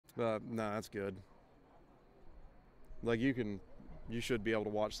Nah, that's good. Like you should be able to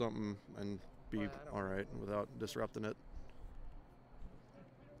watch something and be all right without disrupting it.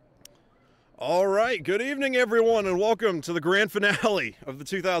 All right, good evening, everyone, and welcome to the grand finale of the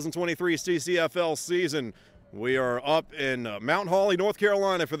 2023 CCFL season. We are up in Mount Holly, North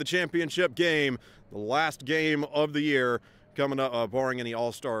Carolina for the championship game, the last game of the year, coming up, barring any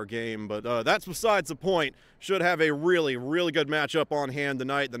all-star game. But that's besides the point. Should have a really, really good matchup on hand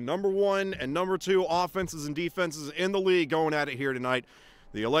tonight. The number 1 and number 2 offenses and defenses in the league going at it here tonight.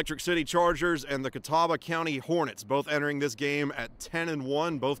 The Electric City Chargers and the Catawba County Hornets both entering this game at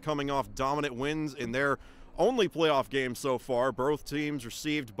 10-1, both coming off dominant wins in their only playoff game so far. Both teams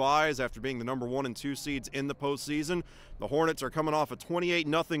received byes after being the number 1 and 2 seeds in the postseason. The Hornets are coming off a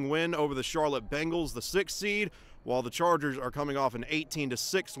 28-0 win over the Charlotte Bengals, the 6th seed, while the Chargers are coming off an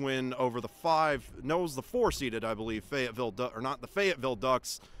 18-6 win over the 4-seeded, I believe, Fayetteville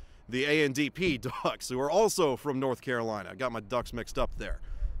Ducks, the A&DP Ducks, who are also from North Carolina. I got my Ducks mixed up there.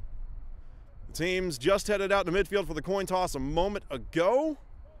 The teams just headed out to midfield for the coin toss a moment ago,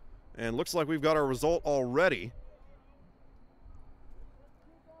 and looks like we've got our result already.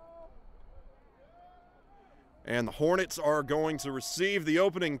 And the Hornets are going to receive the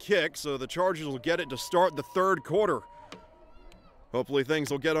opening kick, so the Chargers will get it to start the third quarter. Hopefully things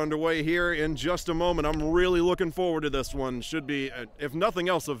will get underway here in just a moment. I'm really looking forward to this one. Should be, if nothing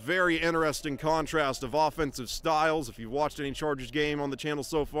else, a very interesting contrast of offensive styles. If you've watched any Chargers game on the channel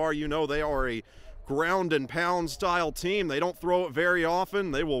so far, you know they are a ground and pound style team. They don't throw it very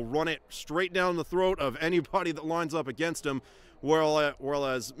often. They will run it straight down the throat of anybody that lines up against them.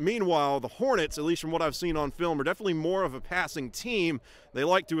 Whereas, meanwhile, the Hornets, at least from what I've seen on film, are definitely more of a passing team. They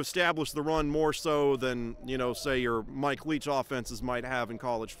like to establish the run more so than, you know, say your Mike Leach offenses might have in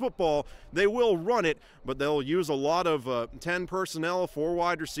college football. They will run it, but they'll use a lot of 10 personnel, 4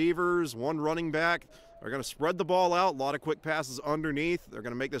 wide receivers, 1 running back. They're going to spread the ball out, a lot of quick passes underneath. They're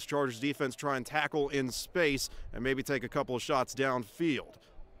going to make this Chargers defense try and tackle in space and maybe take a couple of shots downfield.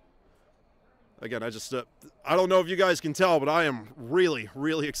 Again, I don't know if you guys can tell, but I am really,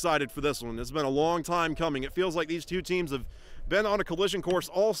 really excited for this one. It's been a long time coming. It feels like these two teams have been on a collision course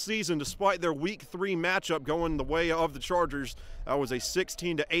all season despite their Week 3 matchup going the way of the Chargers. That was a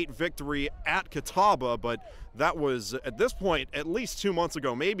 16-8 victory at Catawba, but that was, at this point, at least 2 months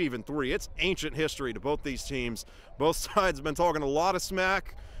ago, maybe even 3. It's ancient history to both these teams. Both sides have been talking a lot of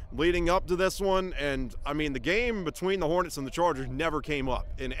smack leading up to this one, and I mean the game between the Hornets and the Chargers never came up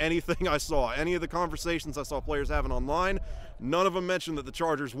in anything I saw. Any of the conversations I saw players having online, none of them mentioned that the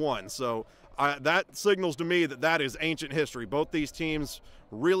Chargers won. So that signals to me that that is ancient history. Both these teams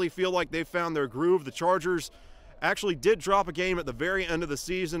really feel like they've found their groove. The Chargers actually did drop a game at the very end of the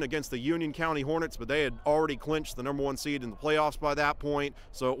season against the Union County Hornets, but they had already clinched the number 1 seed in the playoffs by that point,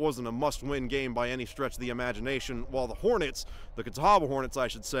 so it wasn't a must-win game by any stretch of the imagination, while the Hornets, the Catawba Hornets I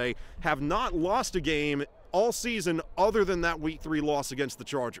should say, have not lost a game all season other than that Week 3 loss against the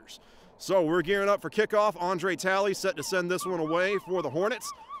Chargers. So we're gearing up for kickoff. Andre Talley set to send this one away for the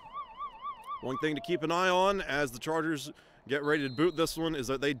Hornets. One thing to keep an eye on as the Chargers get ready to boot this one is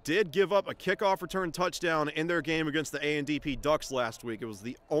that they did give up a kickoff return touchdown in their game against the A&DP Ducks last week. It was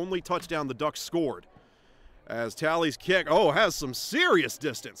the only touchdown the Ducks scored. As Talley's kick, has some serious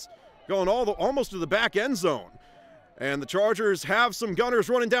distance, going almost to the back end zone. And the Chargers have some gunners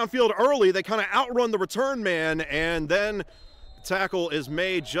running downfield early. They kind of outrun the return man, and then the tackle is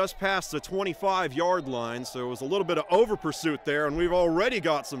made just past the 25-yard line. So it was a little bit of over pursuit there, and we've already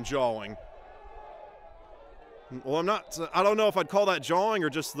got some jawing. Well, I don't know if I'd call that jawing or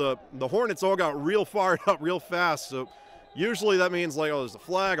just the Hornets all got real fired up real fast. So usually that means like, there's a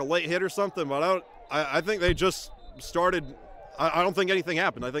flag, a late hit or something, but I think they just started, I don't think anything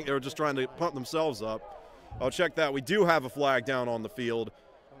happened. I think they were just trying to pump themselves up. I'll check that. We do have a flag down on the field.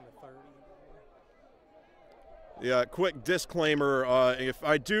 Yeah, quick disclaimer, if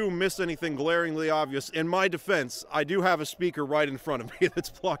I do miss anything glaringly obvious, in my defense, I do have a speaker right in front of me that's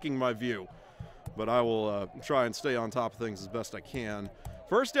blocking my view. But I will try and stay on top of things as best I can.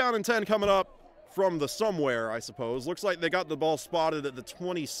 First down and 10 coming up from the somewhere, I suppose. Looks like they got the ball spotted at the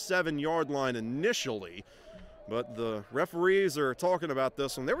 27-yard line initially. But the referees are talking about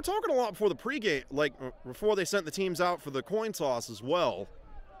this one. They were talking a lot before the pregame, like before they sent the teams out for the coin toss as well.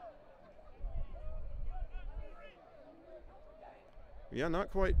 Yeah, not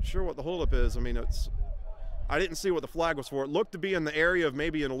quite sure what the holdup is. I mean, I didn't see what the flag was for. It looked to be in the area of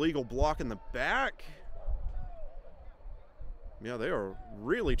maybe an illegal block in the back. Yeah, they are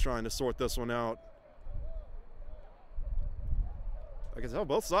really trying to sort this one out. I can tell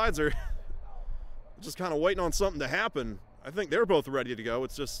both sides are just kind of waiting on something to happen. I think they're both ready to go.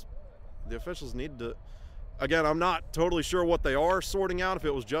 It's just the officials need to, again, I'm not totally sure what they are sorting out, if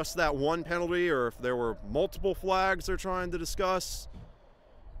it was just that one penalty or if there were multiple flags they're trying to discuss.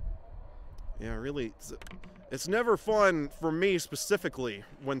 Yeah, really, it's never fun for me specifically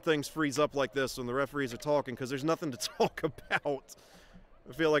when things freeze up like this when the referees are talking, because there's nothing to talk about.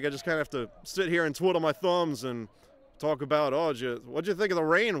 I feel like I just kind of have to sit here and twiddle my thumbs and talk about, oh, what'd you think of the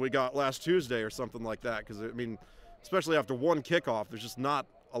rain we got last Tuesday or something like that? Because, I mean, especially after one kickoff, there's just not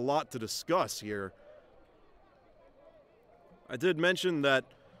a lot to discuss here. I did mention that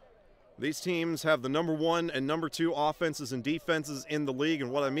these teams have the #1 and #2 offenses and defenses in the league,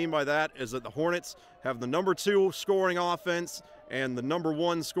 and what I mean by that is that the Hornets have the #2 scoring offense and the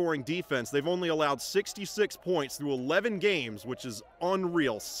 #1 scoring defense. They've only allowed 66 points through 11 games, which is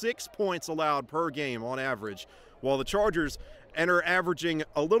unreal. 6 points allowed per game on average, while the Chargers enter averaging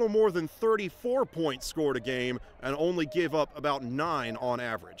a little more than 34 points scored a game and only give up about 9 on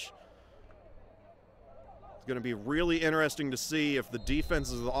average. It's going to be really interesting to see if the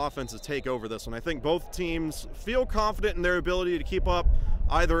defenses or the offenses take over this one. I think both teams feel confident in their ability to keep up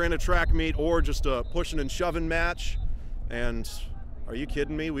either in a track meet or just a pushing and shoving match. And are you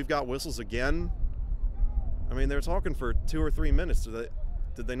kidding me? We've got whistles again. I mean, they were talking for 2 or 3 minutes.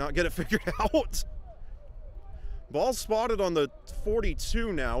 Did they not get it figured out? Ball spotted on the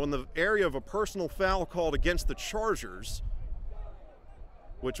 42 now in the area of a personal foul called against the Chargers,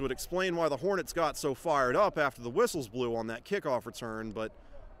 which would explain why the Hornets got so fired up after the whistles blew on that kickoff return, but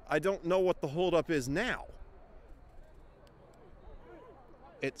I don't know what the holdup is now.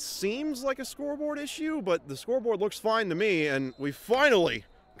 It seems like a scoreboard issue, but the scoreboard looks fine to me, and we finally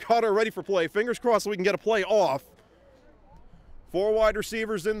got her ready for play. Fingers crossed so we can get a play off. 4 wide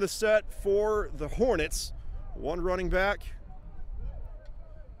receivers in the set for the Hornets. 1 running back.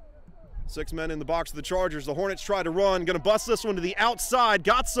 6 men in the box of the Chargers. The Hornets try to run. Going to bust this one to the outside.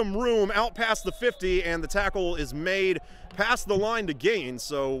 Got some room out past the 50, and the tackle is made past the line to gain.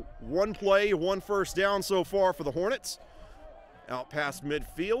 So 1 play, 1 first down so far for the Hornets. Out past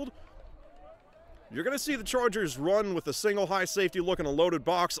midfield. You're going to see the Chargers run with a single high safety look in a loaded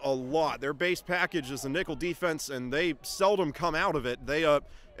box a lot. Their base package is a nickel defense, and they seldom come out of it. They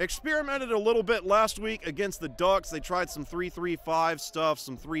experimented a little bit last week against the Ducks. They tried some 3-3-5 stuff,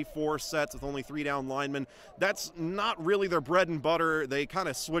 some 3-4 sets with only 3 down linemen. That's not really their bread and butter. They kind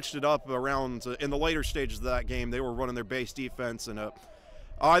of switched it up around in the later stages of that game. They were running their base defense, and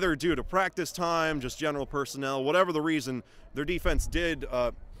either due to practice time, just general personnel, whatever the reason, their defense did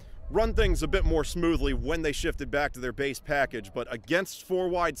run things a bit more smoothly when they shifted back to their base package. But against 4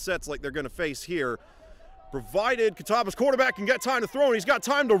 wide sets like they're going to face here, provided Catawba's quarterback can get time to throw, and he's got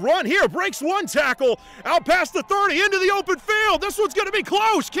time to run here, breaks 1 tackle, out past the 30, into the open field. This one's going to be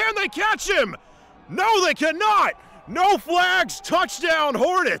close. Can they catch him? No, they cannot. No flags, touchdown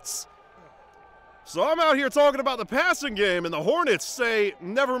Hornets. So I'm out here talking about the passing game, and the Hornets say,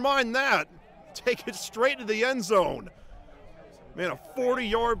 never mind that. Take it straight to the end zone. Man, a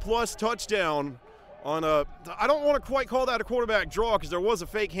 40-yard plus touchdown on a, I don't want to quite call that a quarterback draw because there was a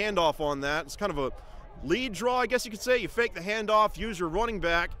fake handoff on that. It's kind of a lead draw, I guess you could say. You fake the handoff, use your running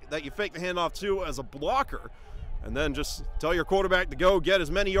back that you fake the handoff to as a blocker, and then just tell your quarterback to go get as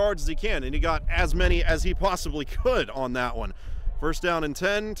many yards as he can. And he got as many as he possibly could on that one. First down and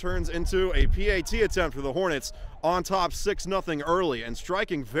 10 turns into a PAT attempt for the Hornets, on top 6-0 early and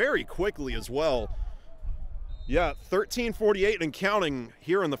striking very quickly as well. Yeah, 13:48 and counting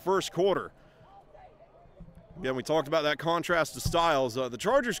here in the first quarter. Again, we talked about that contrast to styles. The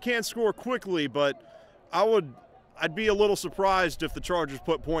Chargers can score quickly, but I'd be a little surprised if the Chargers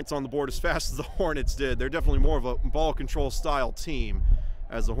put points on the board as fast as the Hornets did. They're definitely more of a ball control style team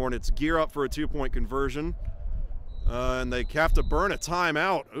as the Hornets gear up for a 2-point conversion. And they have to burn a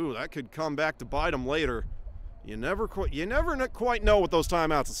timeout. Ooh, that could come back to bite them later. You never quite know with those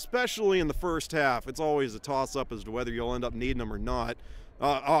timeouts, especially in the first half. It's always a toss-up as to whether you'll end up needing them or not.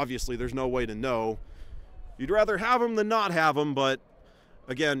 Obviously, there's no way to know. You'd rather have them than not have them, but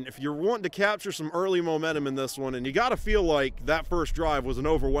again, if you're wanting to capture some early momentum in this one, and you got to feel like that first drive was an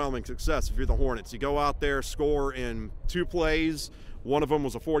overwhelming success if you're the Hornets. You go out there, score in 2 plays. One of them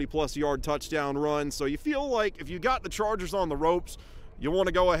was a 40-plus yard touchdown run. So you feel like if you got the Chargers on the ropes, you want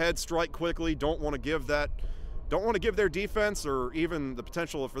to go ahead, strike quickly. Don't want to give their defense or even the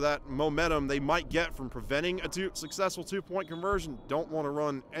potential for that momentum they might get from preventing a successful 2-point conversion. Don't want to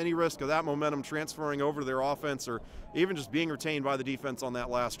run any risk of that momentum transferring over to their offense or even just being retained by the defense on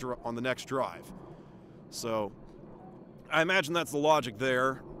the next drive. So I imagine that's the logic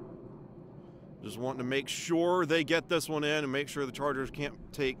there. Just wanting to make sure they get this one in and make sure the Chargers can't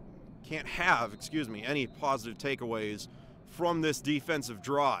have any positive takeaways from this defensive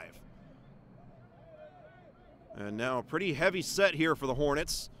drive. And now a pretty heavy set here for the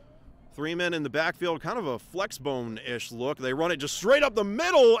Hornets. 3 men in the backfield, kind of a flex bone-ish look. They run it just straight up the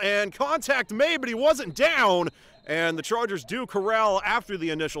middle, and contact made, but he wasn't down. And the Chargers do corral after the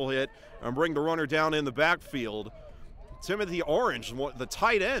initial hit and bring the runner down in the backfield. Timothy Orange, the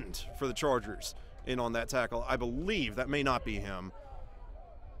tight end for the Chargers, in on that tackle. I believe that may not be him.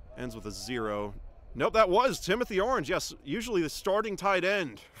 Ends with a 0. Nope, that was Timothy Orange. Yes, usually the starting tight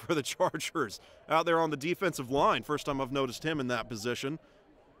end for the Chargers out there on the defensive line. First time I've noticed him in that position.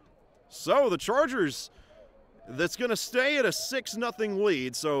 So the Chargers, that's going to stay at a 6-0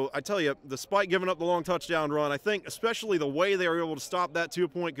 lead. So I tell you, despite giving up the long touchdown run, I think especially the way they were able to stop that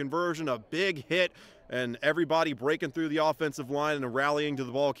 2-point conversion, a big hit, and everybody breaking through the offensive line and rallying to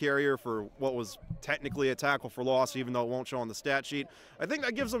the ball carrier for what was technically a tackle for loss, even though it won't show on the stat sheet. I think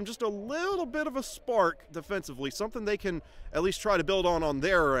that gives them just a little bit of a spark defensively, something they can at least try to build on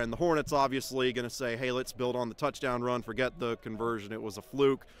their end. The Hornets obviously going to say, hey, let's build on the touchdown run, forget the conversion, it was a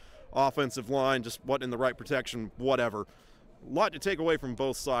fluke. Offensive line just wasn't in the right protection, whatever. A lot to take away from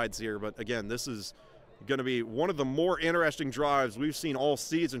both sides here, but again, this is going to be one of the more interesting drives we've seen all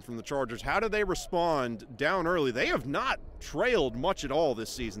season from the Chargers. How do they respond down early? They have not trailed much at all this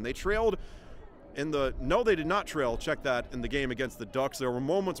season. They trailed in the, no, they did not trail, check that, in the game against the Ducks. There were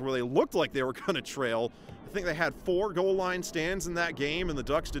moments where they looked like they were going to trail. I think they had 4 goal line stands in that game, and the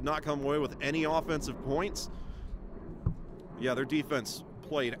Ducks did not come away with any offensive points. Yeah, their defense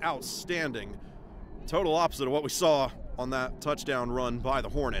played outstanding. Total opposite of what we saw on that touchdown run by the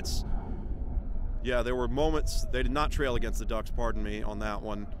Hornets. Yeah, there were moments they did not trail against the Ducks, pardon me, on that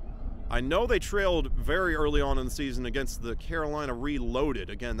one. I know they trailed very early on in the season against the Carolina Reloaded.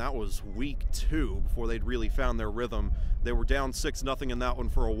 Again, that was week 2 before they'd really found their rhythm. They were down 6-0 in that one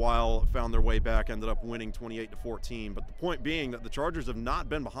for a while, found their way back, ended up winning 28-14. But the point being that the Chargers have not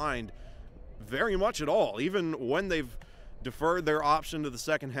been behind very much at all, even when they've deferred their option to the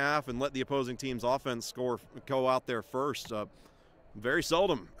second half and let the opposing team's offense go out there first. Very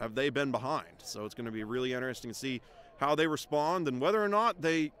seldom have they been behind. So it's going to be really interesting to see how they respond and whether or not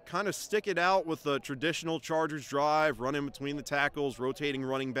they kind of stick it out with the traditional Chargers drive, run in between the tackles, rotating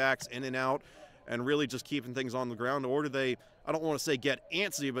running backs in and out, and really just keeping things on the ground. Or do they, I don't want to say get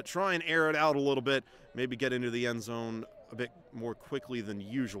antsy, but try and air it out a little bit, maybe get into the end zone a bit more quickly than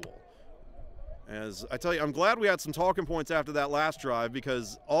usual. As I tell you, I'm glad we had some talking points after that last drive,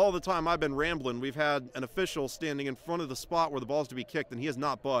 because all the time I've been rambling, we've had an official standing in front of the spot where the ball's to be kicked, and he has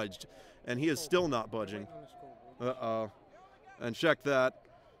not budged, and he is still not budging. And check that.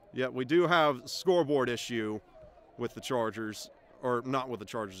 Yeah, we do have scoreboard issue with the Chargers, or not with the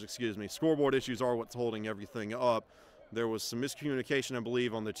Chargers, excuse me. Scoreboard issues are what's holding everything up. There was some miscommunication, I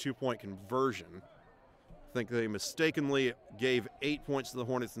believe, on the 2-point conversion. I think they mistakenly gave 8 points to the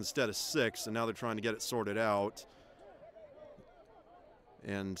Hornets instead of 6, and now they're trying to get it sorted out.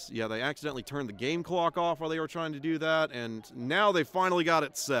 And, yeah, they accidentally turned the game clock off while they were trying to do that, and now they finally got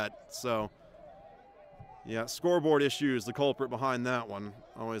it set. So, yeah, scoreboard issue is the culprit behind that one.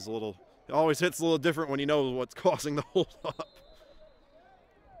 It always hits a little different when you know what's causing the hold-up.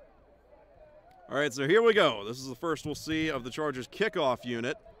 All right, so here we go. This is the first we'll see of the Chargers kickoff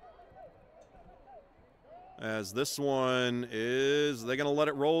unit. As this one is, are they going to let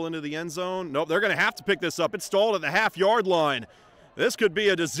it roll into the end zone? Nope, they're going to have to pick this up. It's stalled at the half-yard line. This could be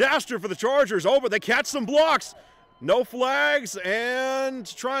a disaster for the Chargers. Oh, but they catch some blocks. No flags, and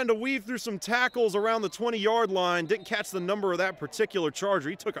trying to weave through some tackles around the 20-yard line. Didn't catch the number of that particular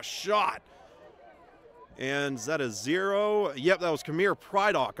Charger. He took a shot. And is that a 0? Yep, that was Kamir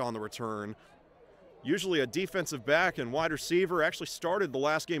Prydock on the return. Usually a defensive back and wide receiver. Actually started the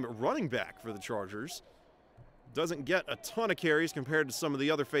last game at running back for the Chargers. Doesn't get a ton of carries compared to some of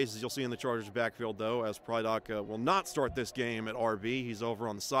the other faces you'll see in the Chargers backfield, though, as Prydock will not start this game at RB. He's over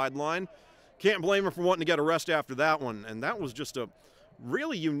on the sideline. Can't blame him for wanting to get a rest after that one, and that was just a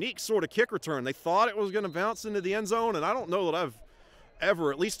really unique sort of kick return. They thought it was going to bounce into the end zone, and I don't know that I've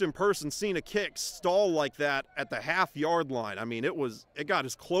ever, at least in person, seen a kick stall like that at the half-yard line. I mean, it got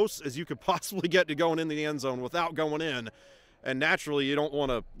as close as you could possibly get to going into the end zone without going in. And naturally, you don't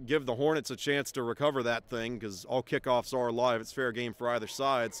want to give the Hornets a chance to recover that thing, because all kickoffs are live. It's fair game for either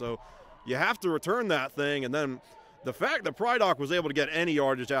side. So you have to return that thing. And then the fact that Prydock was able to get any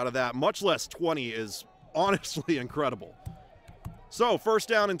yardage out of that, much less 20, is honestly incredible. So 1st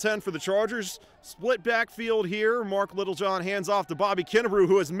down and 10 for the Chargers. Split backfield here. Mark Littlejohn hands off to Bobby Kennebrew,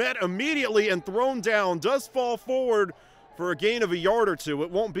 who is met immediately and thrown down. Does fall forward for a gain of a yard or two. It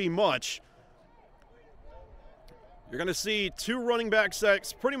won't be much. You're going to see 2 running back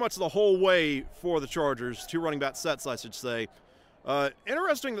sets pretty much the whole way for the Chargers. 2 running back sets, I should say.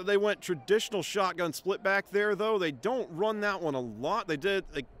 Interesting that they went traditional shotgun split back there, though. They don't run that one a lot. They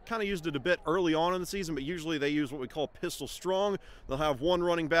kind of used it a bit early on in the season, but usually they use what we call pistol strong. They'll have one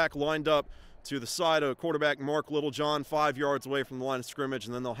running back lined up to the side of quarterback Mark Littlejohn, 5 yards away from the line of scrimmage,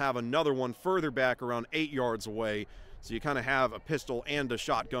 and then they'll have another one further back around 8 yards away. So you kind of have a pistol and a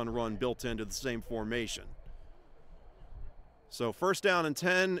shotgun run built into the same formation. So 1st down and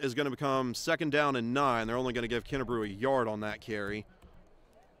 10 is going to become 2nd down and 9. They're only going to give Kennebrew a yard on that carry.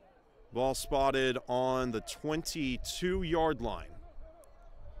 Ball spotted on the 22-yard line.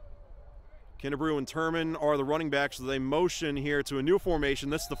 Kennebrew and Turman are the running backs, so they motion here to a new formation.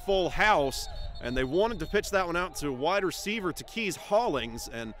 This is the full house, and they wanted to pitch that one out to wide receiver to Keys Hollings,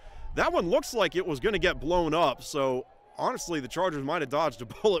 and that one looks like it was going to get blown up. So honestly, the Chargers might have dodged a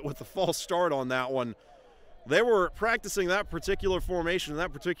bullet with the false start on that one. They were practicing that particular formation,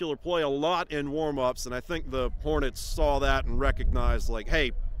 that particular play a lot in warm-ups, and I think the Hornets saw that and recognized, like,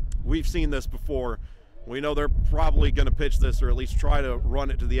 hey, we've seen this before. We know they're probably going to pitch this or at least try to run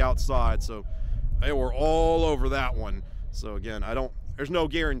it to the outside, so they were all over that one. So again, there's no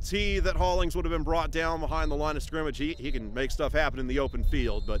guarantee that Hollings would have been brought down behind the line of scrimmage. He can make stuff happen in the open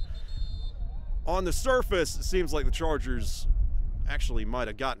field, but on the surface, it seems like the Chargers actually might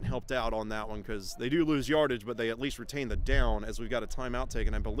have gotten helped out on that one because they do lose yardage, but they at least retain the down as we've got a timeout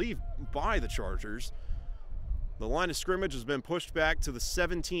taken, I believe, by the Chargers. The line of scrimmage has been pushed back to the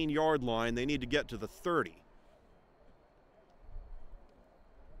 17-yard line. They need to get to the 30.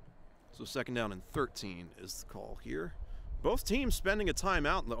 So 2nd down and 13 is the call here. Both teams spending a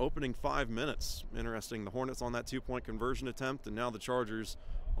timeout in the opening 5 minutes. Interesting, the Hornets on that 2-point conversion attempt, and now the Chargers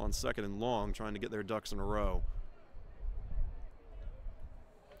on 2nd and long trying to get their ducks in a row.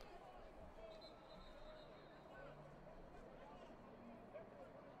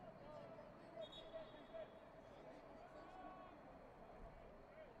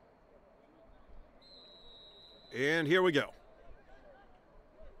 And here we go.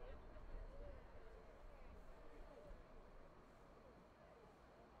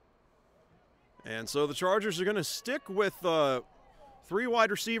 And so the Chargers are going to stick with 3 wide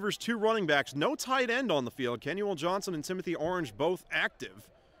receivers, 2 running backs, no tight end on the field. Kenuel Johnson and Timothy Orange both active.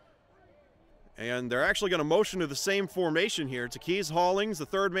 And they're actually going to motion to the same formation here. To Keys Hollings, the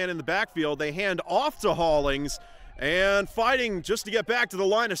 3rd man in the backfield. They hand off to Hollings, and fighting just to get back to the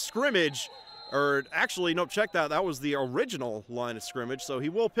line of scrimmage. Or actually, no, check that. That was the original line of scrimmage, so he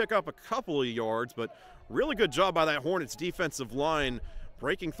will pick up a couple of yards, but really good job by that Hornets defensive line,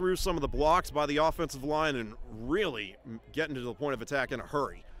 breaking through some of the blocks by the offensive line and really getting to the point of attack in a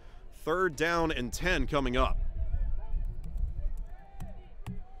hurry. 3rd down and 10 coming up.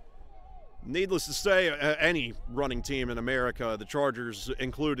 Needless to say, any running team in America, the Chargers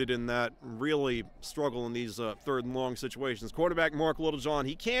included in that, really struggle in these 3rd and long situations. Quarterback Mark Littlejohn,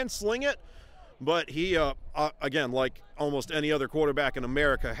 he can sling it, but he, again, like almost any other quarterback in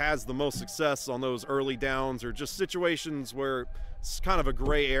America, has the most success on those early downs or just situations where it's kind of a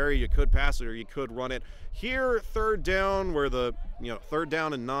gray area. You could pass it or you could run it. Here, 3rd down, where 3rd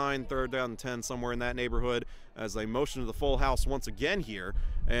down and 9, 3rd down and 10, somewhere in that neighborhood, as they motion to the full house once again here.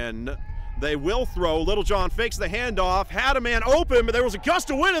 And they will throw. Littlejohn fakes the handoff, had a man open, but there was a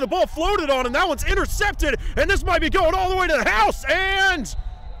gust of wind and the ball floated on, and that one's intercepted, and this might be going all the way to the house, and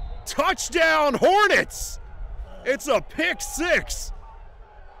touchdown Hornets! It's a pick 6.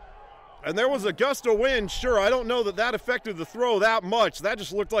 And there was a gust of wind. Sure, I don't know that affected the throw that much. That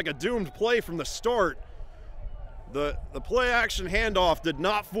just looked like a doomed play from the start. The play action handoff did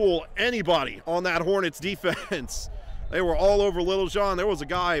not fool anybody on that Hornets defense. They were all over Littlejohn. There was a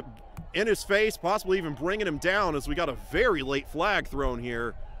guy in his face, possibly even bringing him down, as we got a very late flag thrown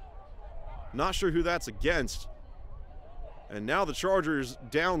here. Not sure who that's against. And now the Chargers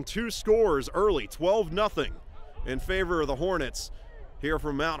down 2 scores early, 12-0 in favor of the Hornets here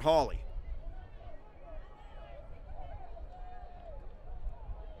from Mount Holly.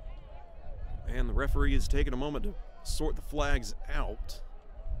 And the referee is taking a moment to sort the flags out.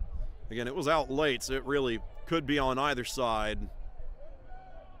 Again, it was out late, so it really could be on either side.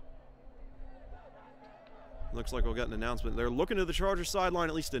 Looks like we'll get an announcement. They're looking to the Chargers sideline,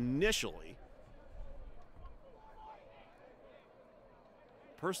 at least initially.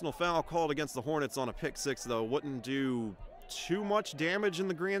 Personal foul called against the Hornets on a pick 6, though. Wouldn't do too much damage in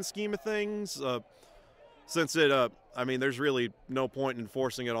the grand scheme of things. Since it, I mean, there's really no point in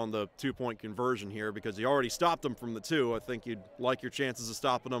enforcing it on the 2-point conversion here because you already stopped them from the 2. I think you'd like your chances of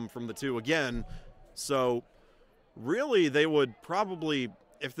stopping them from the 2 again. So really, they would probably,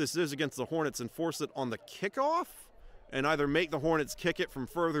 if this is against the Hornets, enforce it on the kickoff and either make the Hornets kick it from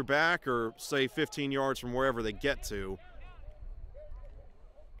further back or say 15 yards from wherever they get to.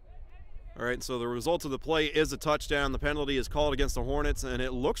 All right, so the result of the play is a touchdown. The penalty is called against the Hornets, and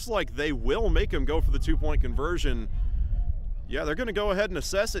it looks like they will make him go for the two-point conversion. Yeah, they're going to go ahead and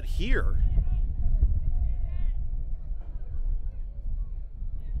assess it here.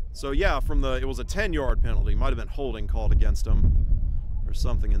 So yeah, it was a 10-yard penalty. Might have been holding called against him, or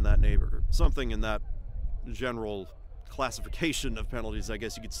something in that neighborhood, something in that general classification of penalties, I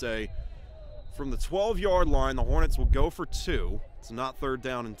guess you could say. From the 12-yard line, the Hornets will go for 2. It's not 3rd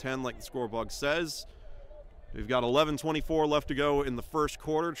down and 10 like the scorebug says. We've got 11:24 left to go in the first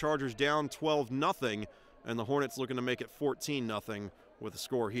quarter. Chargers down 12-0, and the Hornets looking to make it 14-0 with a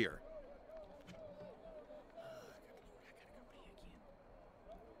score here.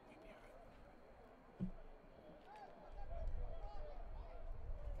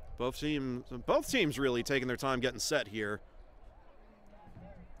 Both teams really taking their time getting set here.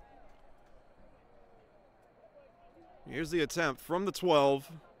 Here's the attempt from the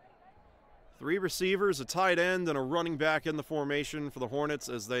 12. 3 receivers, a tight end, and a running back in the formation for the Hornets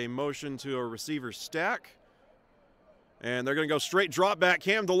as they motion to a receiver stack. And they're going to go straight drop back.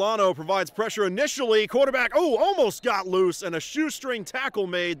 Cam Delano provides pressure initially. Quarterback, almost got loose, and a shoestring tackle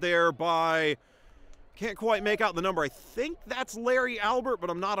made there by, can't quite make out the number. I think that's Larry Albert, but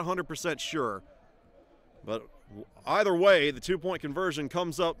I'm not 100% sure. But either way, the two-point conversion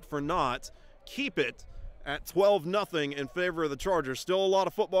comes up for naught. Keep it at 12-0 in favor of the Chargers. Still a lot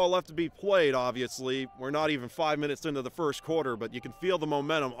of football left to be played, obviously. We're not even 5 minutes into the first quarter, but you can feel the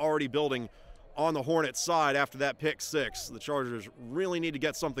momentum already building on the Hornets side after that pick 6. The Chargers really need to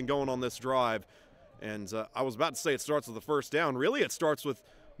get something going on this drive. And I was about to say it starts with the first down. Really, it starts with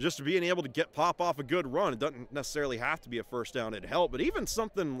just being able to pop off a good run. It doesn't necessarily have to be a first down. It'd help, but even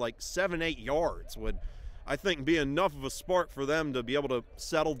something like 7-8 yards would, I think, be enough of a spark for them to be able to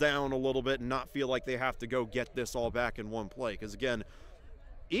settle down a little bit and not feel like they have to go get this all back in one play. Because, again,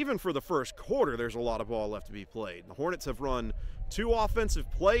 even for the first quarter, there's a lot of ball left to be played. The Hornets have run 2 offensive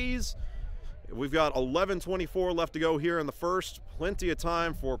plays. We've got 11:24 left to go here in the first. Plenty of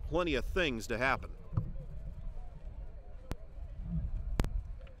time for plenty of things to happen.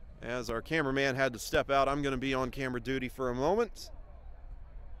 As our cameraman had to step out, I'm going to be on camera duty for a moment.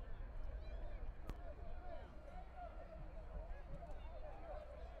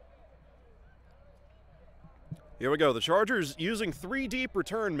 Here we go. The Chargers using 3 deep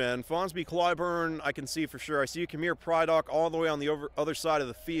return men. Fonsby, Clyburn, I can see for sure. I see Kamir Prydock all the way on the other side of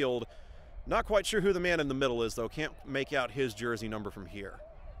the field. Not quite sure who the man in the middle is, though. Can't make out his jersey number from here.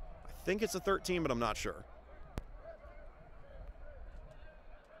 I think it's a 13, but I'm not sure.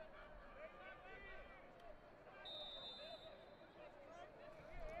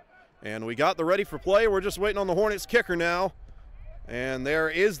 And we got the ready for play. We're just waiting on the Hornets kicker now. And there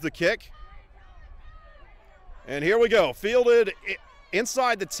is the kick. And here we go. Fielded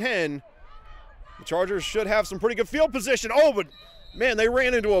inside the 10. The Chargers should have some pretty good field position. Oh, but man, they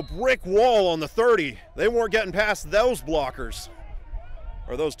ran into a brick wall on the 30. They weren't getting past those blockers.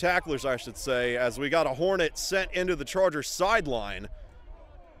 Or those tacklers, I should say, as we got a Hornet sent into the Chargers sideline.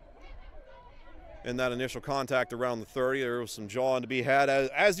 In that initial contact around the 30, there was some jawing to be had,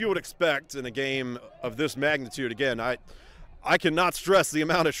 as you would expect in a game of this magnitude. Again, I cannot stress the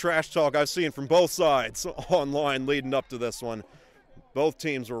amount of trash talk I've seen from both sides online leading up to this one. Both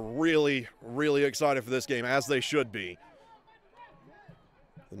teams were really, really excited for this game, as they should be.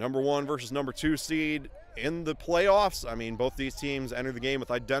 The number 1 versus number 2 seed in the playoffs. I mean, both these teams entered the game with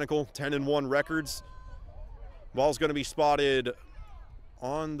identical 10-1 records. Ball's going to be spotted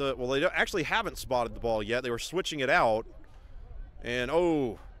on the, well, they actually haven't spotted the ball yet. They were switching it out. And,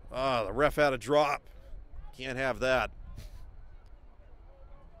 the ref had a drop. Can't have that.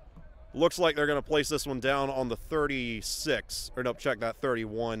 Looks like they're going to place this one down on the 36. Or, nope, check that,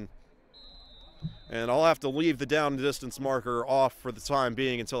 31. And I'll have to leave the down distance marker off for the time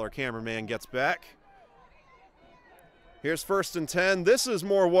being until our cameraman gets back. Here's 1st and 10. This is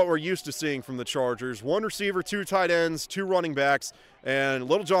more what we're used to seeing from the Chargers. 1 receiver, 2 tight ends, 2 running backs. And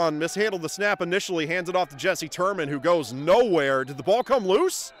Littlejohn mishandled the snap initially, hands it off to Jesse Turman, who goes nowhere. Did the ball come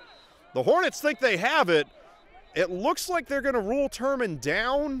loose? The Hornets think they have it. It looks like they're going to rule Turman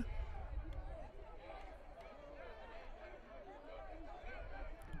down.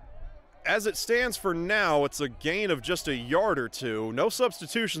 As it stands for now, it's a gain of just a yard or 2. No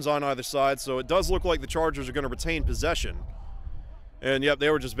substitutions on either side, so it does look like the Chargers are going to retain possession. And, yep,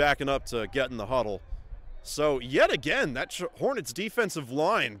 they were just backing up to get in the huddle. So, yet again, that Hornets defensive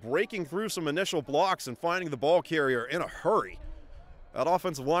line breaking through some initial blocks and finding the ball carrier in a hurry. That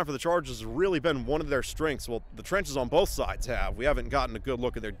offensive line for the Chargers has really been one of their strengths. Well, the trenches on both sides have. We haven't gotten a good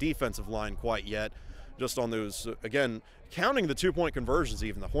look at their defensive line quite yet. just on those, again, counting the 2-point conversions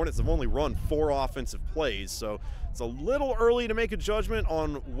even. The Hornets have only run 4 offensive plays, so it's a little early to make a judgment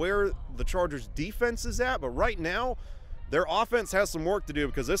on where the Chargers' defense is at, but right now, their offense has some work to do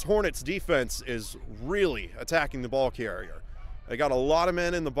because this Hornets defense is really attacking the ball carrier. They got a lot of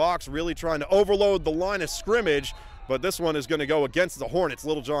men in the box really trying to overload the line of scrimmage, but this one is going to go against the Hornets.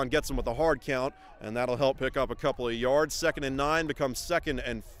 Littlejohn gets them with a hard count, and that'll help pick up a couple of yards. 2nd and 9 becomes 2nd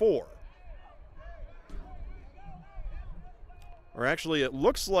and 4. Or actually, it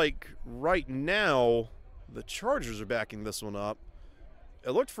looks like right now the Chargers are backing this one up.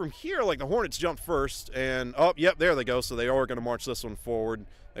 It looked from here like the Hornets jumped first, and, oh, yep, there they go. So they are going to march this one forward.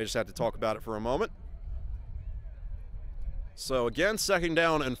 They just had to talk about it for a moment. So, again, 2nd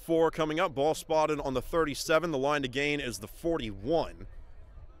down and 4 coming up. Ball spotted on the 37. The line to gain is the 41.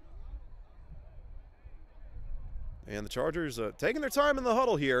 And the Chargers taking their time in the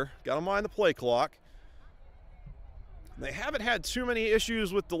huddle here. Got to mind the play clock. They haven't had too many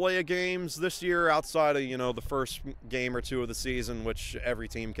issues with delay of games this year outside of, the first game or two of the season, which every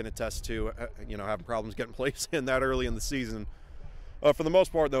team can attest to, having problems getting plays in that early in the season. For the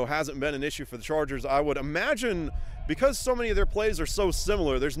most part, though, hasn't been an issue for the Chargers. I would imagine because so many of their plays are so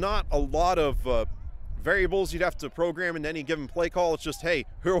similar, there's not a lot of variables you'd have to program in any given play call. It's just, hey,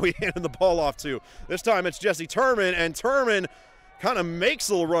 who are we handing the ball off to? This time it's Jesse Turman, and Turman kind of makes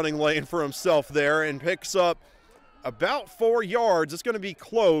a little running lane for himself there and picks up about 4 yards. It's going to be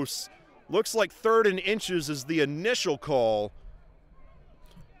close. Looks like 3rd and inches is the initial call.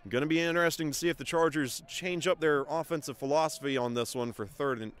 Going to be interesting to see if the Chargers change up their offensive philosophy on this one for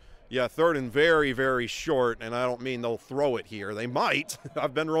 3rd and very, very short, and I don't mean they'll throw it here. They might.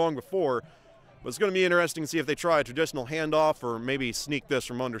 I've been wrong before. But it's going to be interesting to see if they try a traditional handoff or maybe sneak this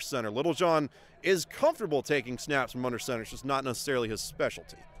from under center. Littlejohn is comfortable taking snaps from under center. It's just not necessarily his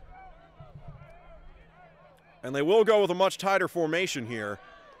specialty. And they will go with a much tighter formation here.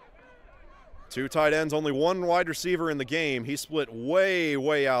 2 tight ends, only 1 wide receiver in the game. He split way,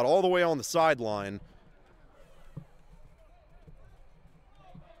 way out, all the way on the sideline.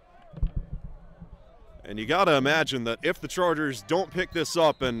 And you got to imagine that if the Chargers don't pick this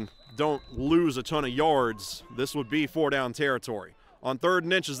up and don't lose a ton of yards, this would be 4-down territory. On 3rd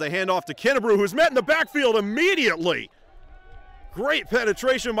and inches, they hand off to Kennebrew, who's met in the backfield immediately. Great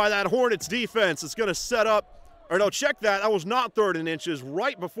penetration by that Hornets defense. It's going to set up. Or no, check that. That was not 3rd and inches.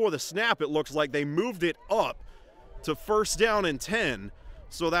 Right before the snap, it looks like they moved it up to 1st down and 10.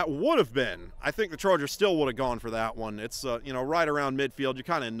 So that would have been. I think the Chargers still would have gone for that one. It's, right around midfield. You're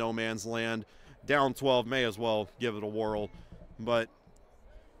kind of in no man's land. Down 12, may as well give it a whirl. But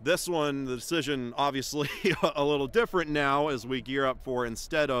this one, the decision obviously a little different now as we gear up for,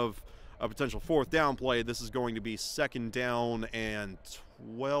 instead of a potential 4th down play, this is going to be 2nd down and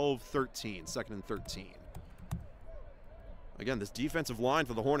 13. 2nd and 13. Again, this defensive line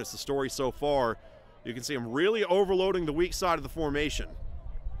for the Hornets, the story so far, you can see them really overloading the weak side of the formation.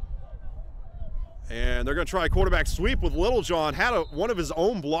 And they're going to try a quarterback sweep with Littlejohn. Had one of his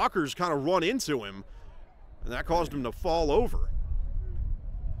own blockers kind of run into him, and that caused him to fall over.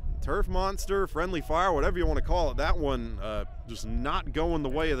 Turf monster, friendly fire, whatever you want to call it. That one just not going the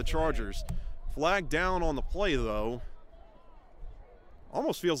way of the Chargers. Flag down on the play, though.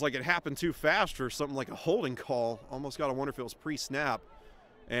 Almost feels like it happened too fast for something like a holding call. Almost got to wonder if it was pre-snap.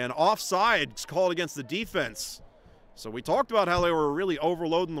 And offside called against the defense. So we talked about how they were really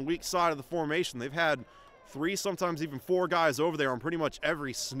overloading the weak side of the formation. They've had 3, sometimes even 4 guys over there on pretty much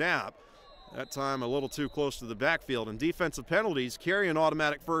every snap. That time a little too close to the backfield. And defensive penalties carry an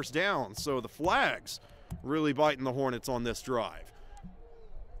automatic 1st down. So the flags really biting the Hornets on this drive.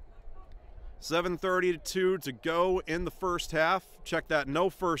 7:32 to go in the first half. Check that, no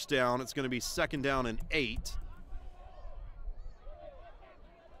 1st down. It's going to be 2nd down and 8.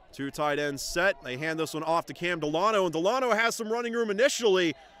 2 tight ends set. They hand this one off to Cam Delano, and Delano has some running room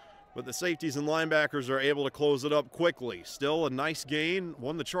initially, but the safeties and linebackers are able to close it up quickly. Still a nice gain.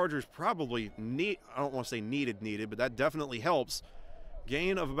 One the Chargers probably need, I don't want to say needed, but that definitely helps.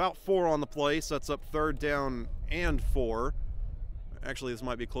 Gain of about 4 on the play, sets up 3rd down and 4. Actually, this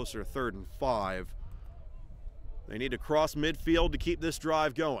might be closer to 3rd and 5. They need to cross midfield to keep this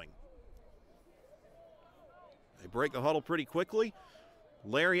drive going. They break the huddle pretty quickly.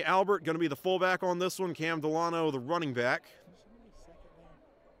 Larry Albert going to be the fullback on this one. Cam Delano, the running back.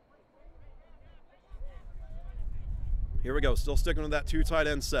 Here we go, still sticking with that 2 tight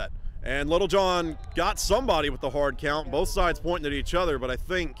end set. And Littlejohn got somebody with the hard count. Both sides pointing at each other, but I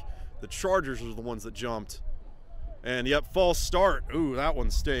think the Chargers were the ones that jumped. And yep, false start. Ooh, that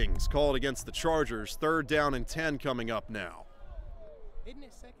one stings. Called against the Chargers. 3rd down and 10 coming up now. Isn't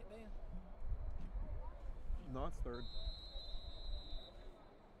it 2nd down? No, it's third. I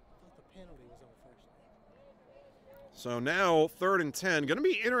thought the penalty was on first. So now 3rd and 10. Going to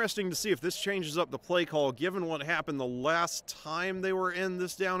be interesting to see if this changes up the play call given what happened the last time they were in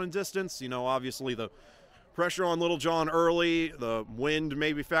this down and distance. You know, obviously the pressure on Little John early, the wind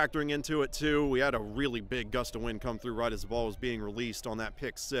maybe factoring into it too. We had a really big gust of wind come through right as the ball was being released on that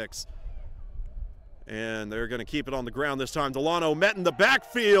pick 6. And they're going to keep it on the ground this time. Delano met in the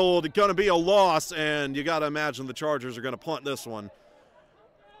backfield, going to be a loss, and you got to imagine the Chargers are going to punt this one.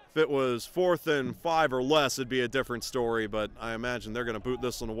 If it was 4th and 5 or less, it'd be a different story, but I imagine they're going to boot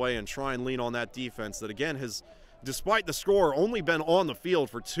this one away and try and lean on that defense that, again, has, despite the score, only been on the field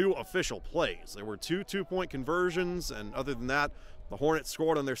for 2 official plays. There were 2 two-point conversions, and other than that, the Hornets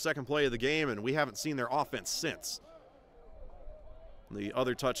scored on their 2nd play of the game, and we haven't seen their offense since. The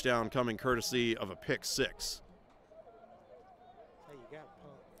other touchdown coming courtesy of a pick 6. Hey, you got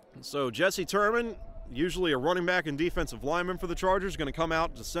pumped. So Jesse Turman, usually a running back and defensive lineman for the Chargers, going to come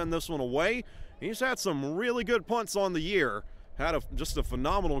out to send this one away. He's had some really good punts on the year. Had just a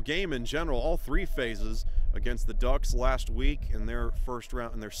phenomenal game in general, all 3 phases against the Ducks last week in their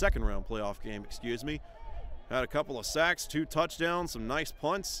 2nd round playoff game, excuse me. Had a couple of sacks, 2 touchdowns, some nice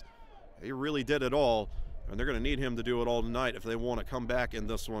punts. He really did it all. And they're going to need him to do it all tonight if they want to come back in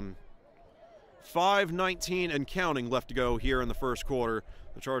this one. 5:19 and counting left to go here in the 1st quarter.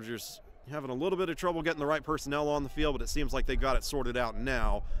 The Chargers having a little bit of trouble getting the right personnel on the field, but it seems like they got it sorted out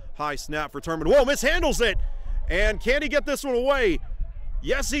now. High snap for Turman. Whoa, mishandles it! And can he get this one away?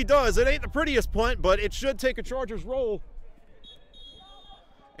 Yes, he does. It ain't the prettiest punt, but it should take a Chargers roll.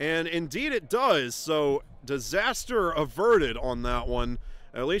 And indeed it does. So disaster averted on that one.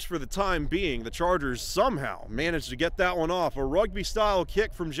 At least for the time being, the Chargers somehow managed to get that one off. A rugby-style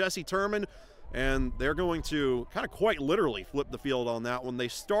kick from Jesse Turman, and they're going to kind of quite literally flip the field on that one. They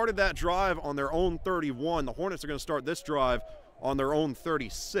started that drive on their own 31. The Hornets are going to start this drive on their own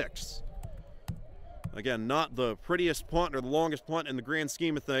 36. Again, not the prettiest punt or the longest punt in the grand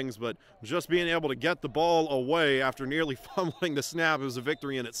scheme of things, but just being able to get the ball away after nearly fumbling the snap was a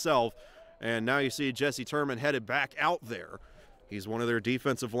victory in itself. And now you see Jesse Turman headed back out there. He's one of their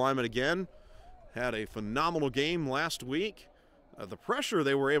defensive linemen again. Had a phenomenal game last week. The pressure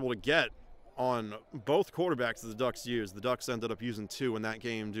they were able to get on both quarterbacks that the Ducks used. The Ducks ended up using 2 in that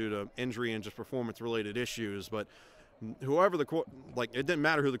game due to injury and just performance-related issues. But whoever it didn't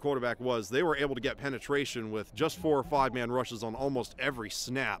matter who the quarterback was, they were able to get penetration with just 4 or 5-man rushes on almost every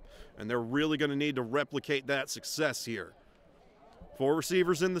snap. And they're really going to need to replicate that success here. 4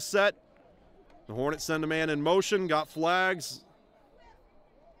 receivers in the set. The Hornets send a man in motion, got flags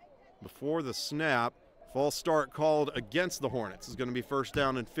before the snap. False start called against the Hornets. Is going to be 1st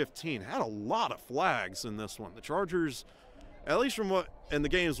down and 15. Had a lot of flags in this one. The Chargers, at least from what in the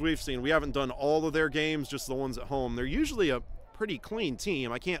games we've seen, we haven't done all of their games, just the ones at home. They're usually a pretty clean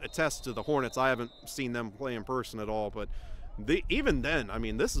team. I can't attest to the Hornets. I haven't seen them play in person at all, but even then, I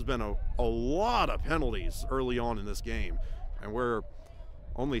mean, this has been a lot of penalties early on in this game, and we're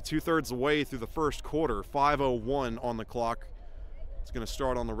only 2/3 away through the 1st quarter. 5:01 on the clock. It's going to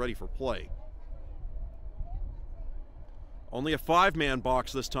start on the ready for play. Only a 5-man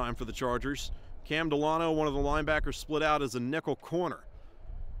box this time for the Chargers. Cam Delano, one of the linebackers, split out as a nickel corner.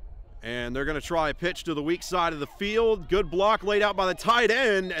 And they're going to try a pitch to the weak side of the field. Good block laid out by the tight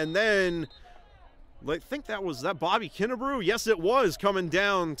end. And then, I think was that Bobby Kinnebrew? Yes, it was, coming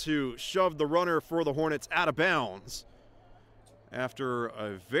down to shove the runner for the Hornets out of bounds. After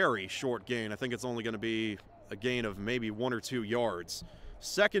a very short gain. I think it's only going to be a gain of maybe 1 or 2 yards.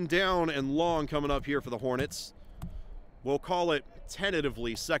 2nd down and long coming up here for the Hornets. We'll call it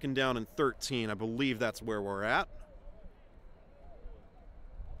tentatively 2nd down and 13. I believe that's where we're at.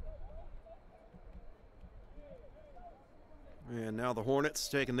 And now the Hornets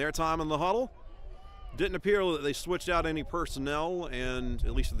taking their time in the huddle. Didn't appear that they switched out any personnel, and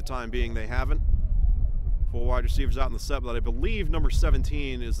at least for the time being they haven't. 4 wide receivers out in the set, but I believe number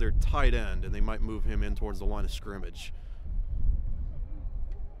 17 is their tight end, and they might move him in towards the line of scrimmage.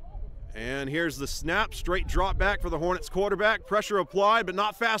 And here's the snap, straight drop back for the Hornets quarterback. Pressure applied, but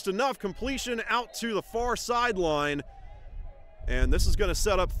not fast enough. Completion out to the far sideline. And this is going to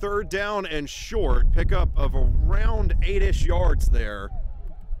set up 3rd down and short. Pickup of around 8-ish yards there.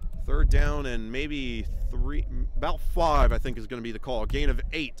 3rd down and maybe about 5, I think is going to be the call. Gain of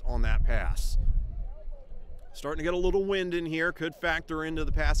 8 on that pass. Starting to get a little wind in here. Could factor into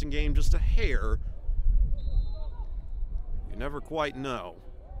the passing game just a hair. You never quite know.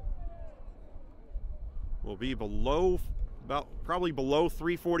 We'll be probably below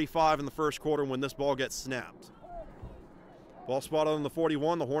 3:45 in the 1st quarter when this ball gets snapped. Ball spotted on the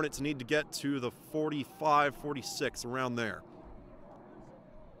 41. The Hornets need to get to the 45, 46, around there.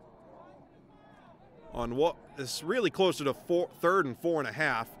 On what is really closer to 3rd and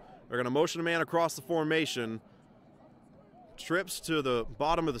 4.5. They're going to motion a man across the formation. Trips to the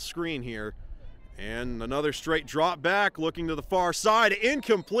bottom of the screen here. And another straight drop back, looking to the far side.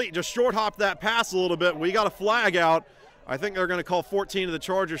 Incomplete, just short hopped that pass a little bit. We got a flag out. I think they're going to call 14 to the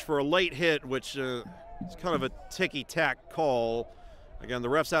Chargers for a late hit, which is kind of a ticky-tack call. Again, the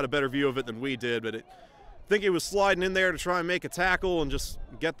refs had a better view of it than we did, but I think he was sliding in there to try and make a tackle and just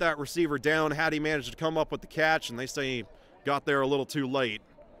get that receiver down had he managed to come up with the catch, and they say he got there a little too late.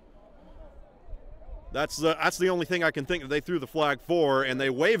 That's the only thing I can think that they threw the flag for, and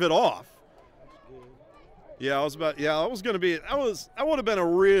they wave it off. Yeah, that would have been a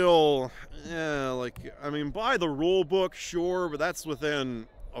real, I mean, by the rule book, sure, but that's within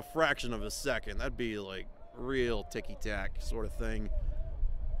a fraction of a second. That'd be like real ticky-tack sort of thing.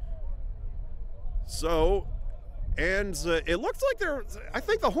 So, and it looks like I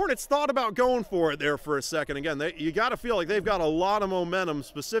think the Hornets thought about going for it there for a second. Again, you got to feel like they've got a lot of momentum,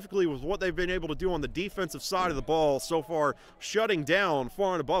 specifically with what they've been able to do on the defensive side of the ball so far, shutting down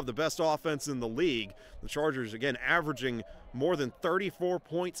far and above the best offense in the league. The Chargers, again, averaging more than 34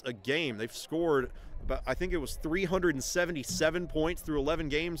 points a game. They've scored about, I think it was 377 points through 11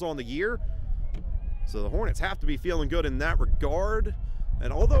 games on the year. So the Hornets have to be feeling good in that regard.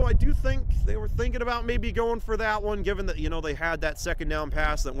 And although I do think they were thinking about maybe going for that one, given that, you know, they had that second down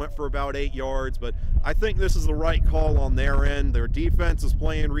pass that went for about 8 yards, but I think this is the right call on their end. Their defense is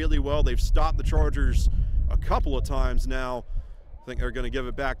playing really well. They've stopped the Chargers a couple of times now. I think they're going to give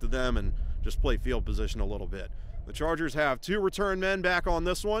it back to them and just play field position a little bit. The Chargers have 2 return men back on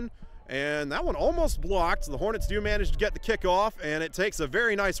this one. And that one almost blocked. The Hornets do manage to get the kickoff, and it takes a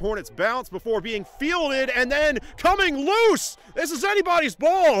very nice Hornets bounce before being fielded and then coming loose. This is anybody's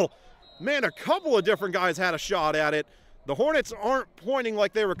ball. Man, a couple of different guys had a shot at it. The Hornets aren't pointing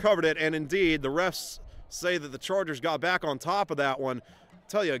like they recovered it, and indeed, the refs say that the Chargers got back on top of that one. I'll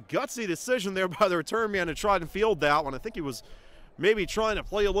tell you, a gutsy decision there by the return man to try and field that one. I think he was maybe trying to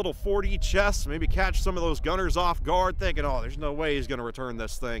play a little 4D chess, maybe catch some of those gunners off guard, thinking, oh, there's no way he's going to return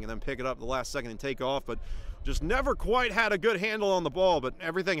this thing, and then pick it up the last second and take off, but just never quite had a good handle on the ball. But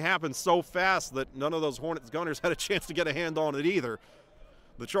everything happened so fast that none of those Hornets gunners had a chance to get a hand on it either.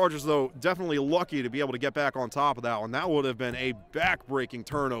 The Chargers, though, definitely lucky to be able to get back on top of that one. That would have been a back-breaking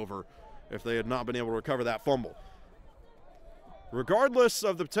turnover if they had not been able to recover that fumble. Regardless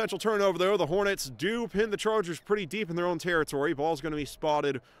of the potential turnover, though, the Hornets do pin the Chargers pretty deep in their own territory. Ball's going to be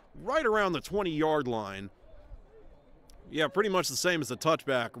spotted right around the 20-yard line. Yeah, pretty much the same as the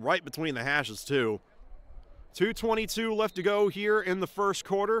touchback, right between the hashes, too. 2:22 left to go here in the first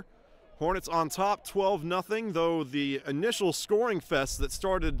quarter. Hornets on top, 12-0, though the initial scoring fest that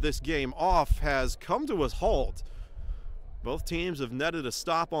started this game off has come to a halt. Both teams have netted a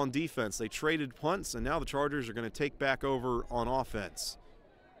stop on defense. They traded punts, and now the Chargers are going to take back over on offense.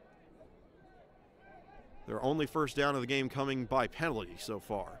 Their only first down of the game coming by penalty so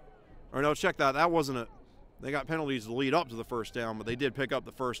far. Or no, check that. That wasn't a... They got penalties to lead up to the first down, but they did pick up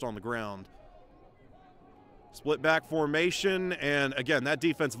the first on the ground. Split back formation, and again, that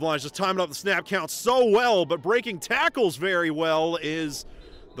defensive line is just timing up the snap count so well, but breaking tackles very well is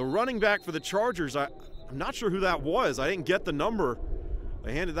the running back for the Chargers. I'm not sure who that was. I didn't get the number.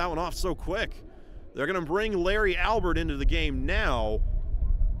 They handed that one off so quick. They're going to bring Larry Albert into the game now.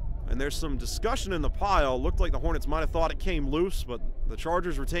 And there's some discussion in the pile. Looked like the Hornets might have thought it came loose, but the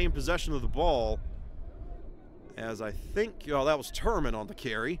Chargers retain possession of the ball. As I think, oh, that was Turman on the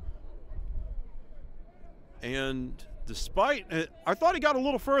carry. And despite, I thought he got a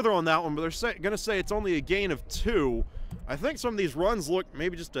little further on that one, but they're going to say it's only a gain of 2. I think some of these runs look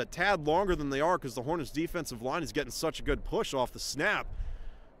maybe just a tad longer than they are because the Hornets' defensive line is getting such a good push off the snap.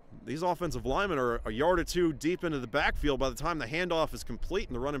 These offensive linemen are a yard or two deep into the backfield by the time the handoff is complete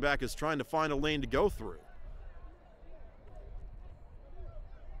and the running back is trying to find a lane to go through.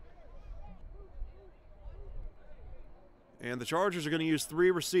 And the Chargers are going to use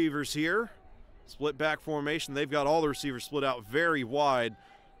 3 receivers here. Split back formation. They've got all the receivers split out very wide,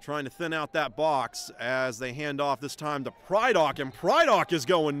 trying to thin out that box as they hand off this time to Prydock, and Prydock is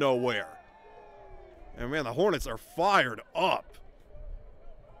going nowhere. And man, the Hornets are fired up.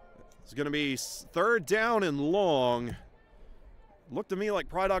 It's going to be 3rd down and long. Looked to me like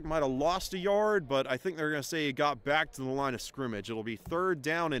Prydock might have lost a yard, but I think they're going to say he got back to the line of scrimmage. It'll be 3rd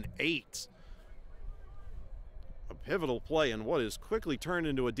down and 8. A pivotal play in what is quickly turned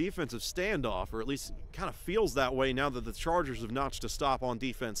into a defensive standoff, or at least kind of feels that way now that the Chargers have notched a stop on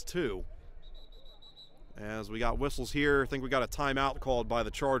defense too. As we got whistles here, I think we got a timeout called by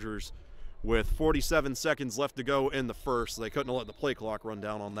the Chargers with 47 seconds left to go in the first. They couldn't have let the play clock run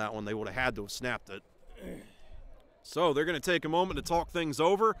down on that one. They would have had to have snapped it. So they're going to take a moment to talk things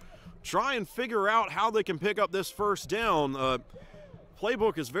over, try and figure out how they can pick up this first down.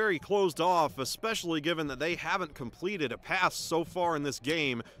 Playbook is very closed off, especially given that they haven't completed a pass so far in this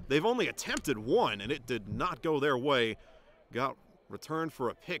game. They've only attempted one, and it did not go their way. Got returned for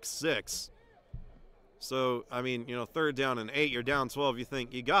a pick 6. So, I mean, you know, 3rd down and 8, you're down 12, you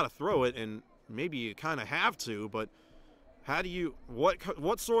think you got to throw it, and maybe you kind of have to, but how do you,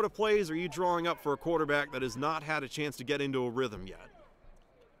 what sort of plays are you drawing up for a quarterback that has not had a chance to get into a rhythm yet?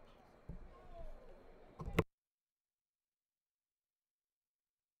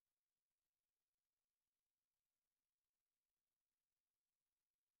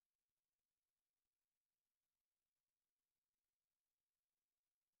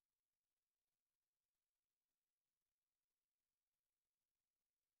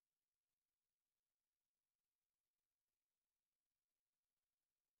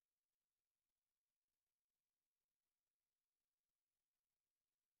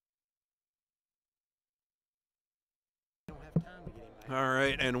 All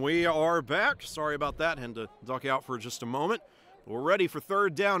right, and we are back. Sorry about that. Had to duck out for just a moment. We're ready for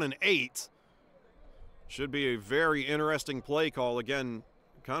 3rd down and 8. Should be a very interesting play call. Again,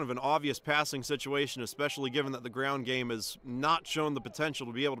 kind of an obvious passing situation, especially given that the ground game has not shown the potential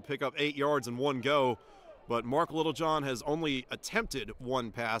to be able to pick up 8 yards in one go. But Mark Littlejohn has only attempted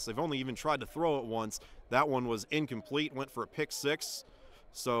one pass. They've only even tried to throw it once. That one was incomplete, went for a pick 6.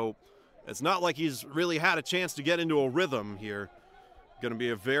 So it's not like he's really had a chance to get into a rhythm here. Going to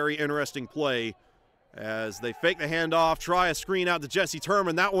be a very interesting play as they fake the handoff, try a screen out to Jesse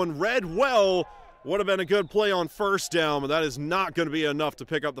Terman. That one read well. Would have been a good play on 1st down, but that is not going to be enough to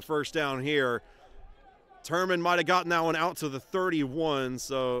pick up the 1st down here. Terman might have gotten that one out to the 31.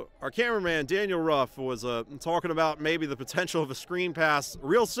 So our cameraman, Daniel Ruff, was talking about maybe the potential of a screen pass,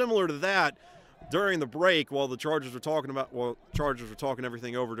 real similar to that during the break while the Chargers were talking about, Chargers were talking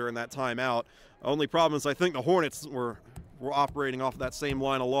everything over during that timeout. Only problem is I think the Hornets were operating off of that same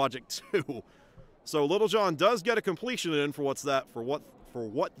line of logic too. So Littlejohn does get a completion in for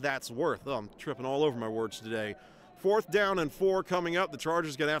what that's worth. Oh, I'm tripping all over my words today. 4th down and 4 coming up. The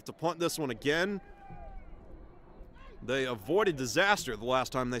Chargers going to have to punt this one again. They avoided disaster the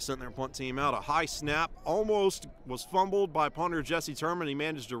last time they sent their punt team out. A high snap almost was fumbled by punter Jesse Terman. He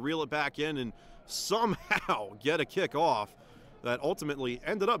managed to reel it back in and somehow get a kick off that ultimately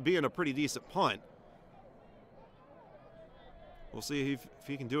ended up being a pretty decent punt. We'll see if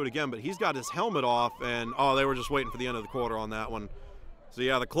he can do it again, but he's got his helmet off, and, oh, they were just waiting for the end of the quarter on that one. So,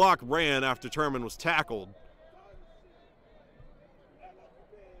 yeah, the clock ran after Terman was tackled.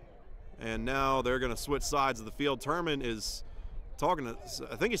 And now they're going to switch sides of the field. Terman is talking to,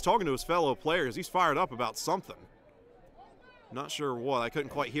 I think he's talking to his fellow players. He's fired up about something. Not sure what. I couldn't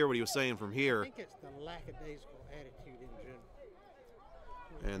quite hear what he was saying from here. I think it's the lackadaisical attitude in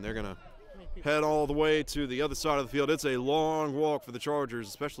general. And they're going to head all the way to the other side of the field. It's a long walk for the Chargers,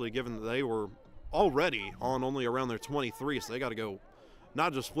 especially given that they were already on only around their 23, so they got to go,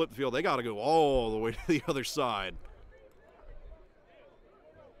 not just flip the field, they got to go all the way to the other side.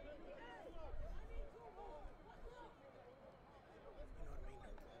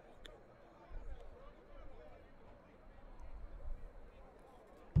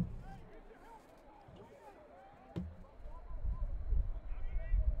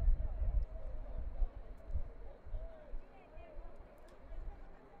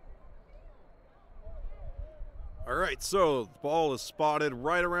 All right, so the ball is spotted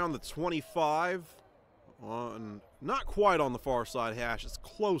right around the 25, not quite on the far side hash. It's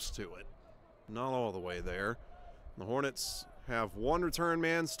close to it, not all the way there. The Hornets have one return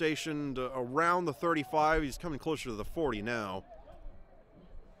man stationed around the 35. He's coming closer to the 40 now.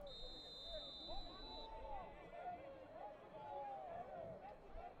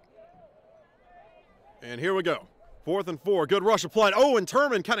 And here we go. 4th and 4. Good rush applied. Oh, and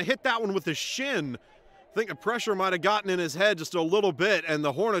Terman kind of hit that one with his shin. I think the pressure might have gotten in his head just a little bit, and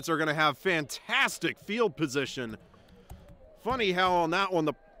the Hornets are going to have fantastic field position. Funny how on that one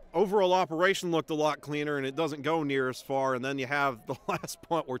the overall operation looked a lot cleaner, and it doesn't go near as far. And then you have the last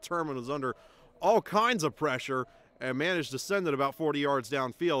punt where Terman was under all kinds of pressure and managed to send it about 40 yards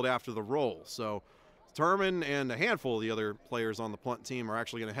downfield after the roll. So Terman and a handful of the other players on the punt team are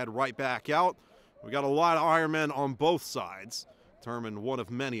actually going to head right back out. We got a lot of Ironmen on both sides. Terman one of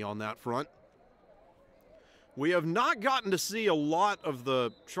many on that front. We have not gotten to see a lot of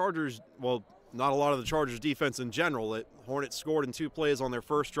the Chargers, well, not a lot of the Chargers defense in general. Hornets scored in 2 plays on their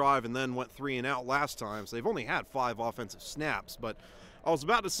first drive and then went 3 and out last time, so they've only had 5 offensive snaps. But I was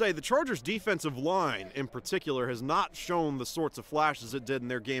about to say, the Chargers defensive line in particular has not shown the sorts of flashes it did in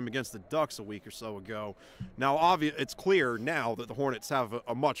their game against the Ducks a week or so ago. Now, it's clear now that the Hornets have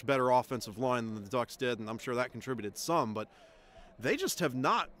a much better offensive line than the Ducks did, and I'm sure that contributed some, but they just have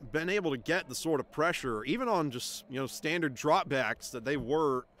not been able to get the sort of pressure, even on just, standard dropbacks, that they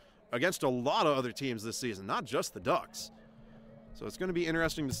were against a lot of other teams this season, not just the Ducks. So it's going to be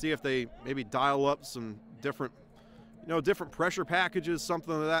interesting to see if they maybe dial up some different pressure packages,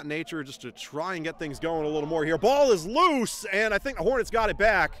 something of that nature, just to try and get things going a little more here. Ball is loose, and I think the Hornets got it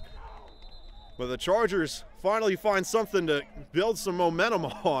back. But the Chargers finally find something to build some momentum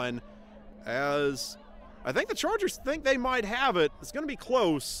on, as I think the Chargers think they might have it. It's going to be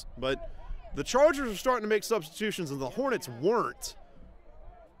close, but the Chargers are starting to make substitutions, and the Hornets weren't.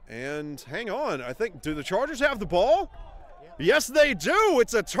 And hang on, do the Chargers have the ball? Yeah. Yes, they do.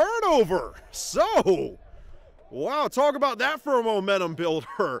 It's a turnover. So, wow, talk about that for a momentum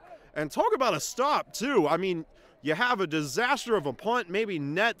builder. And talk about a stop, too. I mean, you have a disaster of a punt, maybe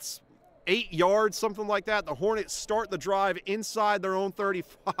nets 8 yards, something like that. The Hornets start the drive inside their own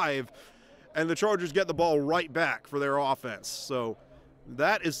 35, and the Chargers get the ball right back for their offense. So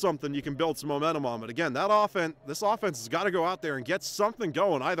that is something you can build some momentum on. But again, this offense has got to go out there and get something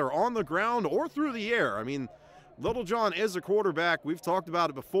going, either on the ground or through the air. I mean, Littlejohn is a quarterback. We've talked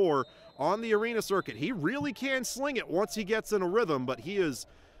about it before on the arena circuit. He really can sling it once he gets in a rhythm, but he is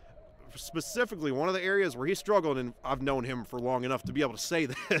specifically one of the areas where he struggled, and I've known him for long enough to be able to say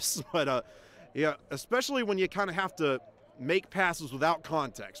this, but yeah, especially when you kind of have to make passes without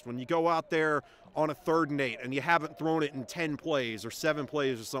context. When you go out there on a 3rd and 8 and you haven't thrown it in 10 plays or 7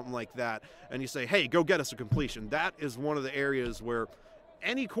 plays or something like that, and you say, hey, go get us a completion. That is one of the areas where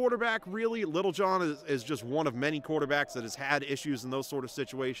any quarterback, really, Littlejohn is just one of many quarterbacks that has had issues in those sort of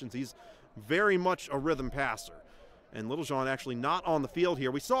situations. He's very much a rhythm passer. And Littlejohn actually not on the field here.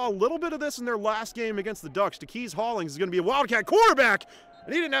 We saw a little bit of this in their last game against the Ducks. Keys Hollings is going to be a Wildcat quarterback,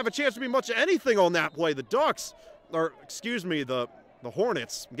 and he didn't have a chance to be much of anything on that play. The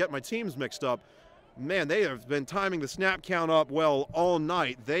Hornets, get my teams mixed up. Man, they have been timing the snap count up well all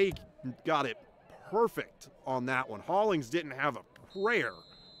night. They got it perfect on that one. Hollings didn't have a prayer.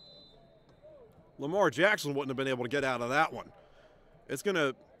 Lamar Jackson wouldn't have been able to get out of that one. It's going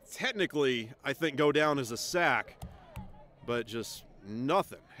to technically, I think, go down as a sack, but just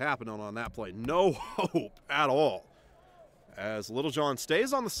nothing happening on that play. No hope at all. As Littlejohn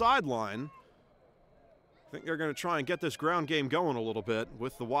stays on the sideline, I think they're going to try and get this ground game going a little bit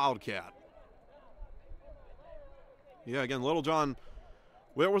with the Wildcat. Yeah, again, Littlejohn,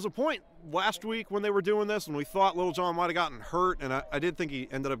 there was a point last week when they were doing this and we thought Littlejohn might have gotten hurt, and I did think he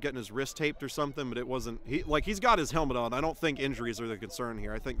ended up getting his wrist taped or something, but it wasn't. He's got his helmet on. I don't think injuries are the concern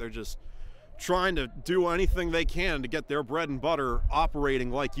here. I think they're just trying to do anything they can to get their bread and butter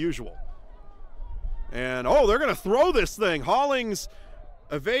operating like usual. And, they're going to throw this thing. Hollings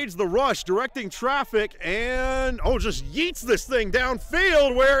evades the rush, directing traffic, and, just yeets this thing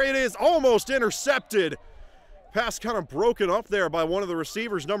downfield where it is almost intercepted. Pass kind of broken up there by one of the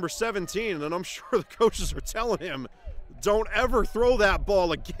receivers, number 17, and I'm sure the coaches are telling him, don't ever throw that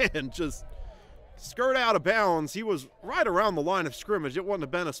ball again. Just skirt out of bounds. He was right around the line of scrimmage. It wouldn't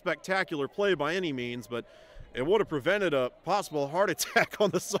have been a spectacular play by any means, but it would have prevented a possible heart attack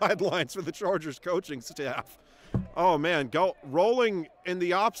on the sidelines for the Chargers coaching staff. Oh, man, rolling in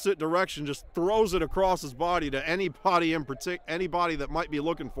the opposite direction, just throws it across his body to anybody anybody that might be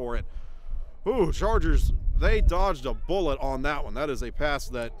looking for it. Ooh, Chargers, they dodged a bullet on that one. That is a pass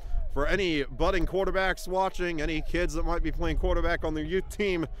that, for any budding quarterbacks watching, any kids that might be playing quarterback on their youth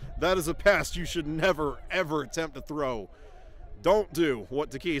team, that is a pass you should never, ever attempt to throw. Don't do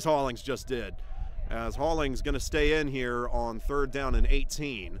what Keys Hollings just did, as Hollings going to stay in here on 3rd down and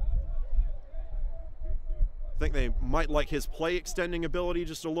 18. I think they might like his play extending ability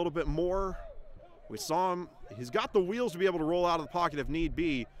just a little bit more. We saw him. He's got the wheels to be able to roll out of the pocket if need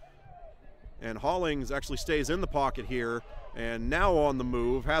be. And Hollings actually stays in the pocket here, and now on the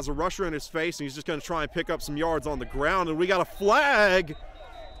move, has a rusher in his face, and he's just going to try and pick up some yards on the ground, and we got a flag.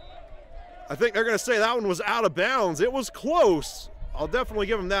 I think they're going to say that one was out of bounds. It was close. I'll definitely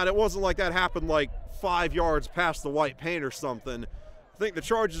give him that. It wasn't like that happened like 5 yards past the white paint or something. I think the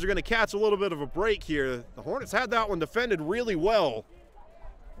Chargers are going to catch a little bit of a break here. The Hornets had that one defended really well.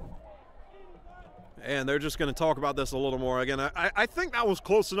 And they're just going to talk about this a little more. Again, I think that was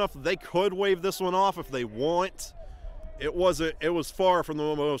close enough that they could wave this one off if they want. It was far from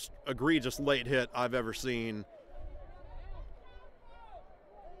the most egregious late hit I've ever seen.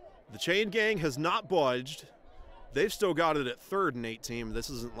 The chain gang has not budged. They've still got it at 3rd and 18. This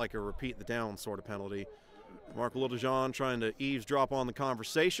isn't like a repeat the down sort of penalty. Mark Littlejohn trying to eavesdrop on the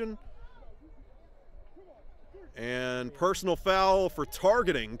conversation. And personal foul for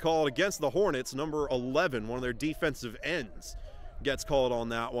targeting called against the Hornets. Number 11, one of their defensive ends, gets called on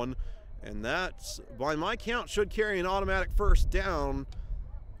that one. And that, by my count, should carry an automatic first down.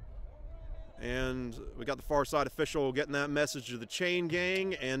 And we got the far side official getting that message to the chain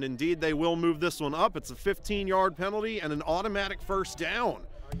gang, and indeed they will move this one up. It's a 15-yard penalty and an automatic first down.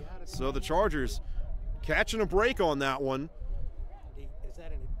 So the Chargers catching a break on that one. Is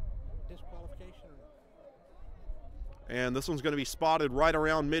that a disqualification? And this one's going to be spotted right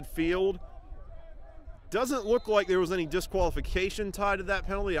around midfield. Doesn't look like there was any disqualification tied to that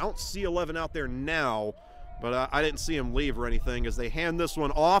penalty. I don't see 11 out there now. But I didn't see him leave or anything as they hand this one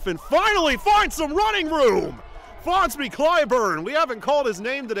off and finally find some running room. Fonsby Clyburn, we haven't called his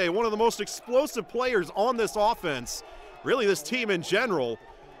name today, one of the most explosive players on this offense, really this team in general,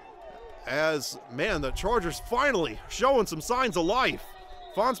 as, man, the Chargers finally showing some signs of life.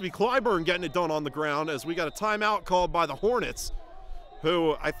 Fonsby Clyburn getting it done on the ground as we got a timeout called by the Hornets,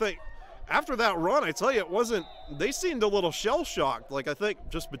 who I think after that run, I tell you, they seemed a little shell-shocked. Like, I think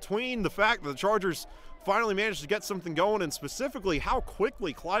just between the fact that the Chargers finally managed to get something going, and specifically how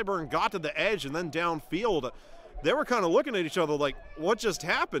quickly Clyburn got to the edge and then downfield, they were kind of looking at each other like, what just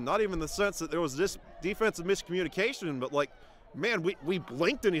happened? Not even the sense that there was this defensive miscommunication, but like, man, we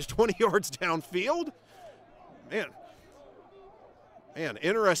blinked and he's 20 yards downfield? Man,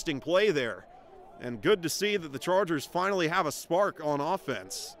 interesting play there. And good to see that the Chargers finally have a spark on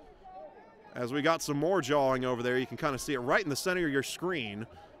offense. As we got some more jawing over there, you can kind of see it right in the center of your screen.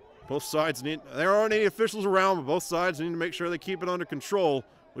 Both sides there aren't any officials around, but both sides need to make sure they keep it under control.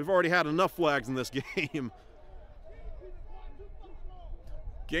 We've already had enough flags in this game.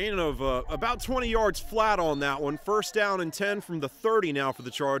 Gain of about 20 yards flat on that one. First down and 10 from the 30 now for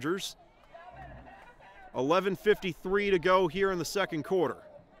the Chargers. 11:53 to go here in the second quarter.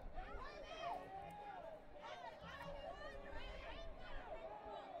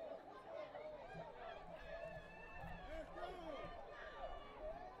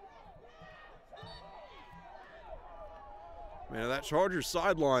 Man, that Chargers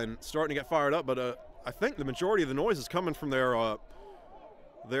sideline starting to get fired up, but I think the majority of the noise is coming from their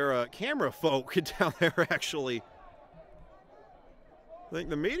camera folk down there, actually. I think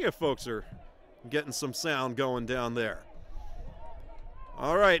the media folks are getting some sound going down there.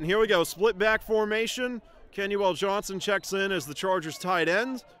 All right, and here we go. Split back formation. Kenuel Johnson checks in as the Chargers tight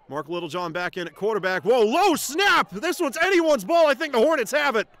end. Mark Littlejohn back in at quarterback. Whoa, low snap! This one's anyone's ball. I think the Hornets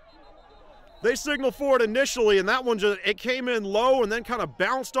have it. They signaled for it initially, and that one it came in low and then kind of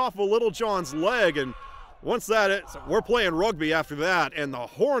bounced off of Littlejohn's leg. And once we're playing rugby after that. And the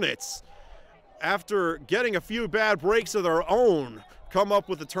Hornets, after getting a few bad breaks of their own, come up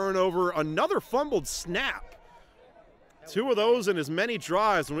with a turnover, another fumbled snap. 2 of those in as many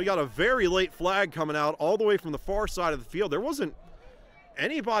drives, and we got a very late flag coming out all the way from the far side of the field. There wasn't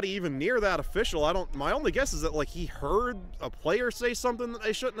anybody even near that official. My only guess is that like he heard a player say something that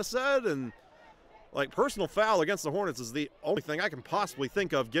they shouldn't have said, and like personal foul against the Hornets is the only thing I can possibly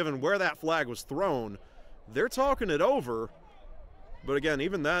think of given where that flag was thrown. They're talking it over, but again,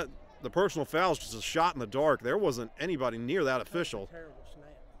 even that, the personal foul is just a shot in the dark. There wasn't anybody near that official. Terrible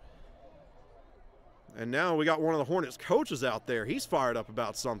snap. And now we got one of the Hornets coaches out there. He's fired up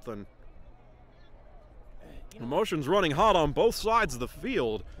about something. Emotions running hot on both sides of the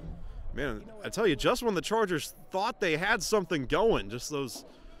field. Man, I tell you, just when the Chargers thought they had something going, just those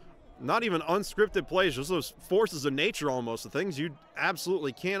not even unscripted plays, just those forces of nature almost, the things you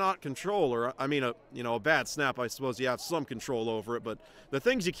absolutely cannot control, or I mean, a bad snap, I suppose you have some control over it, but the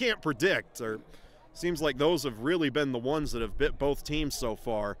things you can't predict, seems like those have really been the ones that have bit both teams so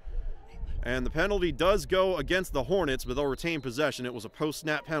far. And the penalty does go against the Hornets, but they'll retain possession. It was a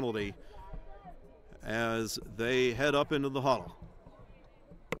post-snap penalty as they head up into the huddle.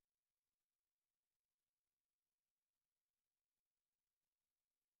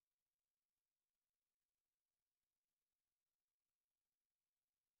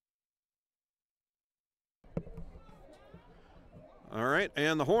 All right,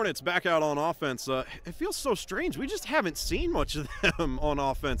 and the Hornets back out on offense. It feels so strange. We just haven't seen much of them on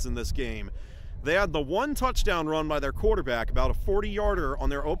offense in this game. They had the one touchdown run by their quarterback, about a 40-yarder on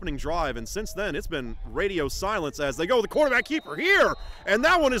their opening drive, and since then it's been radio silence as they go, the quarterback keeper here, and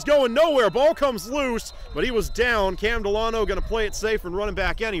that one is going nowhere. Ball comes loose, but he was down. Cam Delano going to play it safe and run it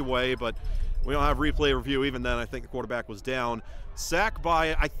back anyway, but we don't have replay review. Even then, I think the quarterback was down. Sack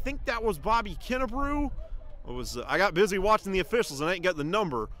by, I think that was Bobby Kinnebrew. I got busy watching the officials and I didn't get the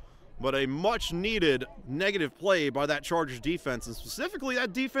number, but a much-needed negative play by that Chargers defense, and specifically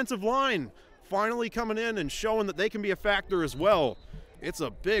that defensive line finally coming in and showing that they can be a factor as well. It's a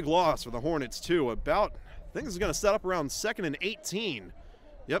big loss for the Hornets, too. I think this is going to set up around 2nd and 18.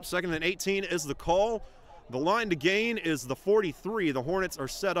 Yep, 2nd and 18 is the call. The line to gain is the 43. The Hornets are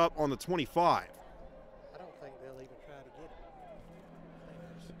set up on the 25. I don't think they'll even try to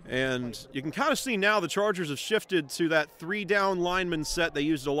get it. And you can kind of see now the Chargers have shifted to that 3-down lineman set they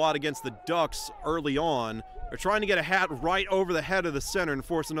used a lot against the Ducks early on. They're trying to get a hat right over the head of the center and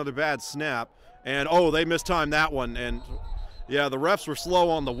force another bad snap. And, oh, they mistimed that one. And, yeah, the refs were slow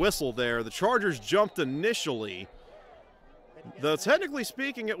on the whistle there. The Chargers jumped initially. Though, technically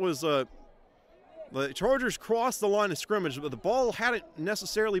speaking, it was the Chargers crossed the line of scrimmage, but the ball hadn't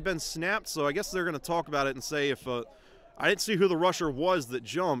necessarily been snapped, so I guess they're going to talk about it and say if I didn't see who the rusher was that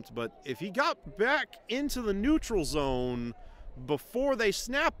jumped, but if he got back into the neutral zone before they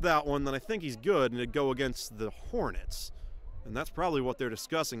snapped that one, then I think he's good, and it'd go against the Hornets. And that's probably what they're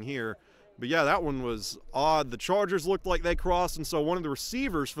discussing here. But yeah, that one was odd. The Chargers looked like they crossed, and so one of the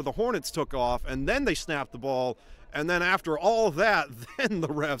receivers for the Hornets took off, and then they snapped the ball. And then after all of that, then the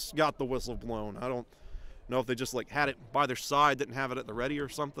refs got the whistle blown. I don't know if they just like had it by their side, didn't have it at the ready or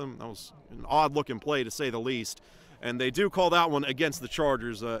something. That was an odd-looking play, to say the least. And they do call that one against the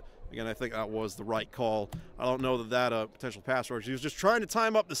Chargers. Again, I think that was the right call. I don't know that potential pass rush. He was just trying to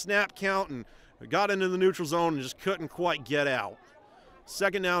time up the snap count and got into the neutral zone and just couldn't quite get out.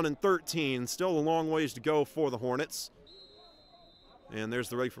 2nd down and 13. Still a long ways to go for the Hornets. And there's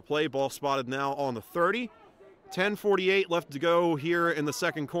the ready for play. Ball spotted now on the 30. 10:48 left to go here in the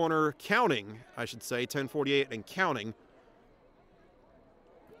second quarter. Counting, I should say. 10:48 and counting.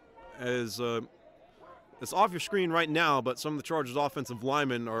 As it's off your screen right now, but some of the Chargers offensive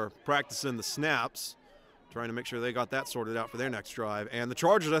linemen are practicing the snaps, trying to make sure they got that sorted out for their next drive. And the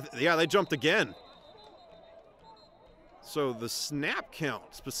Chargers, yeah, they jumped again. So the snap count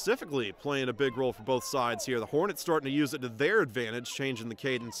specifically playing a big role for both sides here. The Hornets starting to use it to their advantage, changing the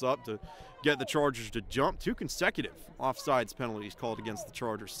cadence up to get the Chargers to jump. 2 consecutive offsides penalties called against the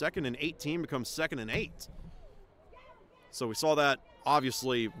Chargers. 2nd and 18 becomes 2nd and 8. So we saw that.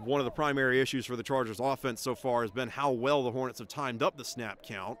 Obviously, one of the primary issues for the Chargers offense so far has been how well the Hornets have timed up the snap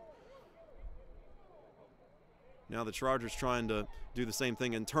count. Now the Chargers trying to do the same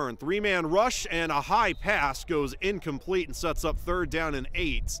thing in turn. 3-man rush and a high pass goes incomplete and sets up 3rd down and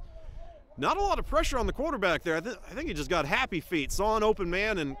 8. Not a lot of pressure on the quarterback there. I think he just got happy feet. Saw an open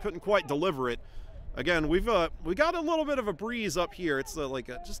man and couldn't quite deliver it. Again, we got a little bit of a breeze up here. It's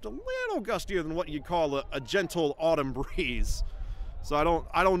just a little gustier than what you'd call a gentle autumn breeze. So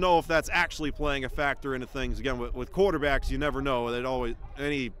I don't know if that's actually playing a factor into things. Again, with quarterbacks, you never know.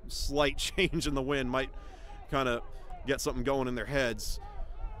 Any slight change in the wind might kind of get something going in their heads.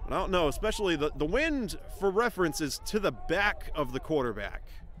 But I don't know, especially the wind, for reference, is to the back of the quarterback.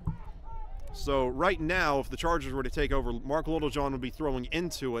 So right now, if the Chargers were to take over, Mark Littlejohn would be throwing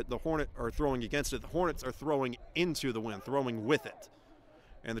into it. The Hornets are throwing against it. The Hornets are throwing into the wind, throwing with it.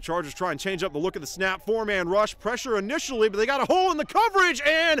 And the Chargers try and change up the look of the snap. 4-man rush, pressure initially, but they got a hole in the coverage,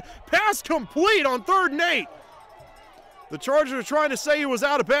 and pass complete on 3rd and 8. The Chargers are trying to say he was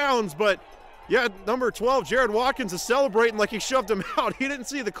out of bounds, but yeah, number 12, Jared Watkins, is celebrating like he shoved him out. He didn't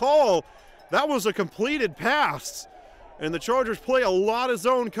see the call. That was a completed pass. And the Chargers play a lot of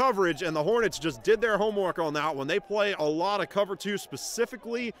zone coverage, and the Hornets just did their homework on that one. They play a lot of cover 2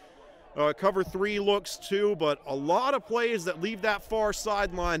 specifically. Cover 3 looks too, but a lot of plays that leave that far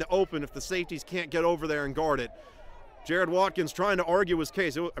sideline open if the safeties can't get over there and guard it. Jared Watkins trying to argue his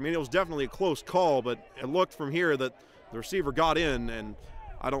case. It was definitely a close call, but it looked from here that the receiver got in, and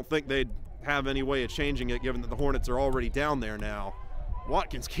I don't think they'd have any way of changing it given that the Hornets are already down there now.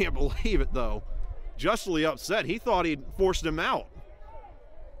 Watkins can't believe it, though. Justly upset. He thought he'd forced him out.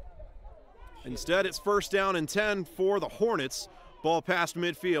 Instead, it's 1st down and 10 for the Hornets. Ball past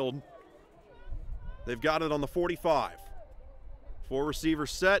midfield. They've got it on the 45. 4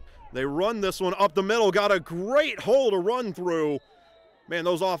 receivers set. They run this one up the middle. Got a great hole to run through. Man,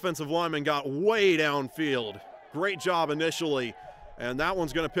 those offensive linemen got way downfield. Great job initially. And that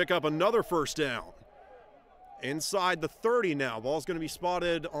one's going to pick up another 1st down. Inside the 30 now. Ball's going to be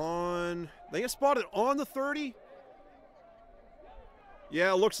spotted on... They get spotted on the 30?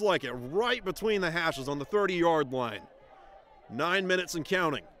 Yeah, it looks like it. Right between the hashes on the 30-yard line. 9 minutes and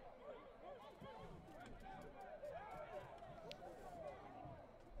counting.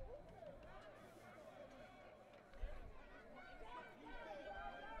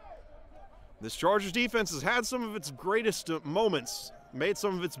 This Chargers defense has had some of its greatest moments made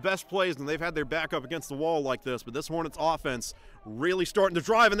some of its best plays when they've had their back up against the wall like this, but this Hornets offense really starting to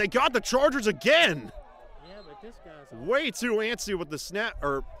drive, and they got the Chargers again. Yeah, but this guy's Way too antsy with the snap,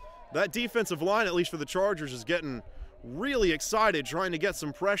 or that defensive line, at least for the Chargers, is getting really excited trying to get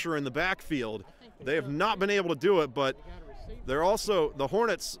some pressure in the backfield. They have not been able to do it, but the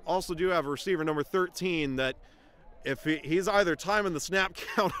Hornets also do have a receiver, number 13, that if he's either timing the snap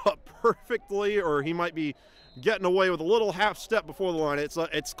count up perfectly, or he might be getting away with a little half step before the line.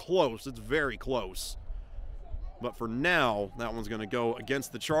 It's close. It's very close. But for now, that one's going to go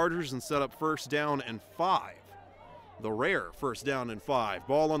against the Chargers and set up first down and 5. The rare first down and 5.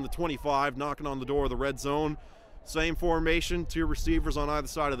 Ball on the 25, knocking on the door of the red zone. Same formation, 2 receivers on either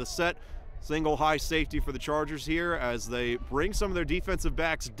side of the set. Single high safety for the Chargers here as they bring some of their defensive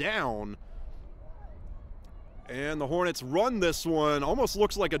backs down. And the Hornets run this one. Almost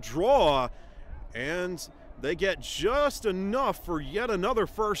looks like a draw. And they get just enough for yet another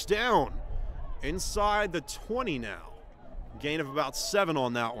first down. Inside the 20 now. Gain of about 7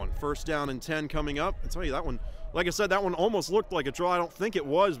 on that one. First down and 10 coming up. I tell you, that one, like I said, that one almost looked like a draw. I don't think it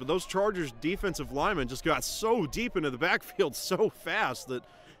was, but those Chargers defensive linemen just got so deep into the backfield so fast that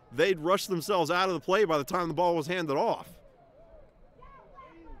they'd rush themselves out of the play by the time the ball was handed off.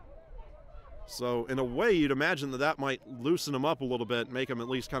 So in a way, you'd imagine that that might loosen them up a little bit, make them at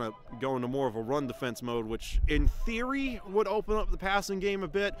least kind of go into more of a run defense mode, which in theory would open up the passing game a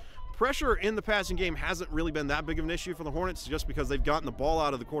bit. Pressure in the passing game hasn't really been that big of an issue for the Hornets just because they've gotten the ball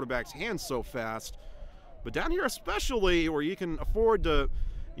out of the quarterback's hands so fast. But down here especially, where you can afford to,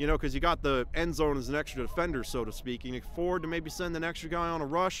 you know, because you got the end zone as an extra defender, so to speak, you can afford to maybe send an extra guy on a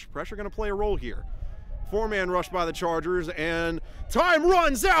rush. Pressure going to play a role here. 4-man rush by the Chargers, and time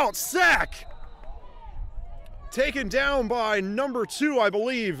runs out. Sack! Taken down by number 2, I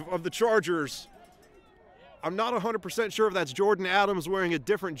believe, of the Chargers. I'm not 100% sure if that's Jordan Adams wearing a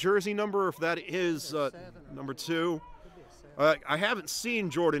different jersey number, or if that is number 2. I haven't seen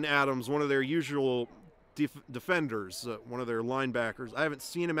Jordan Adams, one of their usual defenders, one of their linebackers. I haven't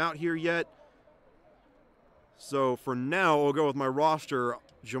seen him out here yet. So for now, I'll go with my roster.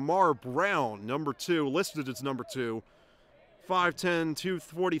 Jamar Brown, number 2, listed as number 2. 5'10",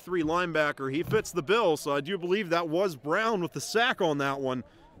 243 linebacker. He fits the bill, so I do believe that was Brown with the sack on that one.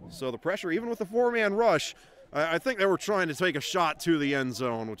 So the pressure, even with the 4-man rush, I think they were trying to take a shot to the end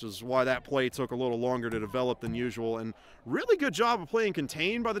zone, which is why that play took a little longer to develop than usual. And really good job of playing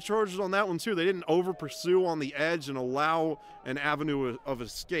contained by the Chargers on that one, too. They didn't over-pursue on the edge and allow an avenue of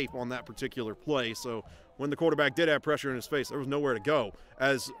escape on that particular play. So when the quarterback did have pressure in his face, there was nowhere to go.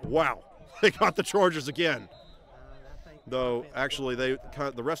 As, wow, they got the Chargers again. Though, actually, the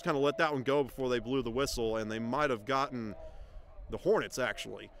refs kind of let that one go before they blew the whistle, and they might have gotten the Hornets,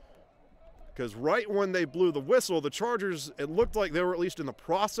 actually. Because right when they blew the whistle, the Chargers, it looked like they were at least in the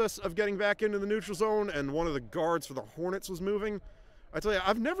process of getting back into the neutral zone, and one of the guards for the Hornets was moving. I tell you,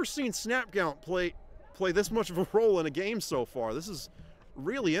 I've never seen snap count play this much of a role in a game so far. This is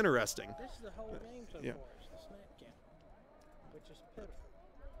really interesting. This is the whole game so far, it's the snap count, which is pitiful.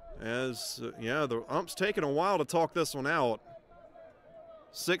 As, yeah, the ump's taking a while to talk this one out.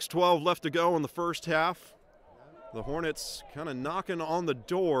 6:12 left to go in the first half. The Hornets kind of knocking on the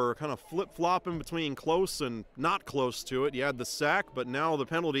door, kind of flip-flopping between close and not close to it. You had the sack, but now the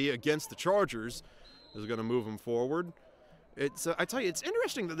penalty against the Chargers is going to move them forward. It's I tell you, it's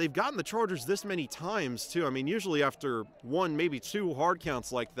interesting that they've gotten the Chargers this many times, too. I mean, usually after 1, maybe 2 hard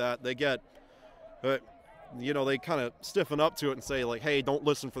counts like that, they get, you know, they kind of stiffen up to it and say, like, hey, don't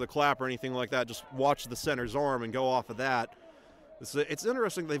listen for the clap or anything like that. Just watch the center's arm and go off of that. It's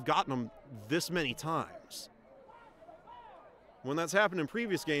interesting they've gotten them this many times. When that's happened in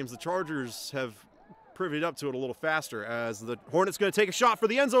previous games, the Chargers have privied up to it a little faster, as the Hornets going to take a shot for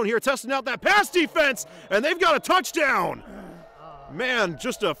the end zone here, testing out that pass defense, and they've got a touchdown. Man,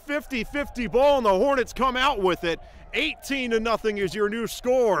 just a 50-50 ball, and the Hornets come out with it. 18-0 is your new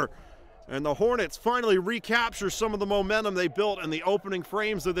score. And the Hornets finally recapture some of the momentum they built in the opening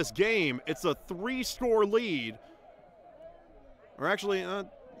frames of this game. It's a 3-score lead. Or actually,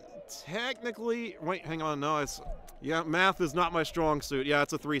 technically, wait, hang on, no, yeah, math is not my strong suit. Yeah,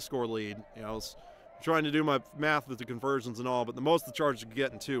 it's a 3-score lead. You know, I was trying to do my math with the conversions and all, but the most the Chargers could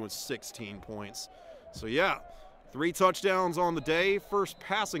get in 2 was 16 points. So yeah, 3 touchdowns on the day. First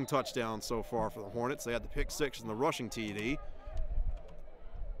passing touchdown so far for the Hornets. They had the pick 6 and the rushing TD.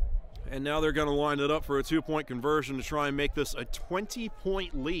 And now they're going to line it up for a 2-point conversion to try and make this a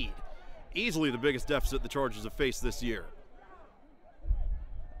 20-point lead. Easily the biggest deficit the Chargers have faced this year.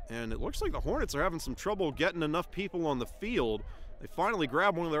 And it looks like the Hornets are having some trouble getting enough people on the field. They finally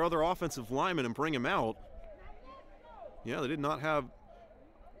grab one of their other offensive linemen and bring him out. Yeah, they did not have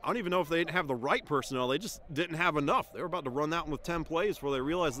I don't even know if they didn't have the right personnel. They just didn't have enough. They were about to run that one with 10 plays before they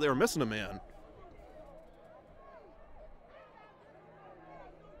realized they were missing a man.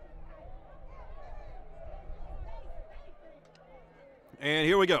 And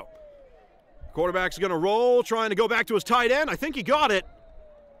here we go. Quarterback's going to roll, trying to go back to his tight end. I think he got it.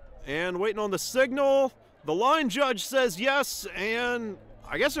 And waiting on the signal. The line judge says yes, and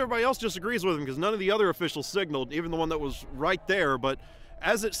I guess everybody else disagrees with him because none of the other officials signaled, even the one that was right there. But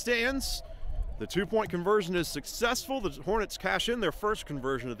as it stands, the two-point conversion is successful. The Hornets cash in their first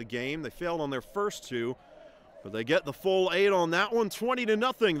conversion of the game. They failed on their first two, but they get the full 8 on that one.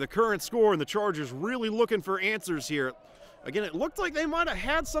 20-0, the current score, and the Chargers really looking for answers here. Again, it looked like they might have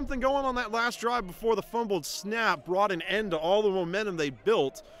had something going on that last drive before the fumbled snap brought an end to all the momentum they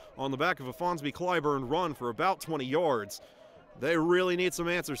built on the back of a Fonsby Clyburn run for about 20 yards. They really need some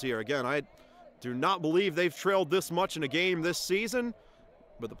answers here. Again, I do not believe they've trailed this much in a game this season,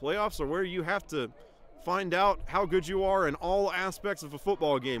 but the playoffs are where you have to find out how good you are in all aspects of a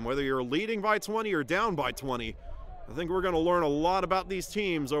football game, whether you're leading by 20 or down by 20. I think we're going to learn a lot about these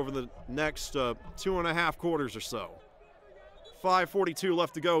teams over the next 2.5 quarters or so. 5:42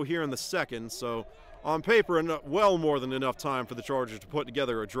 left to go here in the second, so on paper, well more than enough time for the Chargers to put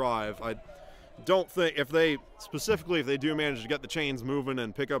together a drive. I don't think, if they do manage to get the chains moving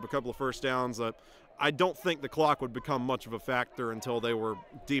and pick up a couple of first downs, I don't think the clock would become much of a factor until they were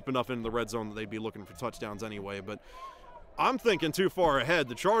deep enough into the red zone that they'd be looking for touchdowns anyway. But I'm thinking too far ahead.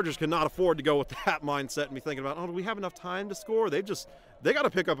 The Chargers cannot afford to go with that mindset and be thinking about, oh, do we have enough time to score? They got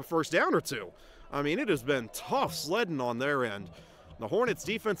to pick up a first down or two. I mean, it has been tough sledding on their end. The Hornets'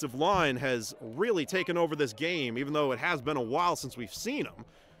 defensive line has really taken over this game, even though it has been a while since we've seen them.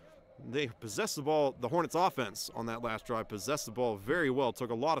 They possessed the ball. The Hornets' offense on that last drive possessed the ball very well.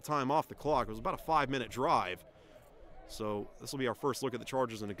 Took a lot of time off the clock. It was about a 5-minute drive. So this will be our first look at the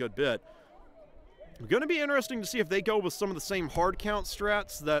Chargers in a good bit. It's going to be interesting to see if they go with some of the same hard count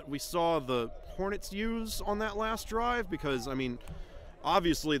strats that we saw the Hornets use on that last drive, because, I mean,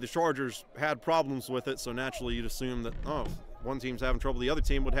 obviously the Chargers had problems with it, so naturally you'd assume that, oh, one team's having trouble, the other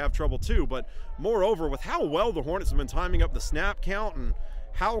team would have trouble too. But moreover, with how well the Hornets have been timing up the snap count and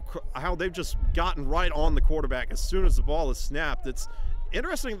how they've just gotten right on the quarterback as soon as the ball is snapped, it's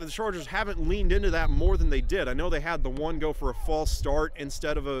interesting that the Chargers haven't leaned into that more than they did. I know they had the one go for a false start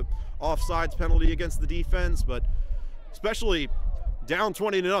instead of a offsides penalty against the defense, but especially down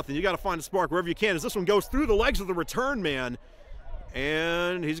 20-0, you got to find a spark wherever you can, as this one goes through the legs of the return man,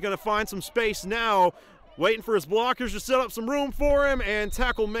 and he's going to find some space now, waiting for his blockers to set up some room for him, and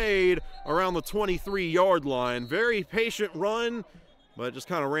tackle made around the 23-yard line. Very patient run, but just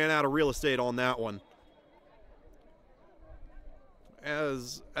kind of ran out of real estate on that one.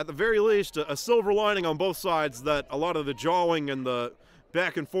 As at the very least, a silver lining on both sides, that a lot of the jawing and the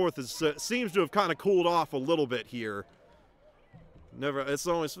back and forth seems to have kind of cooled off a little bit here. It's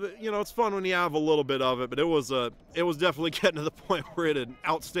always, it's fun when you have a little bit of it, but it was definitely getting to the point where it had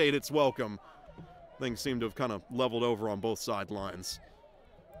outstayed its welcome. Things seem to have kind of leveled over on both sidelines.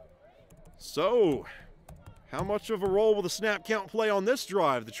 So, how much of a role will the snap count play on this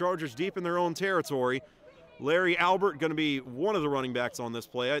drive? The Chargers deep in their own territory. Larry Albert going to be one of the running backs on this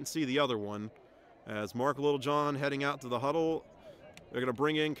play. I didn't see the other one. As Mark Littlejohn heading out to the huddle. They're going to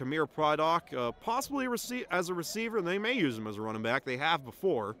bring in Kamir Prydock, possibly as a receiver, and they may use him as a running back. They have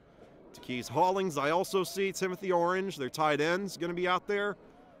before. Takees Hollings, I also see Timothy Orange, their tight end's going to be out there.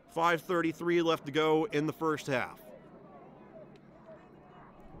 5:33 left to go in the first half.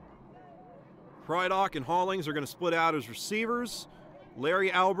 Prydock and Hollings are going to split out as receivers.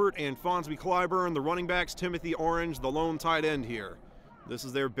 Larry Albert and Fonsby Clyburn, the running backs. Timothy Orange, the lone tight end here. This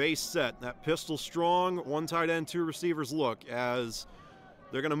is their base set. That pistol strong, one tight end, two receivers look, as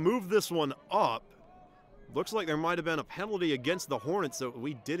they're going to move this one up. Looks like there might have been a penalty against the Hornets that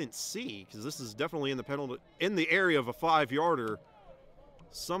we didn't see, because this is definitely in the area of a 5-yarder.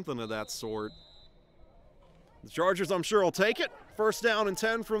 Something of that sort. The Chargers, I'm sure, will take it. First down and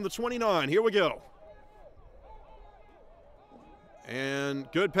 10 from the 29. Here we go.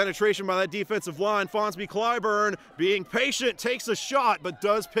 And good penetration by that defensive line. Fonsby Clyburn, being patient, takes a shot, but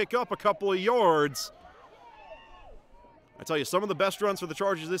does pick up a couple of yards. I tell you, some of the best runs for the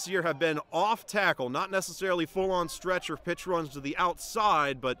Chargers this year have been off tackle, not necessarily full-on stretch or pitch runs to the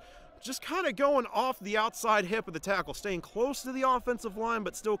outside, but just kind of going off the outside hip of the tackle, staying close to the offensive line,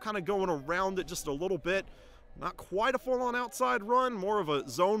 but still kind of going around it just a little bit. Not quite a full-on outside run, more of a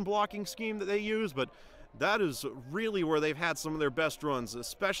zone blocking scheme that they use, but that is really where they've had some of their best runs,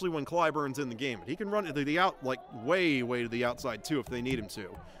 especially when Clyburn's in the game. He can run to the way to the outside too if they need him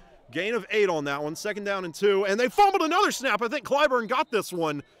to. Gain of 8 on that one. 2nd down and 2. And they fumbled another snap. I think Clyburn got this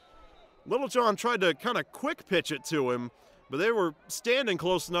one. Littlejohn tried to kind of quick pitch it to him, but they were standing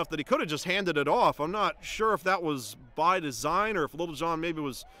close enough that he could have just handed it off. I'm not sure if that was by design or if Littlejohn maybe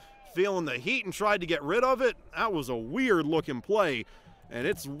was feeling the heat and tried to get rid of it. That was a weird looking play, and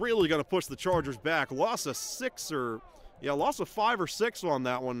it's really going to push the Chargers back. Loss of 5 or 6 on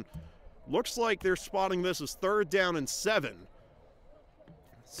that one. Looks like they're spotting this as 3rd down and 7.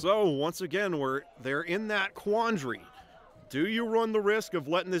 So once again, they're in that quandary. Do you run the risk of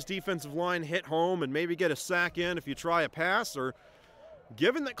letting this defensive line hit home and maybe get a sack in if you try a pass? Or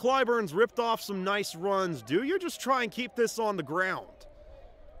given that Clyburn's ripped off some nice runs, do you just try and keep this on the ground?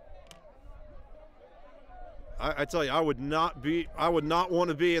 I tell you, I would not want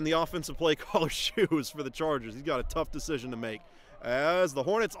to be in the offensive play caller's shoes for the Chargers. He's got a tough decision to make. As the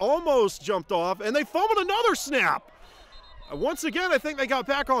Hornets almost jumped off, and they fumbled another snap. Once again, I think they got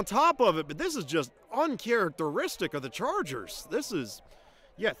back on top of it, but this is just uncharacteristic of the Chargers. This is,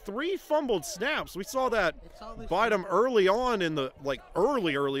 3 fumbled snaps. We saw that bite them early on in the,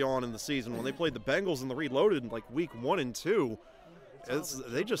 early on in the season when they played the Bengals in the Reloaded in week 1 and 2.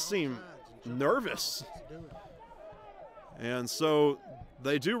 They just seem nervous. And so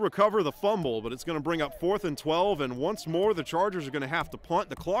they do recover the fumble, but it's going to bring up 4th and 12, and once more the Chargers are going to have to punt.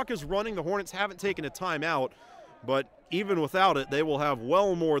 The clock is running. The Hornets haven't taken a timeout, but even without it, they will have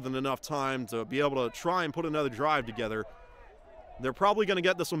well more than enough time to be able to try and put another drive together. They're probably going to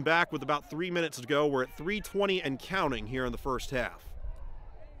get this one back with about 3 minutes to go. We're at 3:20 and counting here in the first half.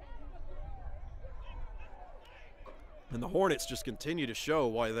 And the Hornets just continue to show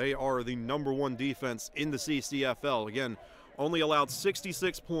why they are the #1 defense in the CCFL. Again, only allowed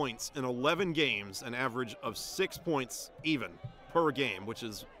 66 points in 11 games, an average of 6 points even per game, which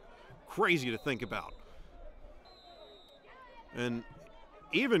is crazy to think about. And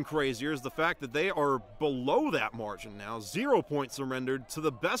even crazier is the fact that they are below that margin now. 0 points surrendered to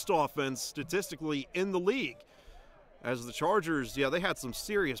the best offense statistically in the league. As the Chargers, they had some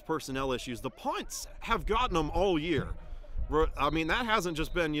serious personnel issues. The punts have gotten them all year. I mean, that hasn't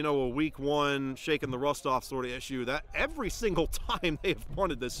just been, a week 1 shaking the rust off sort of issue. That every single time they've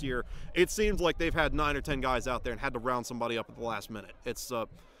punted this year, it seems like they've had 9 or 10 guys out there and had to round somebody up at the last minute. It's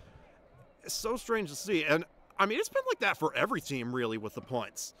so strange to see. And I mean, it's been like that for every team, really, with the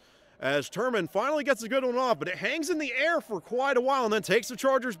punts. As Turman finally gets a good one off, but it hangs in the air for quite a while and then takes the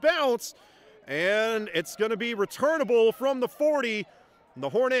Chargers' bounce. And it's going to be returnable from the 40. And the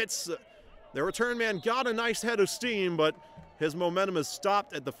Hornets, their return man got a nice head of steam, but his momentum is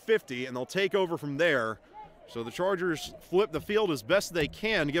stopped at the 50, and they'll take over from there. So the Chargers flip the field as best they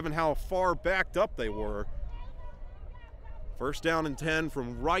can, given how far backed up they were. 1st down and 10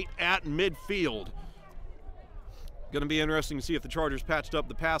 from right at midfield. Going to be interesting to see if the Chargers patched up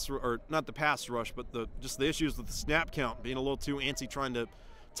the pass, or not the pass rush, but just the issues with the snap count, being a little too antsy trying to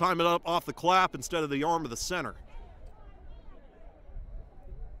time it up off the clap instead of the arm of the center.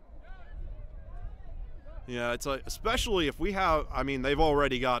 Yeah, it's especially if we have, they've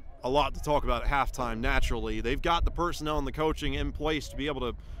already got a lot to talk about at halftime naturally. They've got the personnel and the coaching in place to be able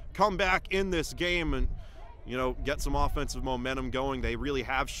to come back in this game and get some offensive momentum going. They really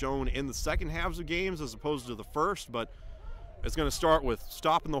have shown in the second halves of games as opposed to the first, but it's going to start with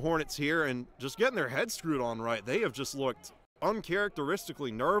stopping the Hornets here and just getting their heads screwed on right. They have just looked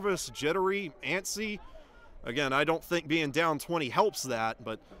uncharacteristically nervous, jittery, antsy. Again, I don't think being down 20 helps that,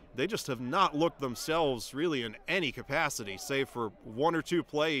 but they just have not looked themselves really in any capacity, save for 1 or 2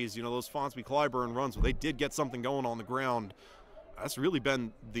 plays, those Fonsby-Clyburn runs where they did get something going on the ground. That's really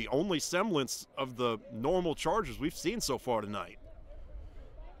been the only semblance of the normal Chargers we've seen so far tonight.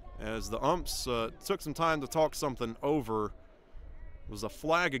 As the umps took some time to talk something over. It was a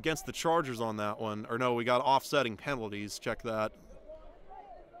flag against the Chargers on that one. Or no, we got offsetting penalties. Check that.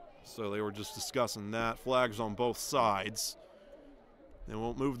 So they were just discussing that. Flags on both sides. They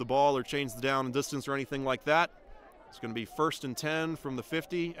won't move the ball or change the down and distance or anything like that. It's going to be 1st and 10 from the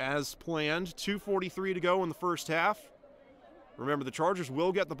 50 as planned. 2:43 to go in the first half. Remember, the Chargers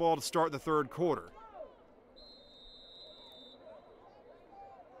will get the ball to start the 3rd quarter.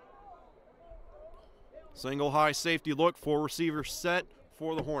 Single high safety look, 4 receivers set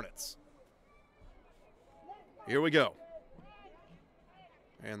for the Hornets. Here we go.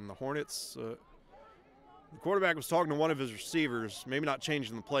 And the Hornets, the quarterback was talking to one of his receivers, maybe not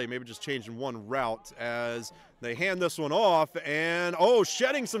changing the play, maybe just changing one route as they hand this one off. And,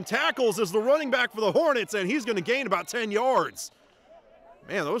 shedding some tackles is the running back for the Hornets, and he's going to gain about 10 yards.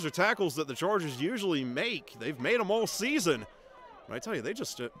 Man, those are tackles that the Chargers usually make. They've made them all season. But I tell you, they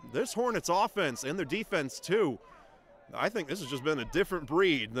just, this Hornets offense and their defense too, I think this has just been a different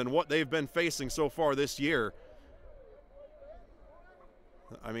breed than what they've been facing so far this year.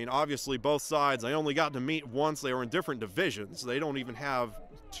 I mean, obviously both sides, they only got to meet once. They were in different divisions. They don't even have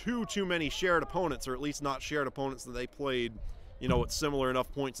too many shared opponents, or at least not shared opponents that they played, you know, at similar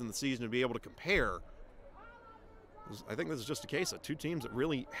enough points in the season to be able to compare. I think this is just a case of two teams that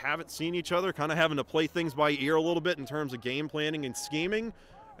really haven't seen each other, kind of having to play things by ear a little bit in terms of game planning and scheming.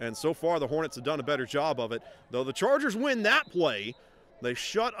 And so far, the Hornets have done a better job of it. Though the Chargers win that play, they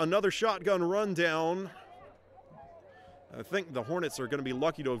shut another shotgun run down. I think the Hornets are going to be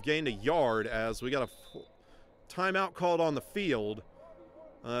lucky to have gained a yard, as we got a timeout called on the field.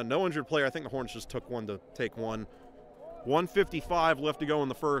 No injured player. I think the Hornets just took one to take one. 1:55 left to go in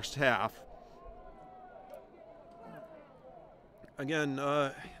the first half. Again,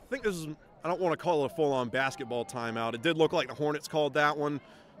 I think this is, I don't want to call it a full-on basketball timeout. It did look like the Hornets called that one.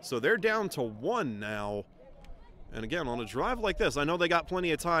 So they're down to 1 now. And again, on a drive like this, I know they got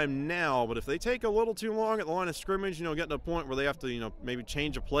plenty of time now, but if they take a little too long at the line of scrimmage, you know, getting to a point where they have to, you know, maybe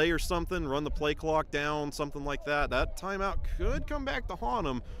change a play or something, run the play clock down, something like that, that timeout could come back to haunt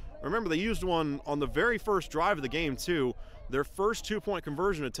them. Remember, they used one on the very first drive of the game, too. Their first 2-point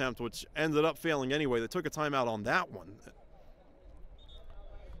conversion attempt, which ended up failing anyway. They took a timeout on that one.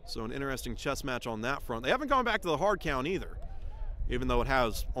 So an interesting chess match on that front. They haven't gone back to the hard count either, even though it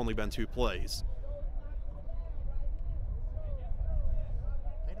has only been 2 plays.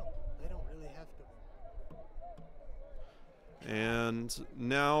 They don't really have to. And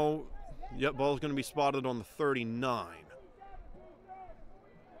now, yep, ball's going to be spotted on the 39.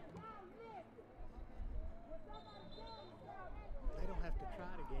 They don't have to try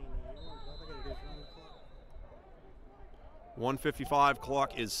to gain the yard. All they got to do is run the clock. 1:55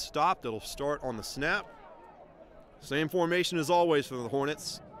 clock is stopped. It'll start on the snap. Same formation as always for the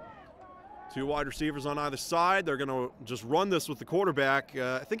Hornets. 2 wide receivers on either side. They're going to just run this with the quarterback.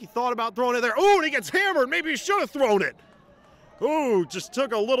 I think he thought about throwing it there. Oh, and he gets hammered. Maybe he should have thrown it. Oh, just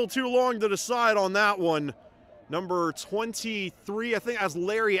took a little too long to decide on that one. Number 23, I think that's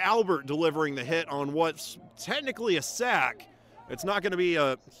Larry Albert delivering the hit on what's technically a sack. It's not going to be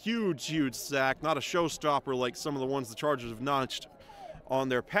a huge sack, not a showstopper like some of the ones the Chargers have notched on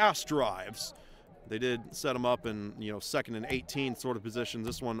their past drives. They did set them up in, you know, 2nd and 18 sort of positions.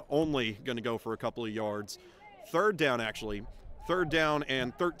 This one only going to go for a couple of yards. 3rd down, actually. 3rd down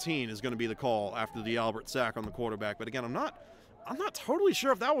and 13 is going to be the call after the Albert sack on the quarterback. But again, I'm not totally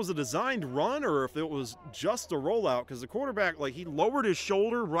sure if that was a designed run or if it was just a rollout, because the quarterback, like, he lowered his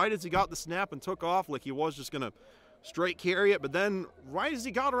shoulder right as he got the snap and took off like he was just going to straight carry it. But then right as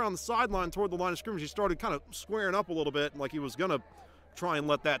he got around the sideline toward the line of scrimmage, he started kind of squaring up a little bit like he was going to try and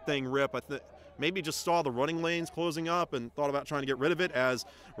let that thing rip. I think maybe just saw the running lanes closing up and thought about trying to get rid of it, as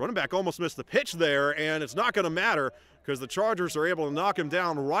running back almost missed the pitch there, and it's not going to matter because the Chargers are able to knock him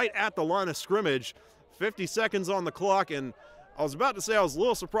down right at the line of scrimmage. 50 seconds on the clock, and I was about to say I was a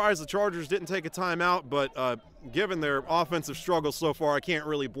little surprised the Chargers didn't take a timeout, but given their offensive struggles so far, I can't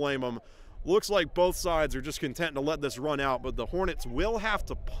really blame them. Looks like both sides are just content to let this run out, but the Hornets will have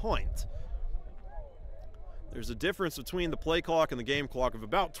to punt. There's a difference between the play clock and the game clock of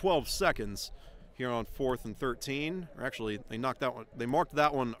about 12 seconds here on 4th and 13. Or actually, they marked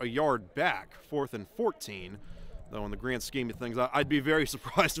that one a yard back, 4th and 14. Though in the grand scheme of things, I'd be very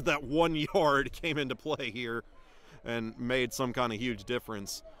surprised if that 1 yard came into play here and made some kind of huge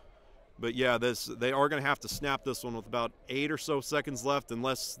difference. But yeah, they are going to have to snap this one with about 8 or so seconds left,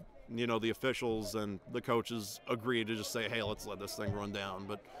 unless, you know, the officials and the coaches agree to just say, hey, let's let this thing run down.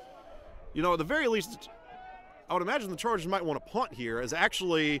 But, you know, at the very least, I would imagine the Chargers might want to punt here, as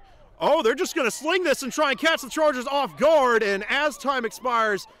actually, oh, they're just going to sling this and try and catch the Chargers off guard. And as time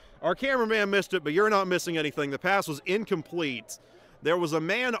expires, our cameraman missed it, but you're not missing anything. The pass was incomplete. There was a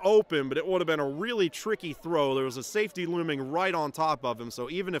man open, but it would have been a really tricky throw. There was a safety looming right on top of him, so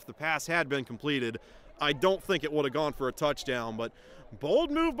even if the pass had been completed, I don't think it would have gone for a touchdown. But bold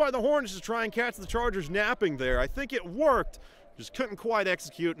move by the Hornets to try and catch the Chargers napping there. I think it worked, just couldn't quite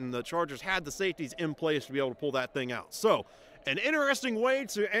execute, and the Chargers had the safeties in place to be able to pull that thing out. So, an interesting way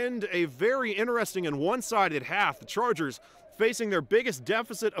to end a very interesting and one-sided half. The Chargers facing their biggest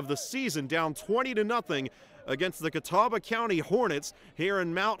deficit of the season, down 20-0 against the Catawba County Hornets here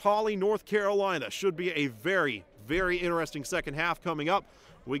in Mount Holly, North Carolina. Should be a very, very interesting second half coming up.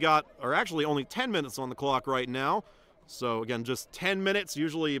 We got, or actually only 10 minutes on the clock right now. So again, just 10 minutes,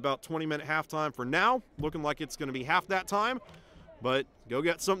 usually about 20-minute halftime for now. Looking like it's going to be half that time. But go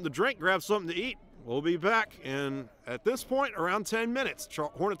get something to drink, grab something to eat. We'll be back, and at this point, around 10 minutes.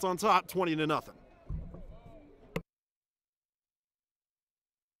 Hornets on top, 20-0.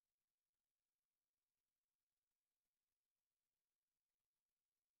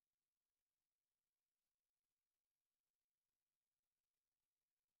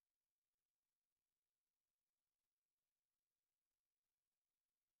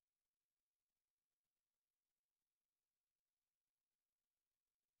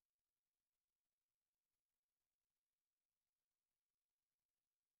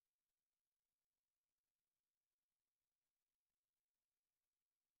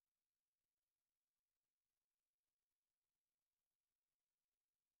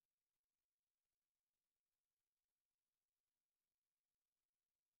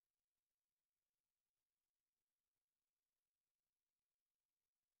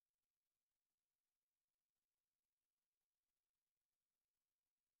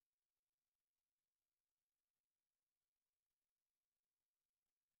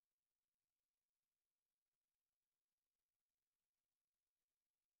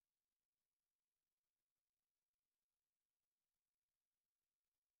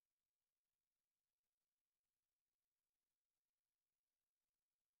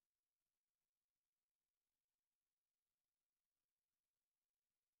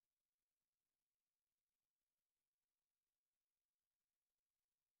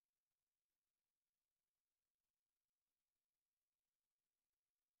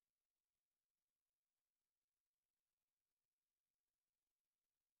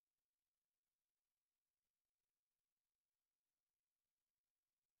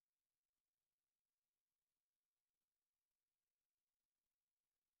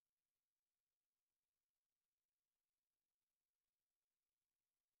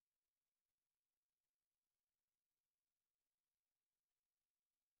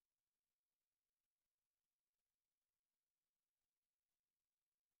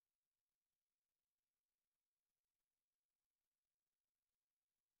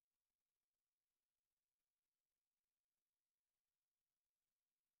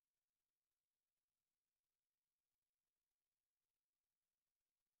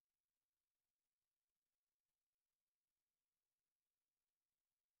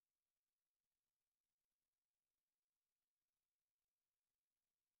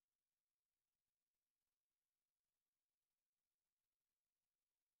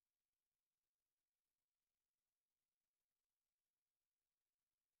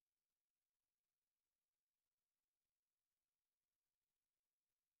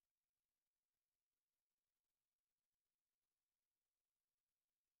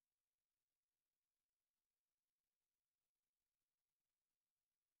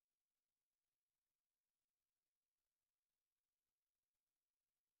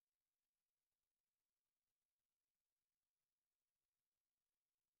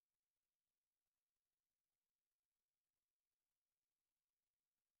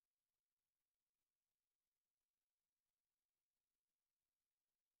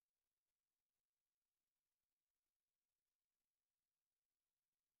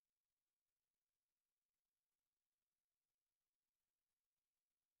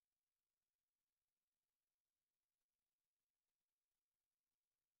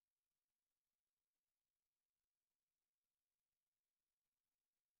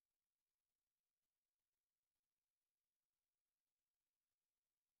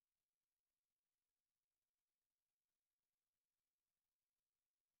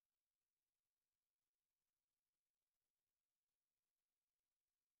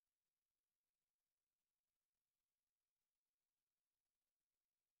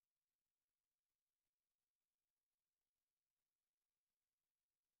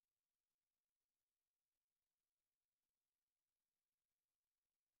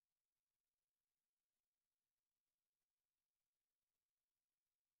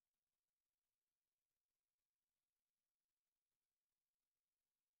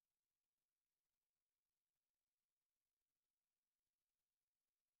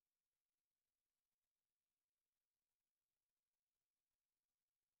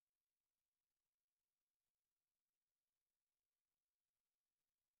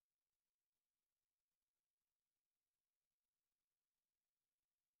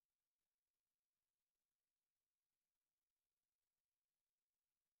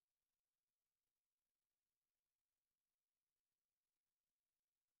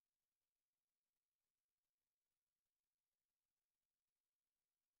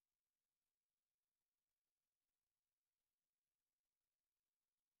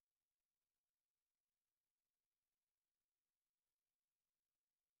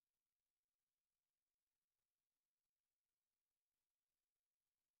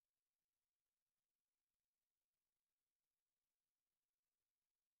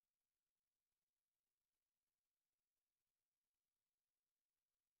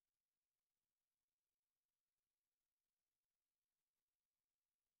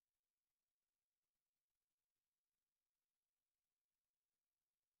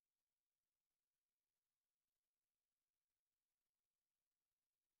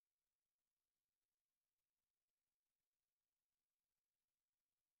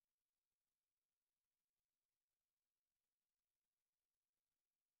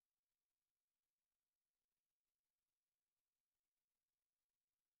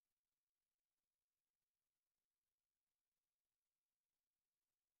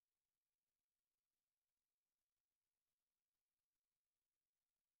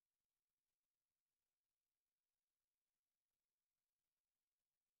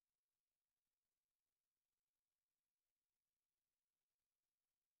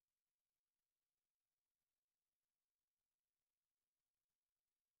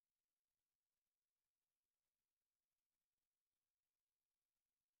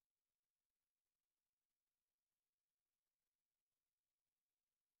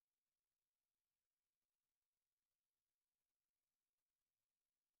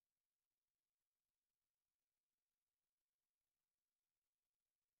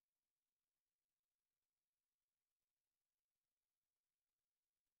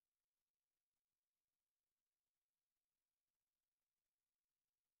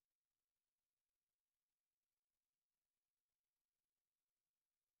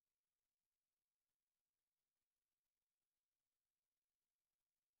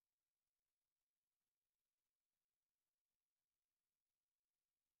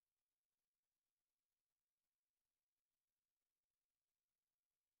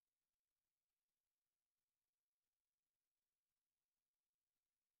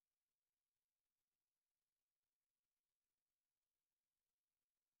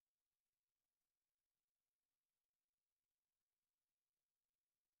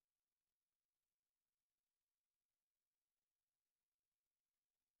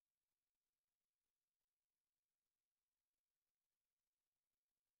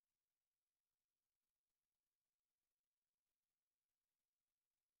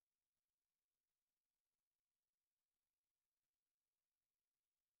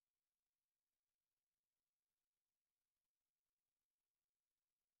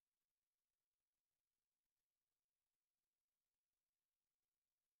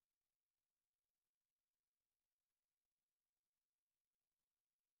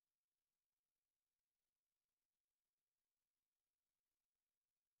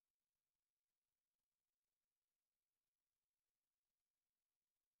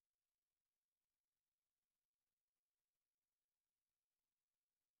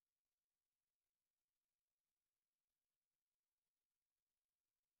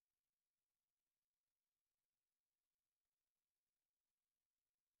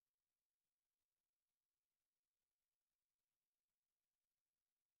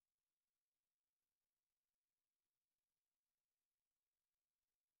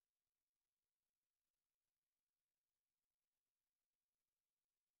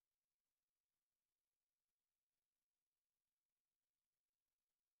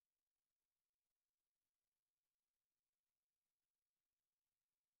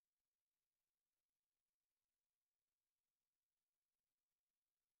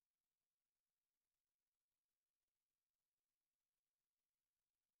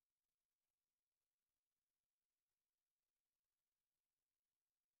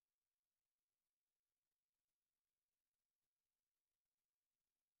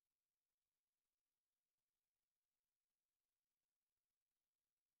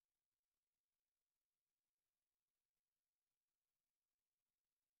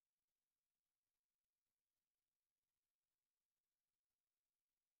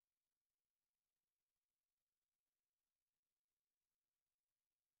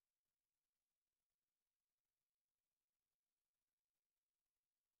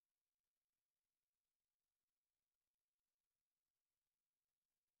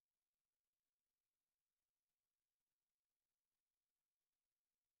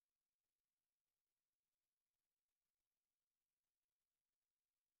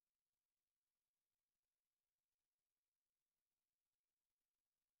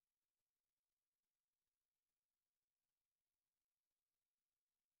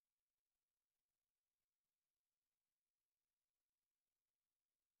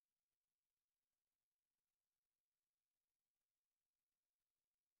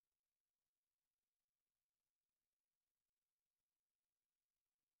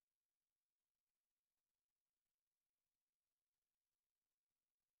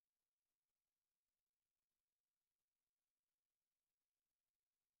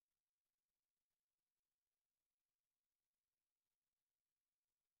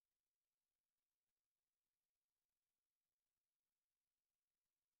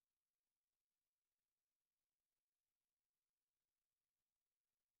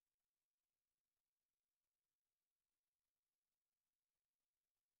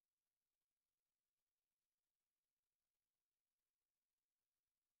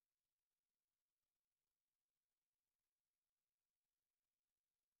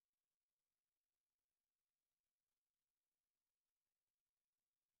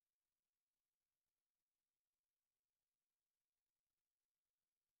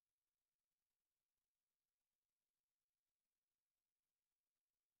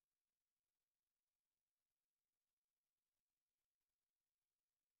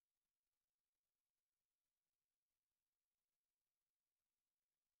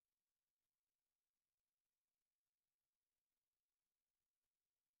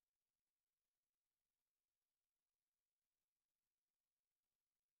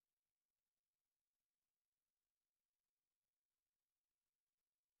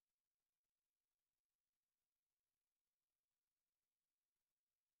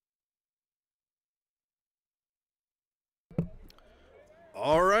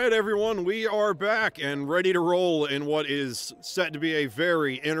 All right, everyone, we are back and ready to roll in what is set to be a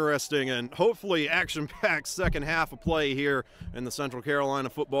very interesting and hopefully action-packed second half of play here in the Central Carolina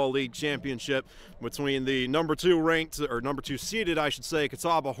Football League Championship between the number 2 ranked, or number 2 seeded, I should say,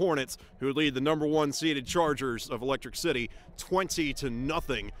 Catawba Hornets, who lead the number 1 seeded Chargers of Electric City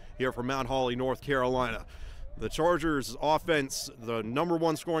 20-0 here from Mount Holly, North Carolina. The Chargers offense, the number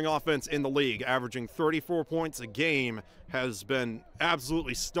 1 scoring offense in the league, averaging 34 points a game, has been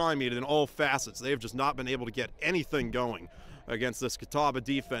absolutely stymied in all facets. They have just not been able to get anything going against this Catawba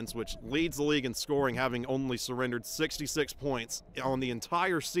defense, which leads the league in scoring, having only surrendered 66 points on the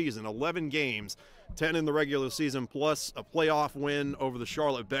entire season, 11 games, 10 in the regular season, plus a playoff win over the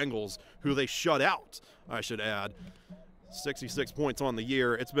Charlotte Bengals, who they shut out, I should add. 66 points on the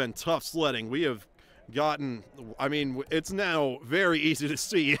year. It's been tough sledding. We have gotten, I mean, it's now very easy to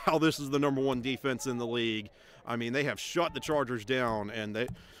see how this is the number 1 defense in the league. I mean, they have shut the Chargers down, and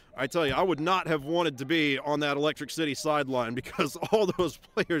I tell you, I would not have wanted to be on that Electric City sideline because all those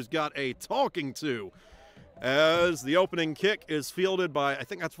players got a talking to. As the opening kick is fielded by, I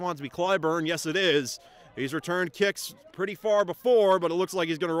think that's Fonsby Clyburn. Yes, it is. He's returned kicks pretty far before, but it looks like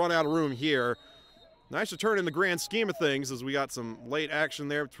he's going to run out of room here. Nice return in the grand scheme of things, as we got some late action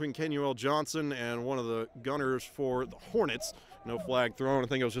there between Kenuel Johnson and one of the gunners for the Hornets. No flag thrown. I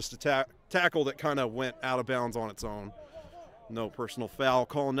think it was just a tackle that kind of went out of bounds on its own. No personal foul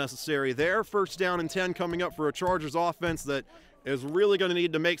call necessary there. First down and 10 coming up for a Chargers offense that is really going to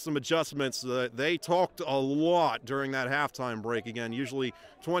need to make some adjustments. They talked a lot during that halftime break. Again, usually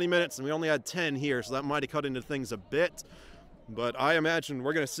 20 minutes, and we only had 10 here, so that might have cut into things a bit. But I imagine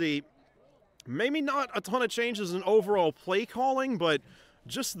we're going to see maybe not a ton of changes in overall play calling, but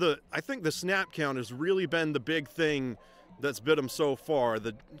just I think the snap count has really been the big thing that's bit them so far.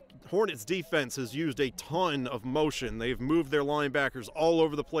 The Hornets defense has used a ton of motion. They've moved their linebackers all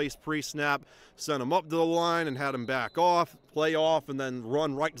over the place pre-snap, sent them up to the line and had them back off, play off, and then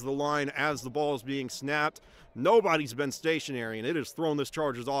run right to the line as the ball is being snapped. Nobody's been stationary, and it has thrown this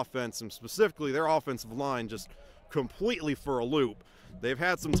Chargers offense, and specifically their offensive line, just completely for a loop. They've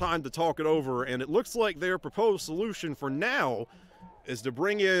had some time to talk it over, and it looks like their proposed solution for now is to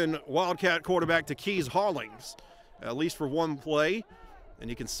bring in Wildcat quarterback Takees Hollings, at least for one play. And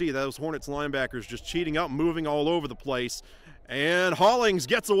you can see those Hornets linebackers just cheating up, moving all over the place. And Hollings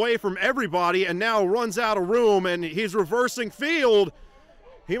gets away from everybody and now runs out of room, and he's reversing field.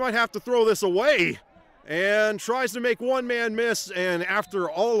 He might have to throw this away and tries to make one man miss. And after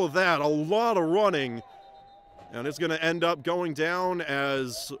all of that, a lot of running, and it's going to end up going down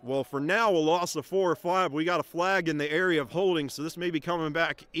as, well, for now, a loss of 4 or 5. We got a flag in the area of holding, so this may be coming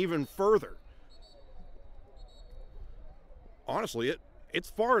back even further. Honestly, it's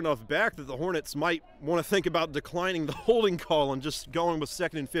far enough back that the Hornets might want to think about declining the holding call and just going with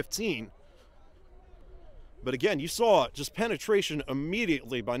 2nd and 15. But again, you saw just penetration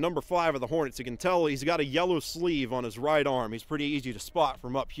immediately by number 5 of the Hornets. You can tell he's got a yellow sleeve on his right arm. He's pretty easy to spot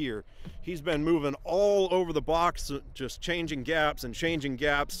from up here. He's been moving all over the box, just changing gaps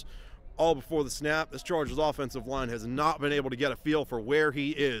all before the snap. This Chargers offensive line has not been able to get a feel for where he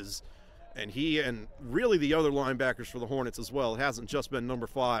is. And he and really the other linebackers for the Hornets as well. It hasn't just been number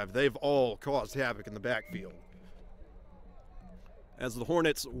 5. They've all caused havoc in the backfield. As the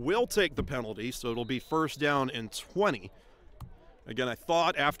Hornets will take the penalty, so it'll be 1st down and 20. Again, I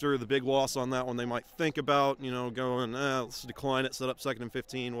thought after the big loss on that one, they might think about, going, let's decline it, set up 2nd and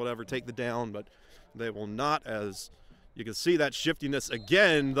 15, whatever, take the down, but they will not, as you can see that shiftiness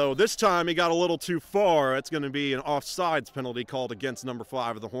again, though this time he got a little too far. It's going to be an offsides penalty called against number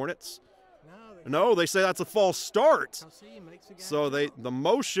 5 of the Hornets. No, they say that's a false start. So the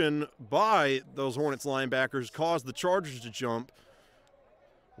motion by those Hornets linebackers caused the Chargers to jump,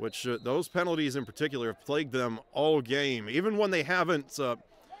 which those penalties in particular have plagued them all game. Even when they haven't,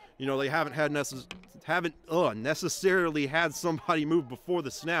 they haven't necessarily had somebody move before the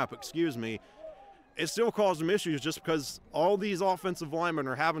snap. It still caused them issues just because all these offensive linemen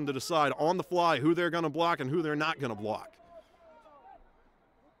are having to decide on the fly who they're going to block and who they're not going to block.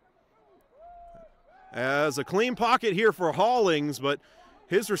 As a clean pocket here for Hollings, but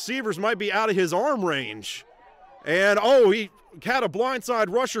his receivers might be out of his arm range. And, he had a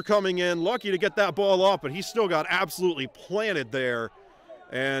blindside rusher coming in, lucky to get that ball up, but he still got absolutely planted there.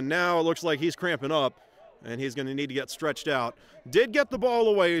 And now it looks like he's cramping up, and he's going to need to get stretched out. Did get the ball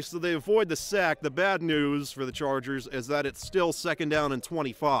away, so they avoid the sack. The bad news for the Chargers is that it's still 2nd down and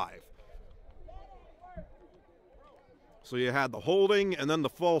 25. So you had the holding and then the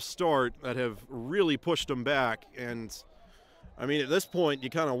false start that have really pushed them back. And, I mean, at this point, you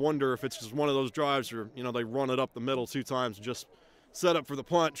kind of wonder if it's just one of those drives where, they run it up the middle 2 times and just set up for the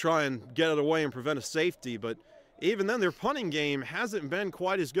punt, try and get it away and prevent a safety. But even then, their punting game hasn't been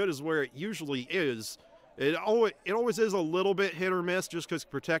quite as good as where it usually is. It always is a little bit hit or miss just because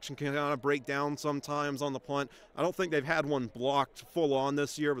protection can kind of break down sometimes on the punt. I don't think they've had one blocked full on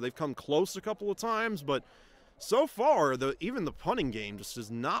this year, but they've come close a couple of times. But so far, even the punting game just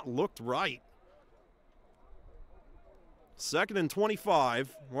has not looked right. 2nd and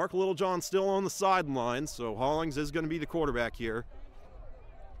 25. Mark Littlejohn still on the sidelines, so Hollings is going to be the quarterback here.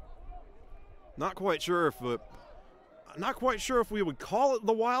 Not quite sure if we would call it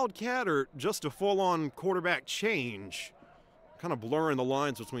the Wildcat or just a full-on quarterback change. Kind of blurring the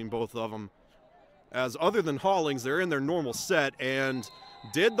lines between both of them. As other than Hollings, they're in their normal set. And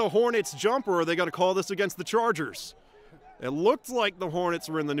did the Hornets jump, or are they going to call this against the Chargers? It looked like the Hornets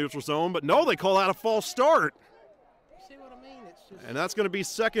were in the neutral zone, but no, they call out a false start. See what I mean? It's just... And that's going to be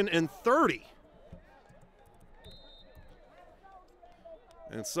 2nd and 30.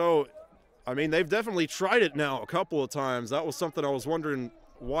 And so, I mean, they've definitely tried it now a couple of times. That was something I was wondering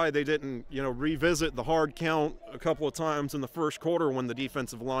why they didn't, revisit the hard count a couple of times in the first quarter when the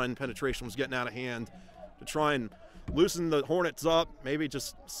defensive line penetration was getting out of hand, to try and loosen the Hornets up, maybe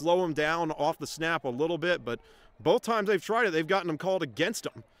just slow them down off the snap a little bit. But both times they've tried it, they've gotten them called against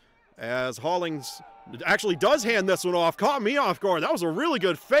them. As Hollings actually does hand this one off, caught me off guard. That was a really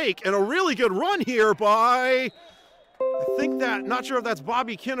good fake and a really good run here by... I think not sure if that's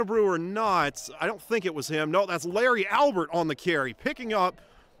Bobby Kinnebrew or not. I don't think it was him. No, that's Larry Albert on the carry, picking up,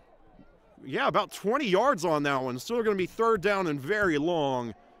 about 20 yards on that one. Still going to be 3rd down and very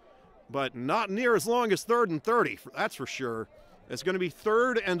long, but not near as long as 3rd and 30, that's for sure. It's going to be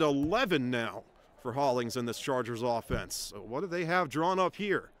 3rd and 11 now for Hollings in this Chargers offense. So what do they have drawn up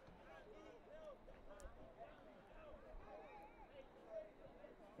here?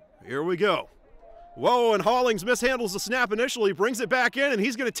 Here we go. Whoa, and Hollings mishandles the snap initially, brings it back in, and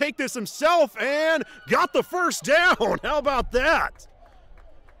he's going to take this himself and got the first down. How about that?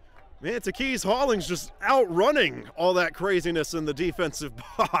 Man, Taquise Hollings just outrunning all that craziness in the defensive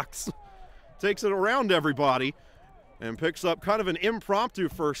box. Takes it around everybody and picks up kind of an impromptu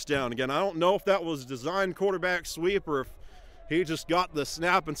first down. Again, I don't know if that was designed quarterback sweep or if he just got the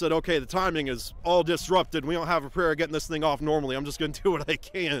snap and said, okay, the timing is all disrupted. We don't have a prayer getting this thing off normally. I'm just going to do what I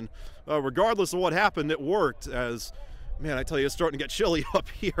can. Regardless of what happened, it worked. As, man, I tell you, it's starting to get chilly up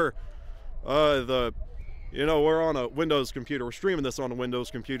here. We're on a Windows computer. We're streaming this on a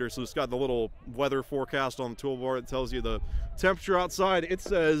Windows computer, so it's got the little weather forecast on the toolbar. It tells you the temperature outside. It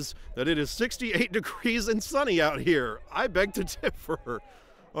says that it is 68 degrees and sunny out here. I beg to differ.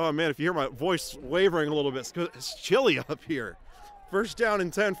 Oh, man, if you hear my voice wavering a little bit, it's chilly up here. 1st down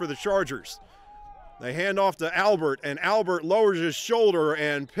and 10 for the Chargers. They hand off to Albert, and Albert lowers his shoulder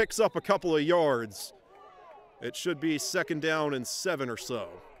and picks up a couple of yards. It should be 2nd down and 7 or so.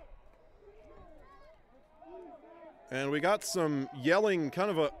 And we got some yelling,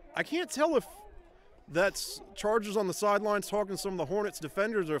 I can't tell if that's Chargers on the sidelines talking to some of the Hornets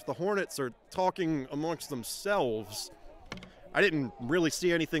defenders or if the Hornets are talking amongst themselves. I didn't really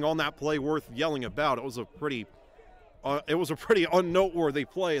see anything on that play worth yelling about. It was a pretty unnoteworthy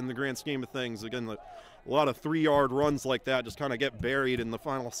play in the grand scheme of things. Again, a lot of 3-yard runs like that just kind of get buried in the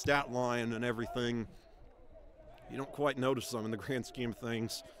final stat line and everything. You don't quite notice them in the grand scheme of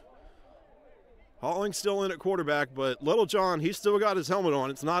things. Hollings still in at quarterback, but Littlejohn, he's still got his helmet on.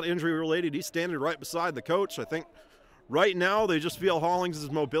 It's not injury related. He's standing right beside the coach. I think right now they just feel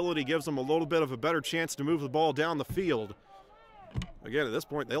Hollings' mobility gives them a little bit of a better chance to move the ball down the field. Again, at this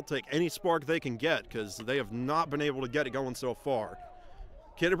point, they'll take any spark they can get because they have not been able to get it going so far.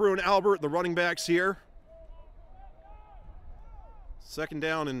 Kinnebrew and Albert, the running backs here. 2nd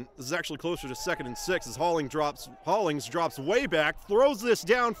down, and this is actually closer to 2nd and 6 as Hollings drops way back, throws this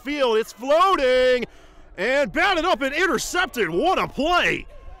downfield. It's floating and batted up and intercepted. What a play.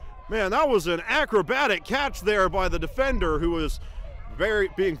 Man, that was an acrobatic catch there by the defender who was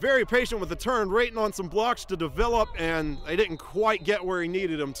being very patient with the turn, waiting on some blocks to develop, and they didn't quite get where he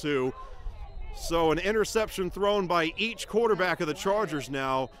needed them to. So an interception thrown by each quarterback of the Chargers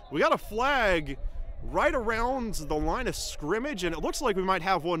now. We got a flag right around the line of scrimmage, and it looks like we might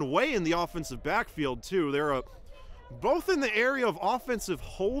have one way in the offensive backfield too. They're both in the area of offensive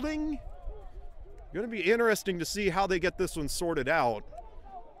holding. Going to be interesting to see how they get this one sorted out.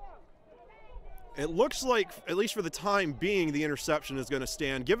 It looks like, at least for the time being, the interception is going to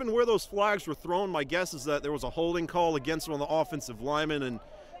stand. Given where those flags were thrown, my guess is that there was a holding call against one of the offensive linemen, and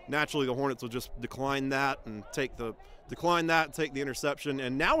naturally the Hornets will just decline that and take the interception.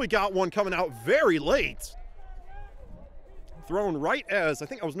 And now we got one coming out very late. Thrown right as, I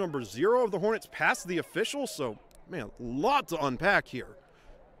think I was number 0 of the Hornets past the official, so man, a lot to unpack here.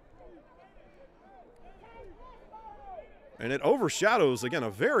 And it overshadows, again, a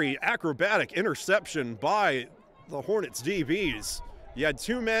very acrobatic interception by the Hornets DBs. You had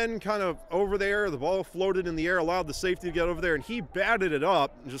two men kind of over there. The ball floated in the air, allowed the safety to get over there, and he batted it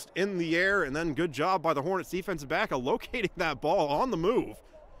up just in the air. And then good job by the Hornets defensive back of locating that ball on the move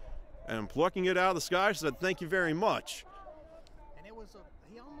and plucking it out of the sky. Said, thank you very much. And it was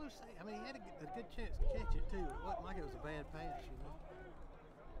he almost, I mean, he had a good chance to catch it too. It wasn't like it was a bad pass, you know.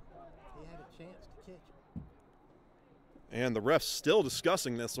 He had a chance to catch it. And the refs still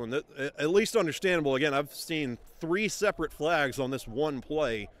discussing this one. At least understandable. Again, I've seen 3 separate flags on this one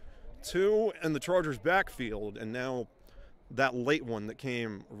play. 2 in the Chargers' backfield, and now that late one that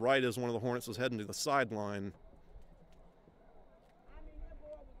came right as one of the Hornets was heading to the sideline.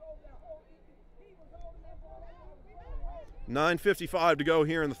 $9:55 to go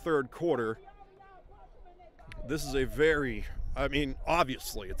here in the third quarter. This is a very, I mean,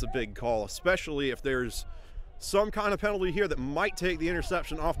 obviously it's a big call, especially if there's some kind of penalty here that might take the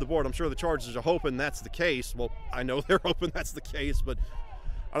interception off the board. I'm sure the Chargers are hoping that's the case. Well, I know they're hoping that's the case, but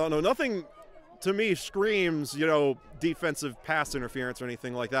I don't know. Nothing to me screams, you know, defensive pass interference or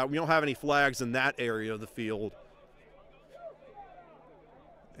anything like that. We don't have any flags in that area of the field.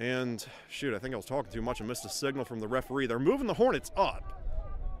 And, shoot, I think I was talking too much and missed a signal from the referee. They're moving the Hornets up.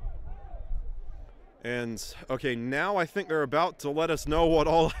 And, okay, now I think they're about to let us know what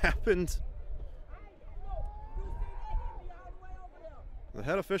all happened. The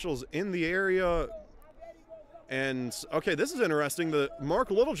head official's in the area. And, okay, this is interesting. The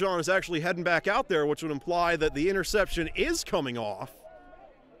Mark Littlejohn is actually heading back out there, which would imply that the interception is coming off.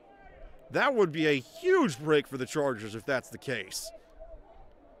 That would be a huge break for the Chargers if that's the case.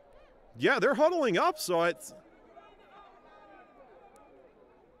 Yeah, they're huddling up, so it's...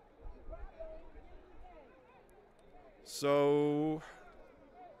 So...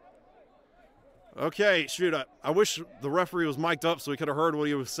 Okay, shoot, I wish the referee was mic'd up so we could have heard what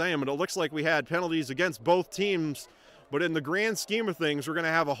he was saying, but it looks like we had penalties against both teams. But in the grand scheme of things, we're going to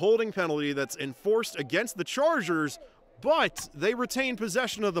have a holding penalty that's enforced against the Chargers, but they retain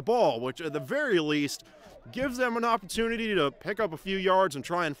possession of the ball, which at the very least gives them an opportunity to pick up a few yards and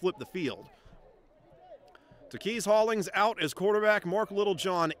try and flip the field. Taquise Hollings out as quarterback, Mark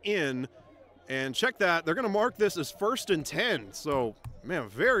Littlejohn in. And check that, they're going to mark this as 1st and 10. So, man,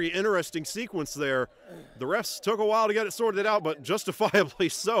 very interesting sequence there. The refs took a while to get it sorted out, but justifiably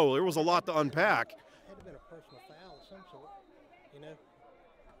so. There was a lot to unpack. Had to been a personal foul of some sort, you know.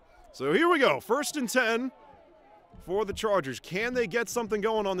 So here we go, 1st and 10 for the Chargers. Can they get something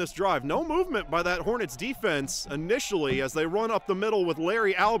going on this drive? No movement by that Hornets defense initially as they run up the middle with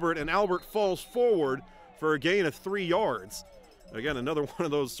Larry Albert, and Albert falls forward for a gain of 3 yards. Again, another one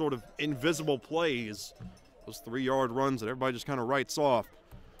of those sort of invisible plays, those 3-yard runs that everybody just kind of writes off.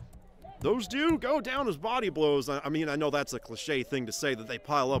 Those do go down as body blows. I mean, I know that's a cliche thing to say that they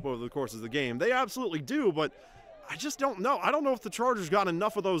pile up over the course of the game. They absolutely do, but I just don't know. I don't know if the Chargers got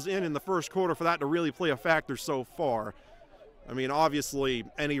enough of those in the first quarter for that to really play a factor so far. I mean, obviously,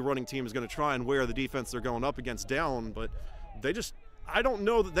 any running team is going to try and wear the defense they're going up against down, but they just, I don't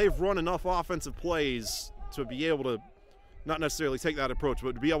know that they've run enough offensive plays to be able to not necessarily take that approach,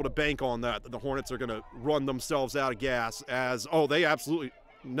 but to be able to bank on that the Hornets are going to run themselves out of gas as, oh, they absolutely,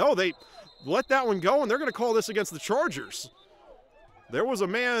 no, they let that one go, and they're going to call this against the Chargers. There was a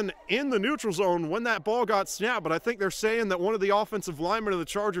man in the neutral zone when that ball got snapped, but I think they're saying that one of the offensive linemen of the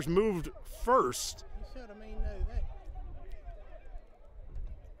Chargers moved first. You should have know that.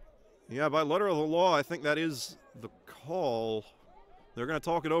 Yeah, by letter of the law, I think that is the call. They're going to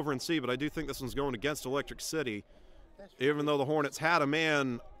talk it over and see, but I do think this one's going against Electric City. Even though the Hornets had a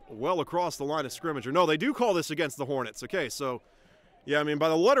man well across the line of scrimmage. Or no, they do call this against the Hornets. Okay, so, yeah, I mean, by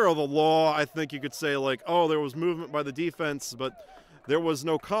the letter of the law, I think you could say, like, oh, there was movement by the defense, but there was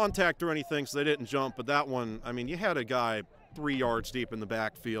no contact or anything, so they didn't jump. But that one, I mean, you had a guy 3 yards deep in the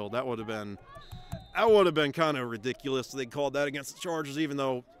backfield. That would have been kind of ridiculous. They called that against the Chargers, even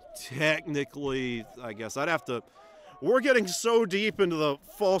though technically, I guess I'd have to... We're getting so deep into the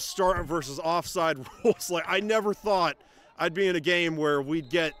false start versus offside rules. Like, I never thought I'd be in a game where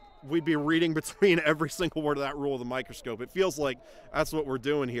we'd be reading between every single word of that rule with a microscope. It feels like that's what we're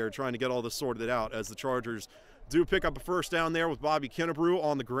doing here, trying to get all this sorted out as the Chargers do pick up a first down there with Bobby Kennebrew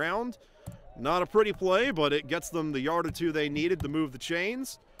on the ground. Not a pretty play, but it gets them the yard or two they needed to move the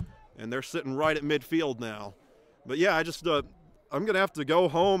chains, and they're sitting right at midfield now. But yeah, I just... I'm going to have to go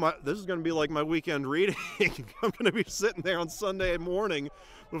home. This is going to be like my weekend reading. I'm going to be sitting there on Sunday morning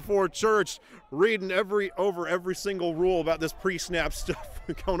before church reading over every single rule about this pre-snap stuff,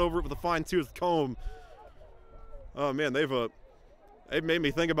 going over it with a fine-tooth comb. Oh man, they've made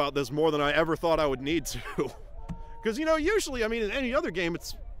me think about this more than I ever thought I would need to. Because, you know, usually, I mean, in any other game,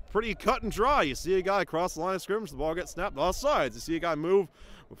 it's pretty cut and dry. You see a guy cross the line of scrimmage, the ball gets snapped off sides. You see a guy move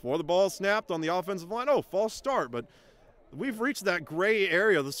before the ball is snapped on the offensive line. Oh, false start. But we've reached that gray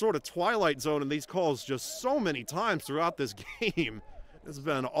area, the sort of twilight zone in these calls just so many times throughout this game. It's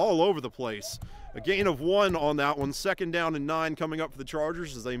been all over the place. A gain of 1 on that one. 2nd down and 9 coming up for the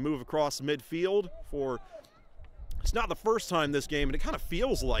Chargers as they move across midfield for, it's not the first time this game, and it kind of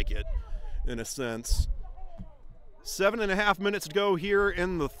feels like it in a sense. 7.5 minutes to go here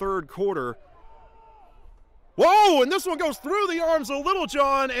in the 3rd quarter. Whoa, and this one goes through the arms of Little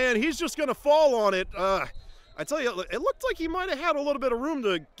John, and he's just going to fall on it. I tell you, it looked like he might have had a little bit of room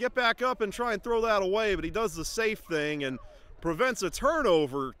to get back up and try and throw that away, but he does the safe thing and prevents a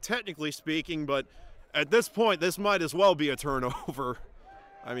turnover, technically speaking, but at this point, this might as well be a turnover.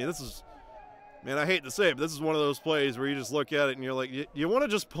 I mean, this is, man, I hate to say it, but this is one of those plays where you just look at it and you're like, you want to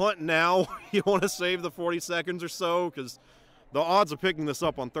just punt now? You want to save the 40 seconds or so? Because the odds of picking this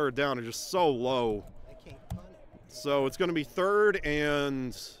up on 3rd down are just so low. They can't punt it. So it's going to be 3rd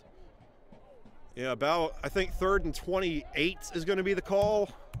and, yeah, about, I think 3rd and 28 is going to be the call.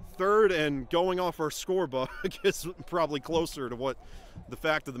 3rd and going off our score book is probably closer to what the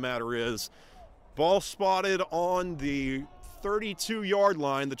fact of the matter is. Ball spotted on the 32-yard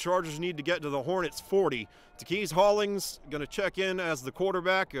line. The Chargers need to get to the Hornets 40. Taquise Hollings going to check in as the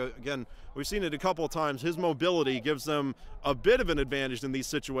quarterback. Again, we've seen it a couple of times. His mobility gives them a bit of an advantage in these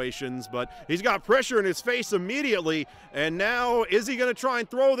situations, but he's got pressure in his face immediately. And now, is he going to try and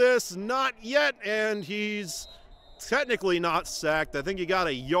throw this? Not yet, and he's technically not sacked. I think he got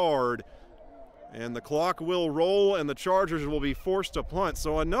a yard. And the clock will roll, and the Chargers will be forced to punt.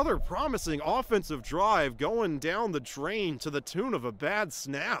 So another promising offensive drive going down the drain to the tune of a bad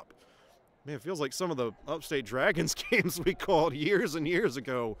snap. Man, it feels like some of the Upstate Dragons games we called years and years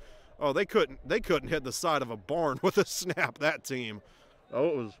ago. Oh, they couldn't hit the side of a barn with a snap, that team. Oh,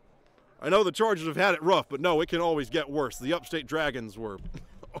 it was, I know the Chargers have had it rough, but no, it can always get worse. The Upstate Dragons were,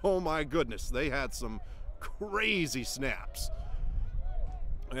 oh my goodness, they had some crazy snaps.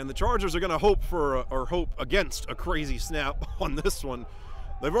 And the Chargers are going to hope against a crazy snap on this one.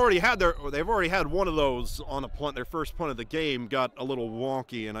 They've already had one of those on a punt. Their first punt of the game got a little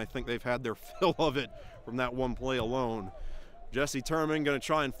wonky, and I think they've had their fill of it from that one play alone. Jesse Turman going to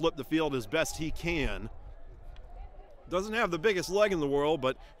try and flip the field as best he can. Doesn't have the biggest leg in the world,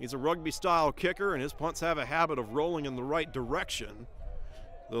 but he's a rugby-style kicker, and his punts have a habit of rolling in the right direction.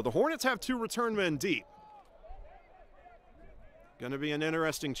 Though the Hornets have 2 return men deep. Going to be an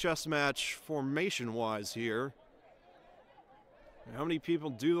interesting chess match formation-wise here. How many people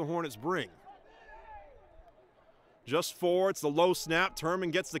do the Hornets bring? Just 4. It's the low snap.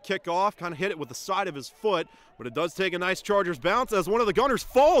 Turman gets the kick off. Kind of hit it with the side of his foot. But it does take a nice Chargers bounce as one of the Gunners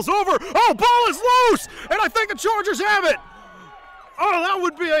falls over. Oh, ball is loose! And I think the Chargers have it! Oh, that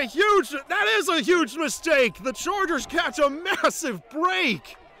would be that is a huge mistake. The Chargers catch a massive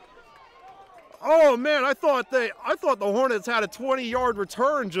break. Oh man, I thought the Hornets had a 20-yard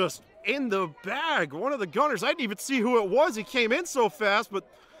return just in the bag. One of the Gunners, I didn't even see who it was. He came in so fast, but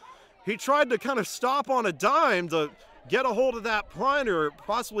he tried to kind of stop on a dime to get a hold of that punt or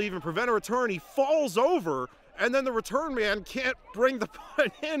possibly even prevent a return. He falls over, and then the return man can't bring the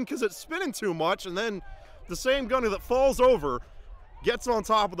punt in because it's spinning too much, and then the same Gunner that falls over gets on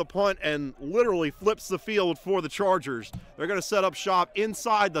top of the punt and literally flips the field for the Chargers. They're going to set up shop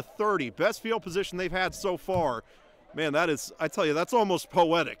inside the 30. Best field position they've had so far. Man, that is, I tell you, that's almost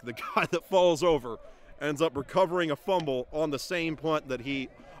poetic. The guy that falls over ends up recovering a fumble on the same punt that he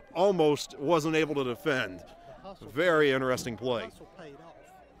almost wasn't able to defend. Very interesting play.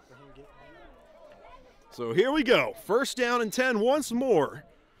 So here we go. 1st down and 10 once more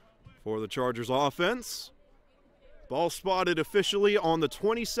for the Chargers offense. Ball spotted officially on the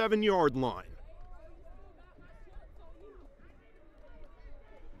 27-yard line.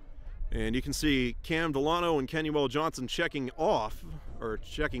 And you can see Cam Delano and Kenywell Johnson checking out.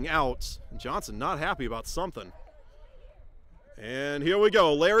 Johnson not happy about something. And here we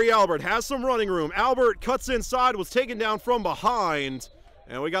go. Larry Albert has some running room. Albert cuts inside, was taken down from behind.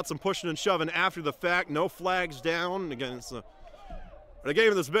 And we got some pushing and shoving after the fact. No flags down. Again, it's a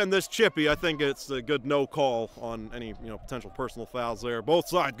game that's been this chippy. I think it's a good no call on any potential personal fouls there. Both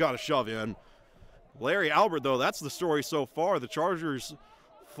sides got a shove in. Larry Albert, though, that's the story so far. The Chargers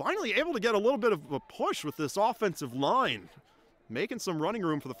finally able to get a little bit of a push with this offensive line, making some running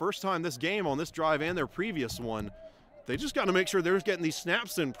room for the first time this game on this drive and their previous one. They just got to make sure they're getting these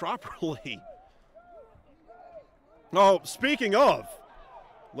snaps in properly. Oh, speaking of,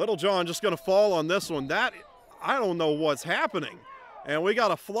 Little John just going to fall on this one. That, I don't know what's happening. And we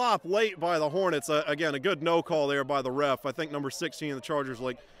got a flop late by the Hornets. Again, a good no call there by the ref. I think number 16 of the Chargers,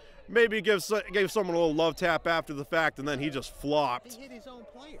 like, maybe gave someone a little love tap after the fact, and then he just flopped. He hit his own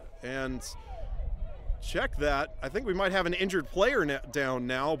player. And check that. I think we might have an injured player down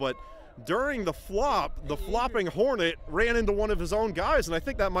now, but during the flop, the flopping Hornet ran into one of his own guys, and I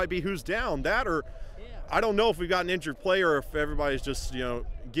think that might be who's down. That, or I don't know if we've got an injured player or if everybody's just,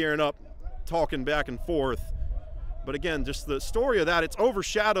 gearing up, talking back and forth. But again, just the story of that, it's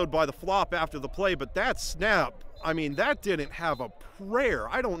overshadowed by the flop after the play, but that snap, I mean, that didn't have a prayer.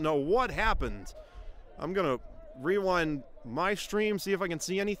 I don't know what happened. I'm going to rewind my stream, see if I can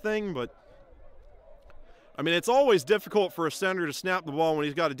see anything, but I mean, it's always difficult for a center to snap the ball when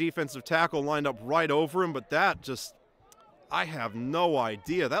he's got a defensive tackle lined up right over him, but that just, I have no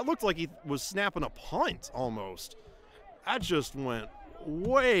idea. That looked like he was snapping a punt almost. That just went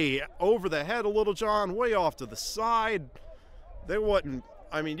way over the head of Little John, way off to the side. They wasn't,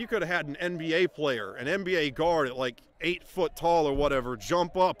 I mean, you could have had an NBA player, an NBA guard at like 8 foot tall or whatever,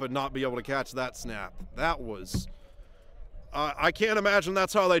 jump up and not be able to catch that snap. That was, I can't imagine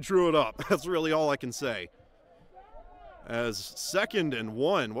that's how they drew it up. That's really all I can say. As 2nd and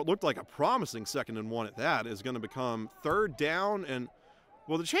 1, what looked like a promising 2nd and 1 at that, is going to become 3rd down. And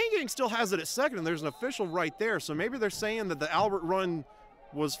well, the chain gang still has it at 2nd, and there's an official right there. So maybe they're saying that the Albert run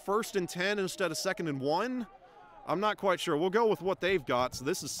was 1st and 10 instead of 2nd and 1. I'm not quite sure. We'll go with what they've got. So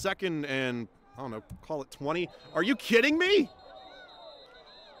this is 2nd and, I don't know, call it 20. Are you kidding me?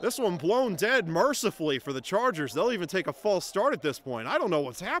 This one blown dead mercifully for the Chargers. They'll even take a false start at this point. I don't know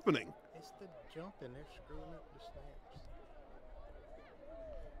what's happening. It's the jumping. They're screwing up the snaps.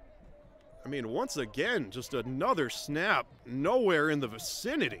 I mean, once again, just another snap nowhere in the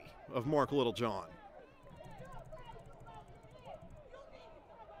vicinity of Mark Littlejohn.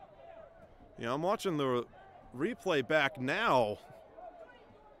 Yeah, I'm watching the replay back now.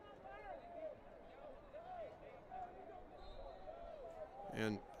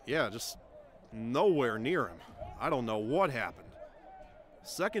 And yeah, just nowhere near him. I don't know what happened.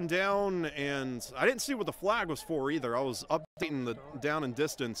 2nd down, and I didn't see what the flag was for either. I was updating the down and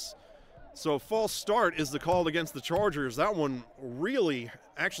distance. So false start is the call against the Chargers. That one really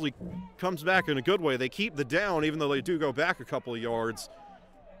actually comes back in a good way. They keep the down even though they do go back a couple of yards.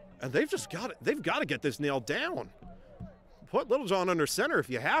 And they've just got it. They've got to get this nailed down. Put Littlejohn under center if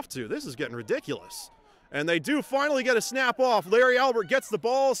you have to. This is getting ridiculous. And they do finally get a snap off. Larry Albert gets the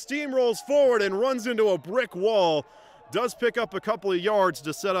ball, steamrolls forward, and runs into a brick wall. Does pick up a couple of yards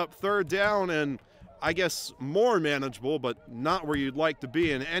to set up 3rd down, and I guess more manageable, but not where you'd like to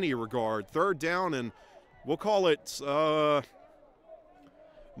be in any regard. 3rd down, and we'll call it,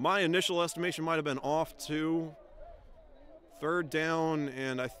 my initial estimation might have been off too. 3rd down,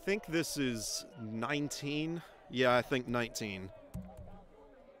 and I think this is 19. Yeah, I think 19.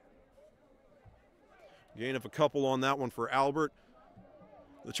 Gain of a couple on that one for Albert.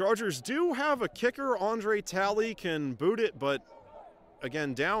 The Chargers do have a kicker. Andre Talley can boot it, but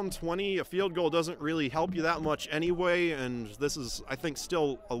again, down 20, a field goal doesn't really help you that much anyway, and this is, I think,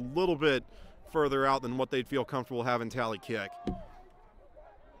 still a little bit further out than what they'd feel comfortable having Talley kick.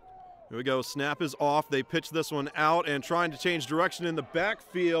 Here we go. Snap is off. They pitch this one out, and trying to change direction in the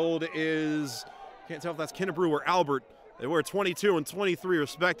backfield is, can't tell if that's Kennebrew or Albert. They wear 22 and 23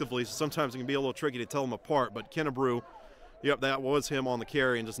 respectively, so sometimes it can be a little tricky to tell them apart. But Kennebrew, yep, that was him on the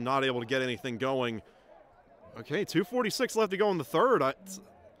carry and just not able to get anything going. Okay, 2:46 left to go in the 3rd.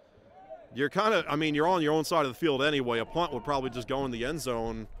 You're kind of, I mean, you're on your own side of the field anyway. A punt would probably just go in the end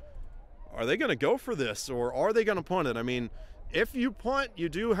zone. Are they going to go for this, or are they going to punt it? I mean, if you punt, you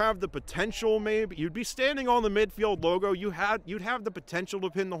do have the potential, maybe. You'd be standing on the midfield logo. You'd have the potential to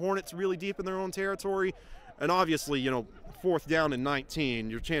pin the Hornets really deep in their own territory. And obviously, 4th down and 19,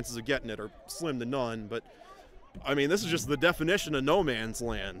 your chances of getting it are slim to none. But, I mean, this is just the definition of no man's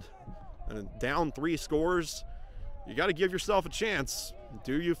land. And down 3 scores, you got to give yourself a chance.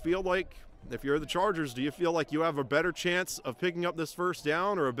 Do you feel like, if you're the Chargers, do you feel like you have a better chance of picking up this 1st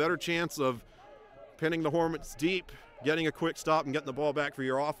down, or a better chance of pinning the Hornets deep, getting a quick stop, and getting the ball back for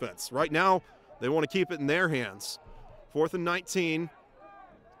your offense? Right now, they want to keep it in their hands. 4th and 19.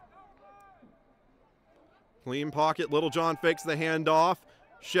 Clean pocket. Littlejohn fakes the handoff.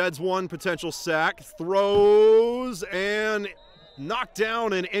 Sheds one potential sack. Throws and knocked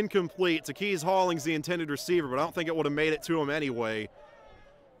down and incomplete. Taquise Hollings, the intended receiver, but I don't think it would have made it to him anyway.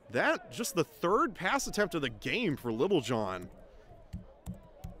 That just the 3rd pass attempt of the game for Littlejohn.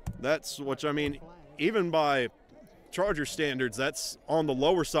 That's what, I mean, even by Charger standards, that's on the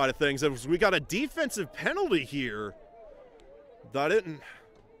lower side of things. We got a defensive penalty here. That didn't.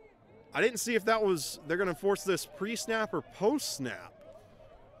 I didn't see if that was, they're going to force this pre-snap or post-snap.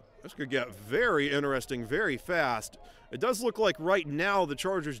 This could get very interesting very fast. It does look like right now the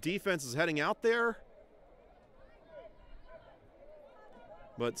Chargers defense is heading out there.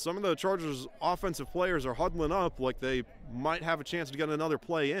 But some of the Chargers offensive players are huddling up like they might have a chance to get another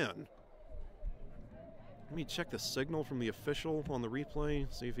play in. Let me check the signal from the official on the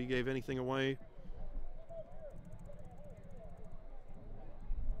replay, see if he gave anything away.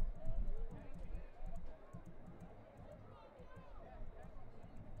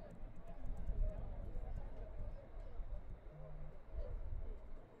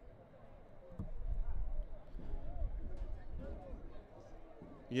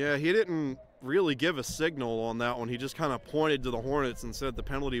 Yeah, he didn't really give a signal on that one. He just kind of pointed to the Hornets and said the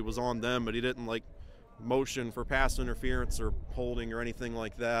penalty was on them, but he didn't like motion for pass interference or holding or anything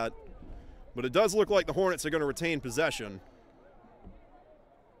like that. But it does look like the Hornets are going to retain possession.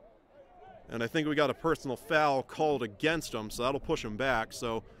 And I think we got a personal foul called against them, so that'll push them back.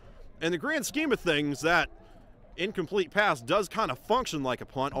 So in the grand scheme of things, that incomplete pass does kind of function like a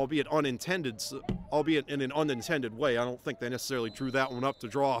punt, albeit unintended, albeit in an unintended way. I don't think they necessarily drew that one up to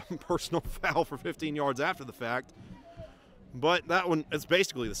draw a personal foul for 15 yards after the fact. But that one is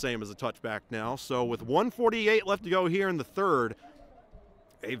basically the same as a touchback now. So with 1:48 left to go here in the third,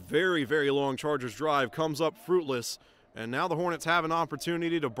 a very, very long Chargers drive comes up fruitless. And now the Hornets have an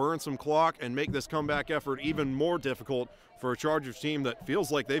opportunity to burn some clock and make this comeback effort even more difficult for a Chargers team that feels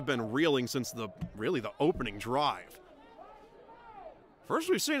like they've been reeling since really the opening drive. First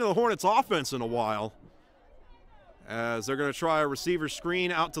we've seen the Hornets offense in a while, as they're going to try a receiver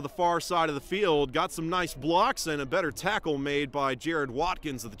screen out to the far side of the field. Got some nice blocks and a better tackle made by Jared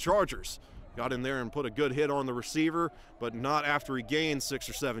Watkins of the Chargers. Got in there and put a good hit on the receiver, but not after he gained 6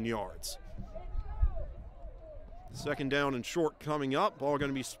 or 7 yards. Second down and short coming up. Ball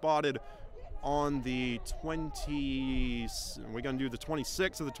going to be spotted on the 20. We're going to do the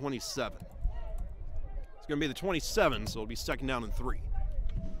 26 or the 27. It's going to be the 27, so it'll be second down and 3.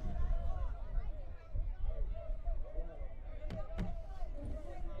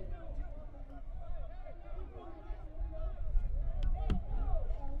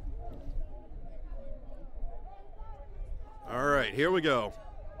 All right, here we go.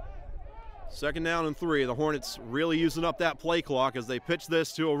 Second down and 3. The Hornets really using up that play clock as they pitch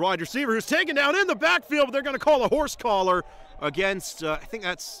this to a wide receiver who's taken down in the backfield, but they're going to call a horse collar against, I think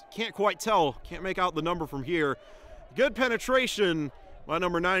that's, can't quite tell, can't make out the number from here. Good penetration by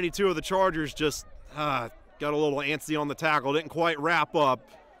number 92 of the Chargers, just got a little antsy on the tackle, didn't quite wrap up.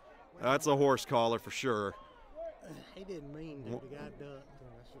 That's a horse collar for sure. He didn't mean that. The guy ducked, and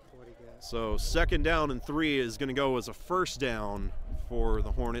that's just what he got. So second down and 3 is going to go as a first down for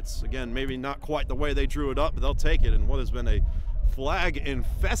the Hornets. Again, maybe not quite the way they drew it up, but they'll take it in what has been a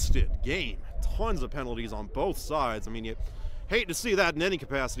flag-infested game. Tons of penalties on both sides. I mean, you hate to see that in any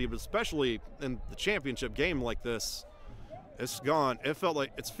capacity, but especially in the championship game like this. It's gone. It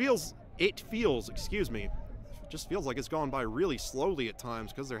feels, excuse me, it just feels like it's gone by really slowly at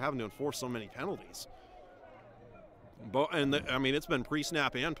times because they're having to enforce so many penalties. I mean, it's been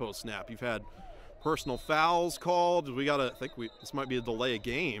pre-snap and post-snap. You've had personal fouls called. This might be a delay of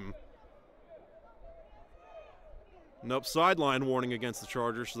game. Nope, sideline warning against the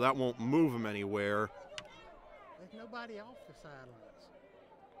Chargers, so that won't move them anywhere. There's nobody off the sidelines.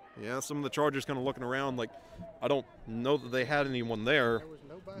 Yeah, some of the Chargers kind of looking around like, I don't know that they had anyone there. There was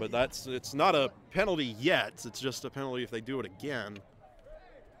nobody. But it's not a penalty yet. It's just a penalty if they do it again.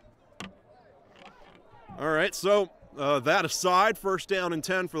 All right, so that aside, first down and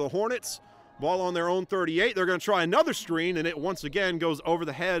 10 for the Hornets. Ball on their own 38. They're going to try another screen, and it once again goes over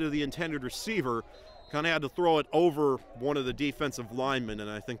the head of the intended receiver. Kind of had to throw it over one of the defensive linemen, and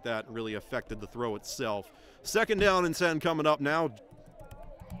I think that really affected the throw itself. Second down and 10 coming up now.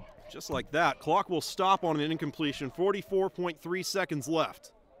 Just like that. Clock will stop on an incompletion. 44.3 seconds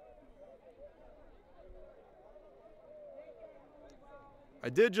left. I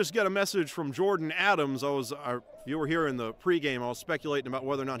did just get a message from Jordan Adams. If you were here in the pregame, I was speculating about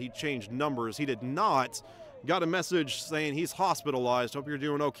whether or not he changed numbers. He did not. Got a message saying he's hospitalized. Hope you're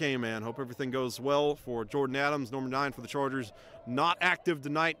doing okay, man. Hope everything goes well for Jordan Adams, number 9 for the Chargers. Not active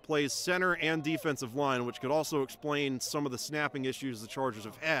tonight, plays center and defensive line, which could also explain some of the snapping issues the Chargers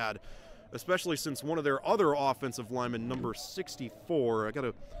have had, especially since one of their other offensive linemen, number 64, I got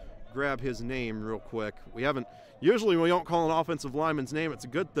to grab his name real quick. Usually we don't call an offensive lineman's name. It's a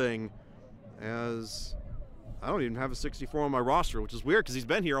good thing, as I don't even have a 64 on my roster, which is weird because he's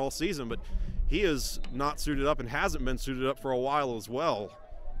been here all season, but he is not suited up and hasn't been suited up for a while as well.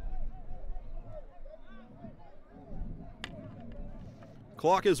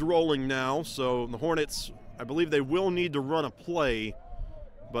 Clock is rolling now, so the Hornets, I believe they will need to run a play,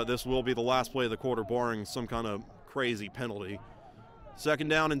 but this will be the last play of the quarter, barring some kind of crazy penalty. 2nd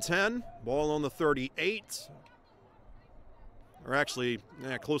down and 10, ball on the 38, or actually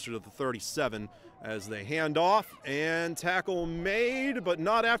closer to the 37, as they hand off, and tackle made, but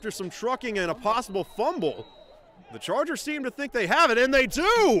not after some trucking and a possible fumble. The Chargers seem to think they have it, and they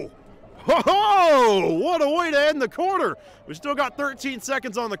do! Ho-ho! What a way to end the quarter. We still got 13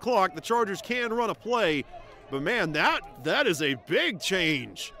 seconds on the clock. The Chargers can run a play, but man, that is a big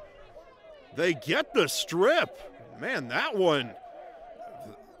change. They get the strip. Man, that one.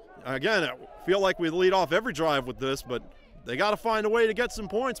 Again, I feel like we lead off every drive with this, but they got to find a way to get some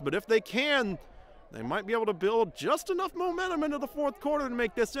points. But if they can, they might be able to build just enough momentum into the 4th quarter to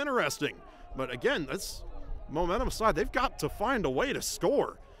make this interesting. But again, that's momentum aside, they've got to find a way to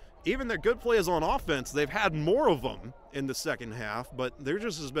score. Even their good plays on offense, they've had more of them in the 2nd half, but there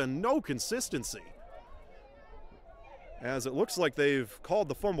just has been no consistency. As it looks like they've called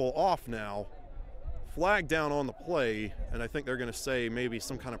the fumble off now. Flag down on the play, and I think they're going to say maybe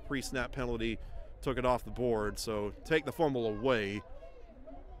some kind of pre-snap penalty took it off the board, so take the fumble away.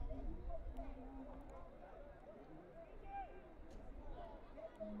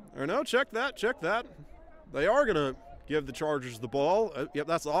 Or no, check that. They are going to give the Chargers the ball. Yep,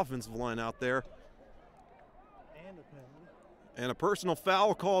 that's the offensive line out there. And a penalty. And a personal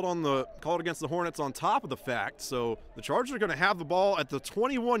foul called against the Hornets on top of the fact. So the Chargers are going to have the ball at the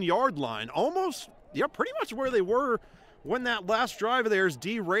 21-yard line, almost, yeah, pretty much where they were when that last drive of theirs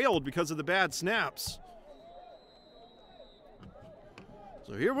derailed because of the bad snaps.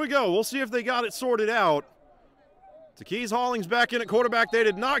 So here we go. We'll see if they got it sorted out. Takees Hollings back in at quarterback. They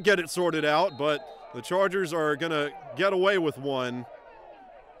did not get it sorted out, but the Chargers are going to get away with one,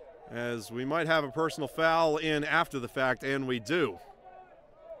 as we might have a personal foul in after the fact, and we do.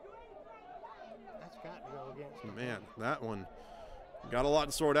 That's got to go against them. Man, that one got a lot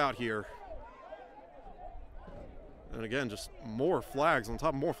to sort out here. And again, just more flags on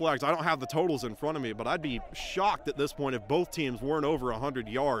top of more flags. I don't have the totals in front of me, but I'd be shocked at this point if both teams weren't over 100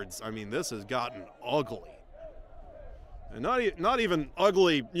 yards. I mean, this has gotten ugly. And not even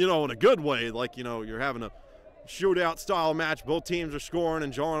ugly, you know, in a good way, like, you know, you're having a shootout style match. Both teams are scoring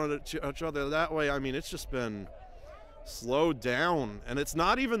and jawing at each other that way. I mean, it's just been slowed down. And it's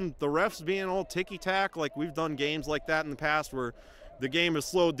not even the refs being all ticky-tack like we've done games like that in the past where the game is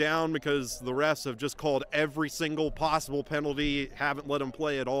slowed down because the refs have just called every single possible penalty, haven't let them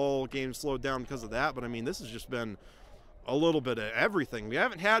play at all. Game's slowed down because of that. But, I mean, this has just been a little bit of everything. We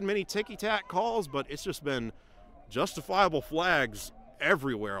haven't had many ticky-tack calls, but it's just been justifiable flags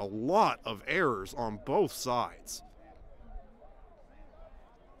everywhere. A lot of errors on both sides.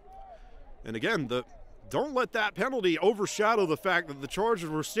 And again, don't let that penalty overshadow the fact that the Chargers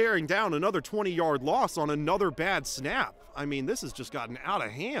were staring down another 20-yard loss on another bad snap. I mean, this has just gotten out of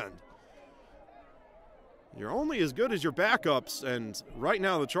hand. You're only as good as your backups, and right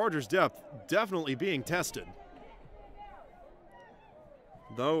now the Chargers' depth definitely being tested.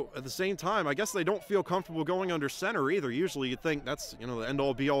 Though, at the same time, I guess they don't feel comfortable going under center either. Usually you'd think that's, you know, the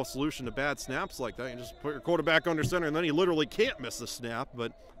end-all be-all solution to bad snaps like that. You just put your quarterback under center and then he literally can't miss the snap.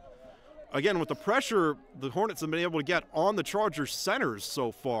 But, again, with the pressure the Hornets have been able to get on the Chargers centers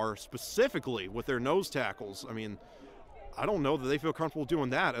so far, specifically with their nose tackles, I mean, I don't know that they feel comfortable doing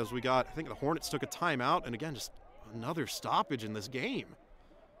that as we got, I think the Hornets took a timeout, and again, just another stoppage in this game.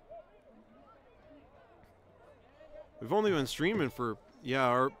 We've only been streaming for, yeah,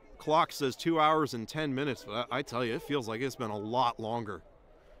 our clock says 2 hours and 10 minutes, but I tell you, it feels like it's been a lot longer.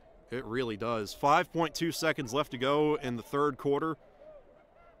 It really does. 5.2 seconds left to go in the 3rd quarter.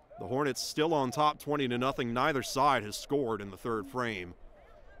 The Hornets still on top 20-0. Neither side has scored in the 3rd frame.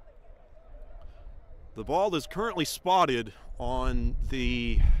 The ball is currently spotted on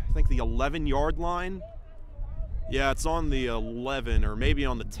the, I think the 11-yard line. Yeah, it's on the 11 or maybe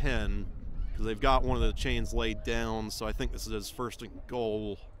on the 10. Because they've got one of the chains laid down, so I think this is 1st and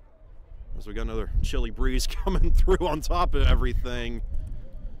goal. As we got another chilly breeze coming through on top of everything.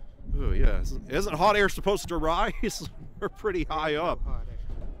 Oh yeah, isn't hot air supposed to rise? We're pretty high up.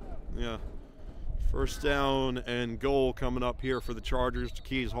 Yeah. 1st down and goal coming up here for the Chargers.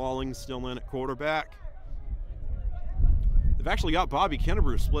 Takees Hollings still in at quarterback. They've actually got Bobby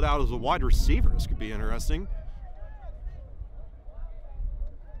Kennebrew split out as a wide receiver. This could be interesting.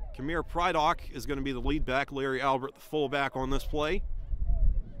 Kamir Prydock is going to be the lead back. Larry Albert, the fullback on this play.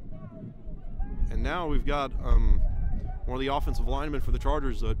 And now we've got one of the offensive linemen for the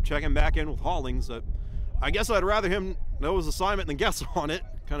Chargers checking back in with Hollings. I guess I'd rather him know his assignment than guess on it.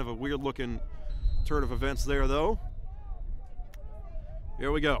 Kind of a weird-looking turn of events there, though.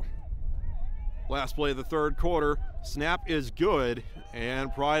 Here we go. Last play of the third quarter. Snap is good,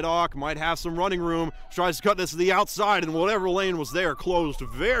 and Prydock might have some running room. Tries to cut this to the outside, and whatever lane was there closed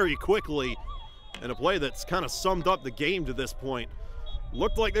very quickly. And a play that's kind of summed up the game to this point.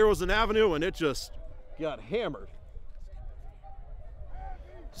 Looked like there was an avenue, and it just got hammered.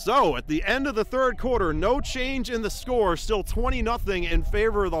 So, at the end of the third quarter, no change in the score, still 20-0 in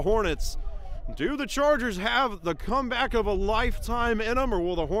favor of the Hornets. Do the Chargers have the comeback of a lifetime in them, or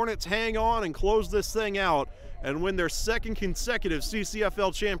will the Hornets hang on and close this thing out and win their second consecutive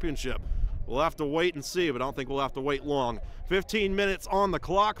CCFL championship? We'll have to wait and see, but I don't think we'll have to wait long. 15 minutes on the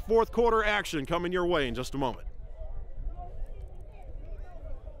clock, fourth quarter action coming your way in just a moment.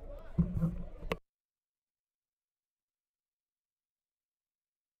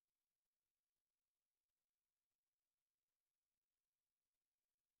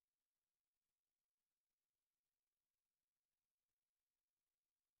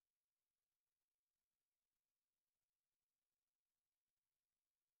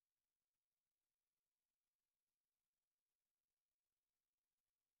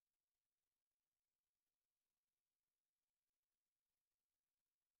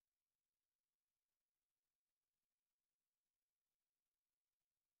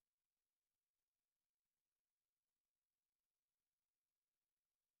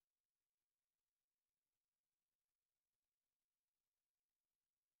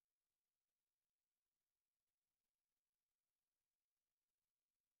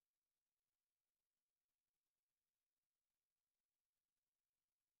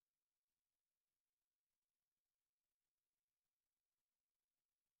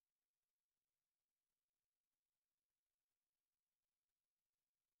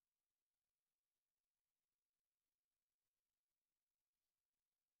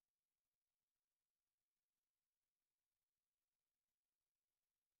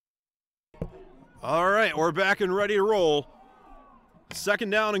 All right, we're back and ready to roll. Second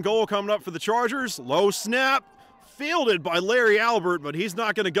down and goal coming up for the Chargers. Low snap, fielded by Larry Albert, but he's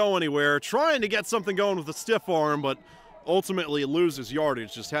not going to go anywhere. Trying to get something going with a stiff arm, but ultimately loses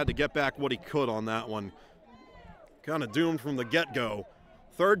yardage. Just had to get back what he could on that one. Kind of doomed from the get-go.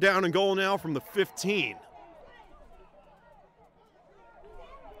 Third down and goal now from the 15.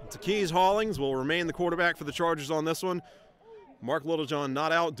 Takees Hollings will remain the quarterback for the Chargers on this one. Mark Littlejohn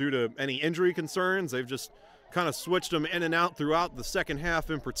not out due to any injury concerns. They've just kind of switched him in and out throughout the second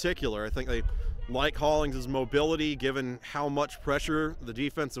half in particular. I think they like Hollings' mobility given how much pressure the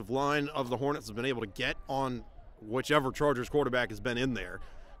defensive line of the Hornets has been able to get on whichever Chargers quarterback has been in there.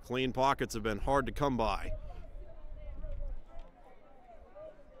 Clean pockets have been hard to come by.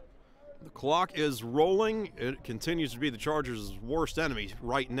 The clock is rolling. It continues to be the Chargers' worst enemy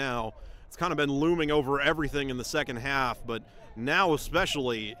right now. It's kind of been looming over everything in the second half, but now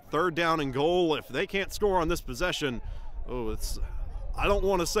especially third down and goal. If they can't score on this possession, I don't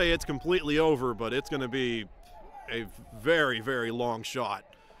want to say it's completely over, but it's going to be a very, very long shot.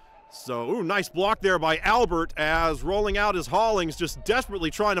 So, nice block there by Albert as rolling out is Hollings, just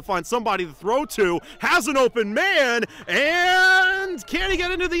desperately trying to find somebody to throw to. Has an open man, and can he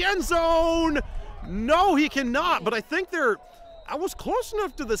get into the end zone? No, he cannot, but I think I was close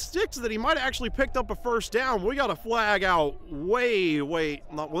enough to the sticks that he might have actually picked up a first down. We got a flag out way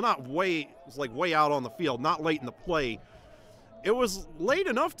out on the field, not late in the play. It was late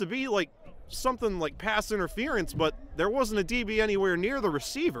enough to be like something like pass interference, but there wasn't a DB anywhere near the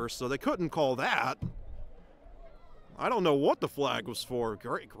receiver, so they couldn't call that. I don't know what the flag was for.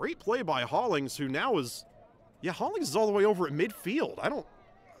 Great play by Hollings, who now is, Hollings is all the way over at midfield.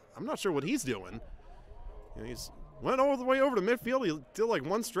 I'm not sure what he's doing. He's went all the way over to midfield. He did like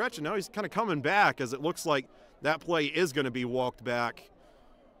one stretch, and now he's kind of coming back as it looks like that play is going to be walked back.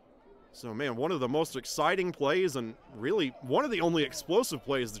 So, man, one of the most exciting plays and really one of the only explosive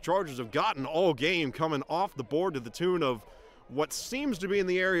plays the Chargers have gotten all game, coming off the board to the tune of what seems to be in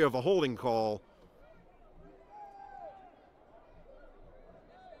the area of a holding call.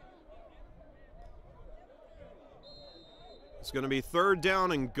 It's going to be third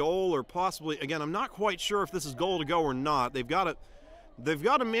down and goal, or possibly, again, I'm not quite sure if this is goal to go or not. They've got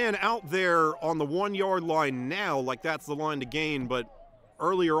a man out there on the 1 yard line now, like that's the line to gain, but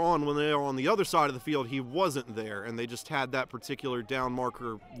earlier on when they were on the other side of the field, he wasn't there, and they just had that particular down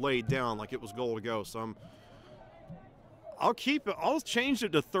marker laid down like it was goal to go. So I'll change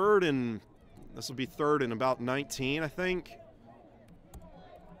it to third, and this will be third and about 19, I think.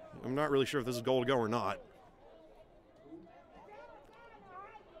 I'm not really sure if this is goal to go or not.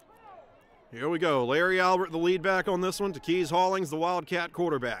 Here we go. Larry Albert, the lead back on this one. Takees Hollings, the Wildcat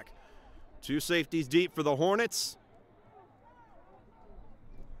quarterback. Two safeties deep for the Hornets.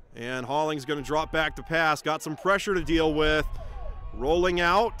 And Holling's going to drop back to pass. Got some pressure to deal with. Rolling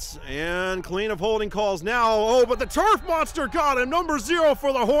out and clean of holding calls now. Oh, but the turf monster got him. Number 0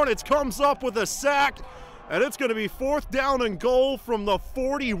 for the Hornets comes up with a sack. And it's going to be 4th down and goal from the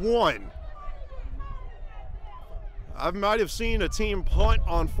 41. I might have seen a team punt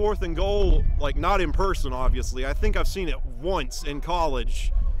on 4th and goal, like not in person, obviously. I think I've seen it once in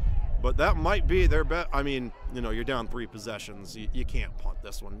college. But that might be their best. I mean, you know, you're down 3 possessions. You can't punt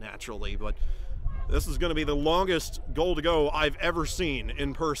this one naturally, but this is going to be the longest goal to go I've ever seen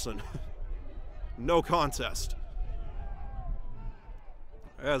in person. No contest.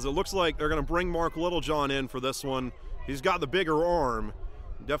 As it looks like they're going to bring Mark Littlejohn in for this one. He's got the bigger arm.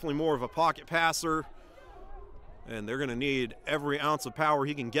 Definitely more of a pocket passer. And they're going to need every ounce of power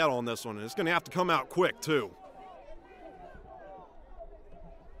he can get on this one. And it's going to have to come out quick, too.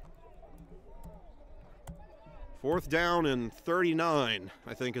 Fourth down and 39,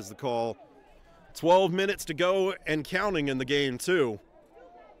 I think, is the call. 12 minutes to go and counting in the game, too.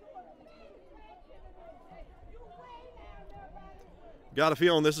 Got a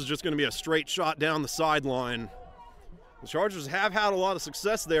feeling this is just going to be a straight shot down the sideline. The Chargers have had a lot of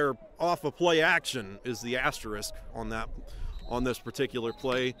success there off of play action, is the asterisk on this particular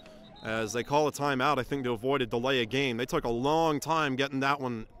play. As they call a timeout, I think, to avoid a delay of game. They took a long time getting that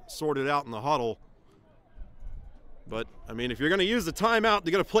one sorted out in the huddle. But, I mean, if you're going to use the timeout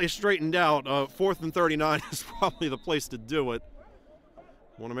to get a play straightened out, 4th and 39 is probably the place to do it.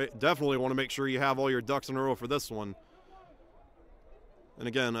 Definitely want to make sure you have all your ducks in a row for this one. And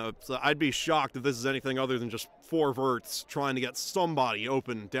again, so I'd be shocked if this is anything other than just 4 verts trying to get somebody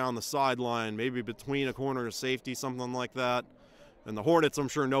open down the sideline, maybe between a corner and safety, something like that. And the Hornets, I'm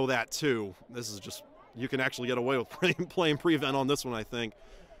sure, know that too. This is just, you can actually get away with playing prevent on this one, I think.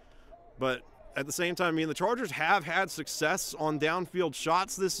 But at the same time, I mean, the Chargers have had success on downfield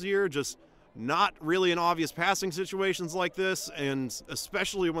shots this year, just not really in obvious passing situations like this, and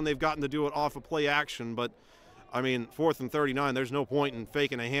especially when they've gotten to do it off of play action. But, I mean, 4th and 39, there's no point in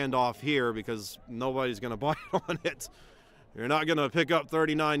faking a handoff here because nobody's going to bite on it. You're not going to pick up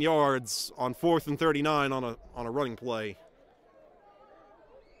 39 yards on 4th and 39 on a running play.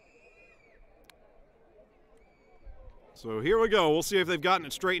 So here we go. We'll see if they've gotten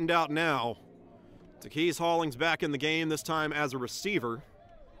it straightened out now. Taquise Holling's back in the game, this time as a receiver.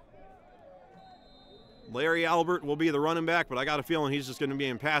 Larry Albert will be the running back, but I got a feeling he's just going to be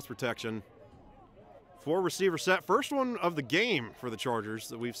in pass protection. 4 receiver set. First one of the game for the Chargers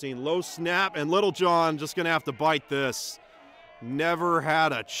that we've seen. Low snap, and Littlejohn just going to have to bite this. Never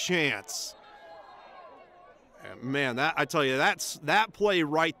had a chance. And man, I tell you, that play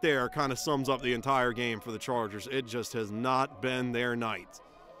right there kind of sums up the entire game for the Chargers. It just has not been their night.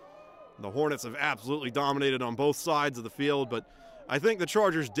 The Hornets have absolutely dominated on both sides of the field, but I think the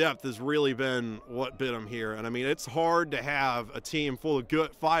Chargers' depth has really been what bit them here. And I mean, it's hard to have a team full of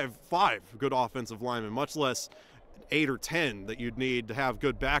good five good offensive linemen, much less 8 or 10 that you'd need to have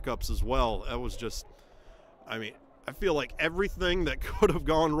good backups as well. That was just, I mean, I feel like everything that could have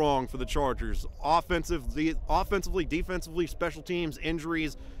gone wrong for the Chargers, offensively, defensively, special teams,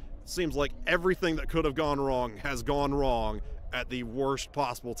 injuries, seems like everything that could have gone wrong has gone wrong at the worst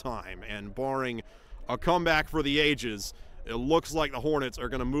possible time. And barring a comeback for the ages, it looks like the Hornets are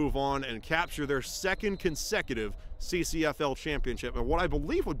going to move on and capture their 2nd consecutive CCFL championship, and what I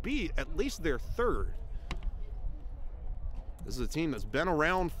believe would be at least their 3rd. This is a team that's been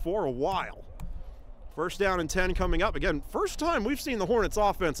around for a while. 1st down and 10 coming up. Again, first time we've seen the Hornets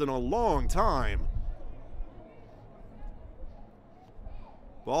offense in a long time.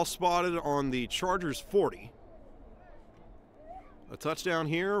 Ball spotted on the Chargers 40. A touchdown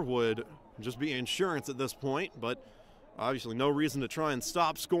here would just be insurance at this point, but obviously no reason to try and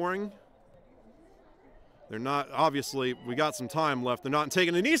stop scoring. They're not, obviously, we got some time left. They're not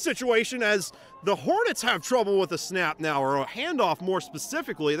taking a knee situation as the Hornets have trouble with a snap now, or a handoff more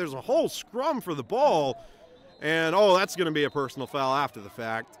specifically. There's a whole scrum for the ball, and oh, that's going to be a personal foul after the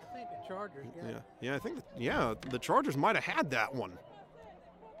fact. I think the Chargers got it. Yeah, I think, the Chargers might have had that one.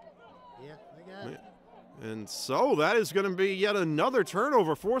 Yeah, they got it. And so that is going to be yet another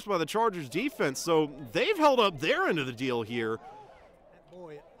turnover forced by the Chargers defense. So they've held up their end of the deal here. That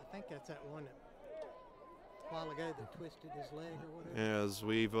boy, I think that's that one that a while ago that twisted his leg or whatever. As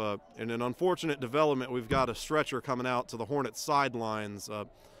we've, in an unfortunate development, we've got a stretcher coming out to the Hornets sidelines.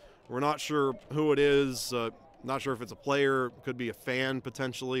 We're not sure who it is. Not sure if it's a player, could be a fan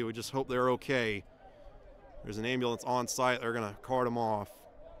potentially. We just hope they're okay. There's an ambulance on site. They're going to cart them off.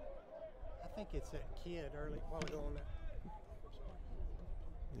 I think it's that kid early while ago on that.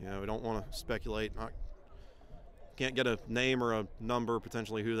 Yeah, we don't want to speculate. Not Can't get a name or a number,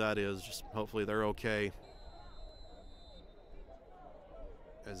 potentially who that is. Just hopefully they're okay.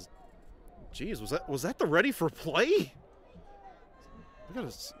 Geez, was that the ready for play?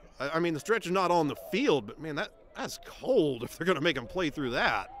 I mean, the stretch is not on the field, but man, that's cold if they're gonna make them play through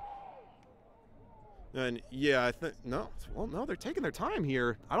that. And yeah, I think no. Well, no, they're taking their time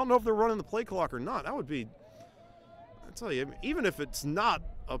here. I don't know if they're running the play clock or not. That would be. I tell you, even if it's not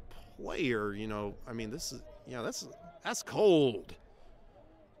a player, you know, I mean, this is that's cold.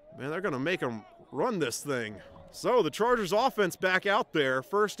 Man, they're gonna make them run this thing. So the Chargers offense back out there.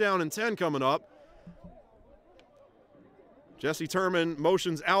 1st down and 10 coming up. Jesse Turman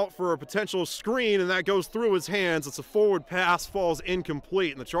motions out for a potential screen, and that goes through his hands. It's a forward pass, falls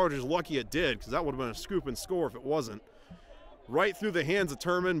incomplete, and the Chargers lucky it did, because that would have been a scoop and score if it wasn't. Right through the hands of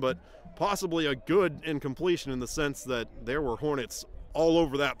Turman, but possibly a good incompletion in the sense that there were Hornets all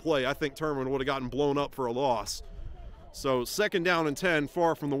over that play. I think Turman would have gotten blown up for a loss. So 2nd down and 10,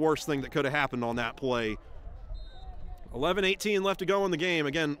 far from the worst thing that could have happened on that play. 11:18 left to go in the game.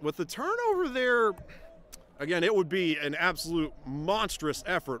 Again, with the turnover there, again, it would be an absolute monstrous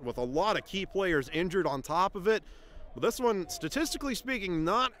effort with a lot of key players injured on top of it. But this one, statistically speaking,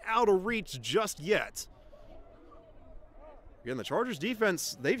 not out of reach just yet. Again, the Chargers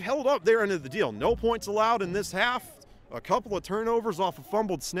defense, they've held up their end of the deal. No points allowed in this half. A couple of turnovers off of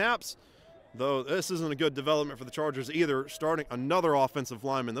fumbled snaps. Though this isn't a good development for the Chargers either. Starting another offensive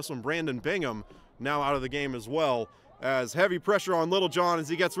lineman. This one, Brandon Bingham, now out of the game as well. As heavy pressure on Littlejohn as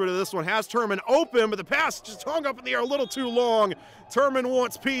he gets rid of this one. Has Turman open, but the pass just hung up in the air a little too long. Turman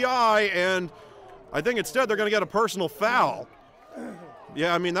wants PI, and I think instead they're going to get a personal foul.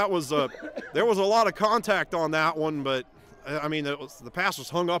 Yeah, I mean, that was there was a lot of contact on that one, but I mean, the pass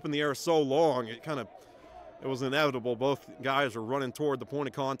was hung up in the air so long, it was inevitable. Both guys are running toward the point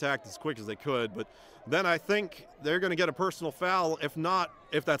of contact as quick as they could, but then I think they're going to get a personal foul. If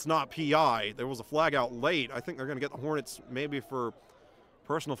that's not PI, there was a flag out late. I think they're going to get the Hornets maybe for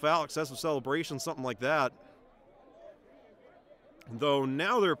personal foul, excessive celebration, something like that. Though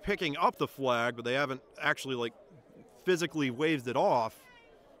now they're picking up the flag, but they haven't actually physically waved it off.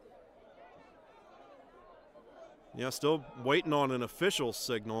 Yeah, still waiting on an official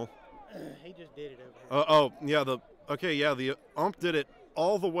signal. He just did it over here. The ump did it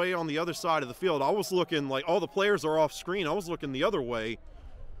all the way on the other side of the field. I was looking like all the players are off screen. I was looking the other way.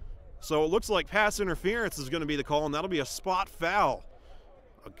 So it looks like pass interference is going to be the call, and that'll be a spot foul.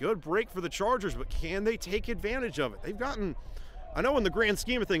 A good break for the Chargers, but can they take advantage of it? They've gotten, I know in the grand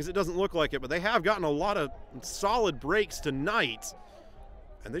scheme of things it doesn't look like it, but they have gotten a lot of solid breaks tonight,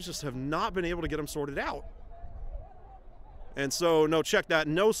 and they just have not been able to get them sorted out. And so, no, check that,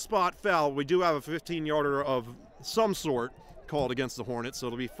 no spot foul. We do have a 15-yarder of some sort called against the Hornets, so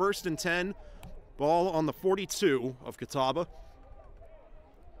it'll be 1st and 10, ball on the 42 of Catawba.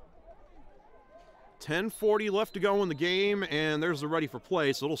 10:40 left to go in the game, and there's the ready for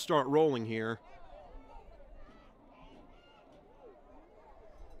play, so it'll start rolling here.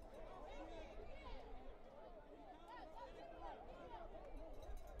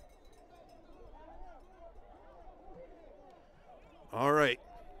 All right.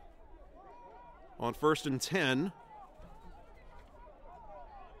 On 1st and 10.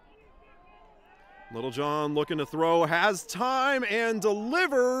 Littlejohn looking to throw, has time, and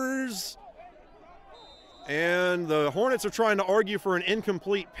delivers. And the Hornets are trying to argue for an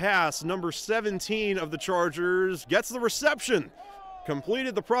incomplete pass. Number 17 of the Chargers gets the reception.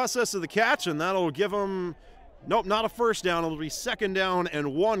 Completed the process of the catch, and that'll give them, nope, not a 1st down. It'll be 2nd down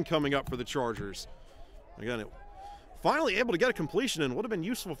and 1 coming up for the Chargers. Again, finally able to get a completion, and would have been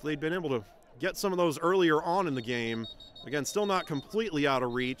useful if they'd been able to get some of those earlier on in the game. Again, still not completely out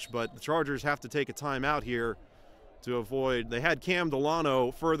of reach, but the Chargers have to take a timeout here to avoid. They had Cam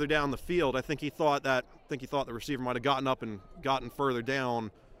Delano further down the field. I think he thought the receiver might have gotten up and gotten further down,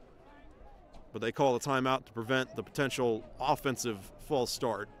 but they call a timeout to prevent the potential offensive false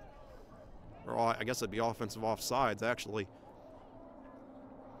start. Or I guess it'd be offensive offsides, actually.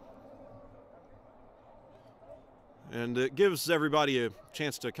 And it gives everybody a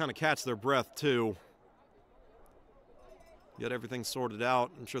chance to kind of catch their breath, too. Get everything sorted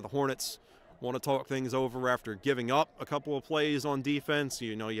out. I'm sure the Hornets want to talk things over after giving up a couple of plays on defense.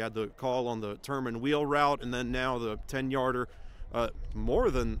 You know, you had the call on the Turman wheel route, and then now the 10-yarder.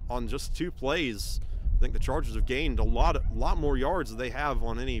 More than on just 2 plays. I think the Chargers have gained a lot more yards than they have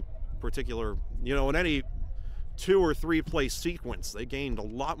on any particular, in any 2 or 3 play sequence. They gained a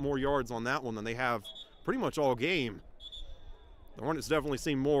lot more yards on that one than they have pretty much all game. The Hornets definitely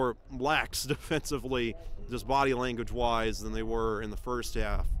seem more lax defensively, just body language-wise, than they were in the first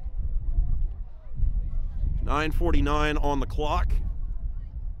half. 9:49 on the clock.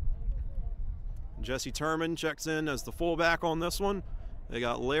 Jesse Turman checks in as the fullback on this one. They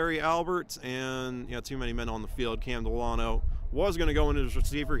got Larry Albert and too many men on the field. Cam Delano was going to go in as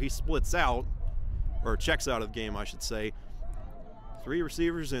receiver. He splits out, or checks out of the game, I should say. 3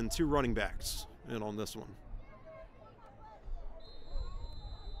 receivers and 2 running backs in on this one.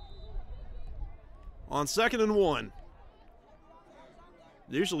 On 2nd and 1.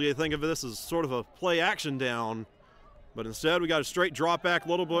 Usually I think of this as sort of a play action down, but instead we got a straight drop back.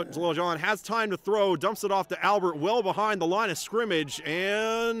 Little John has time to throw, dumps it off to Albert well behind the line of scrimmage,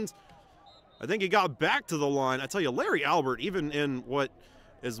 and I think he got back to the line. I tell you, Larry Albert, even in what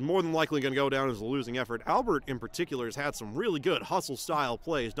is more than likely going to go down as a losing effort, Albert in particular has had some really good hustle style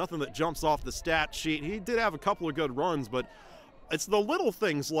plays. Nothing that jumps off the stat sheet. He did have a couple of good runs, but it's the little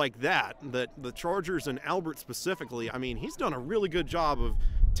things like that the Chargers and Albert specifically, I mean, he's done a really good job of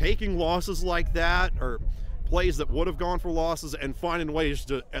taking losses like that, or plays that would have gone for losses, and finding ways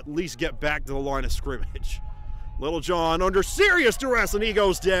to at least get back to the line of scrimmage. Little John under serious duress, and he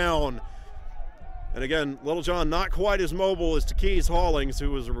goes down. And again, Little John not quite as mobile as Taquise Hollings,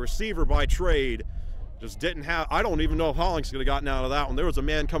 who was a receiver by trade. Just didn't have, I don't even know if Hollings could have gotten out of that one. There was a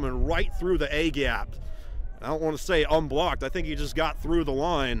man coming right through the A-gap. I don't want to say unblocked. I think he just got through the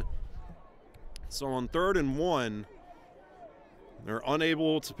line. So on 3rd and 1, they're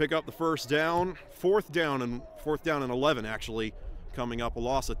unable to pick up the first down. 4th down and 11 actually coming up. A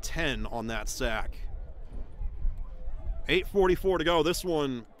loss of 10 on that sack. 8:44 to go. This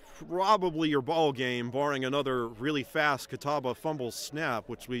one probably your ball game, barring another really fast Catawba fumble snap,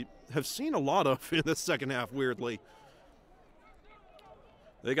 which we have seen a lot of in the second half, weirdly.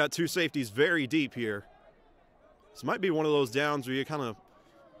 They got 2 safeties very deep here. This might be one of those downs where you kind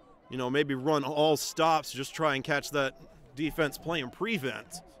of, maybe run all stops, just try and catch that defense playing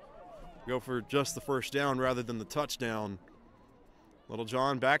prevent. Go for just the first down rather than the touchdown. Little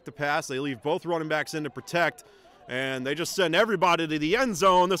John back to pass. They leave both running backs in to protect, and they just send everybody to the end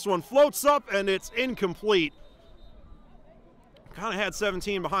zone. This one floats up, and it's incomplete. Kind of had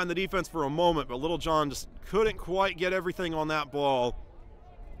 17 behind the defense for a moment, but Little John just couldn't quite get everything on that ball.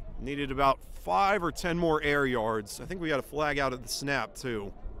 Needed about 5 or 10 more air yards. I think we got a flag out at the snap,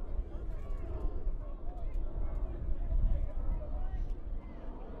 too.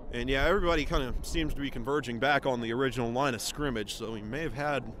 And yeah, everybody kind of seems to be converging back on the original line of scrimmage, so we may have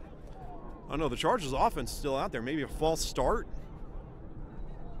had, I don't know, the Chargers offense still out there, maybe a false start.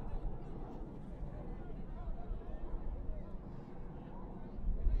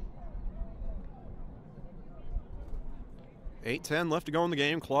 .8:10 left to go in the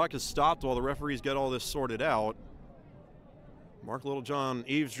game. Clock is stopped while the referees get all this sorted out. Mark Littlejohn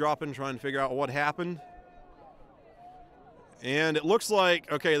eavesdropping, trying to figure out what happened. And it looks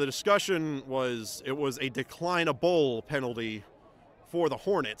like, okay, the discussion was it was a declinable penalty for the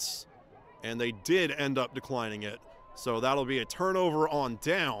Hornets, and they did end up declining it. So that'll be a turnover on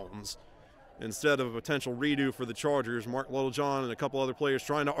downs instead of a potential redo for the Chargers. Mark Littlejohn and a couple other players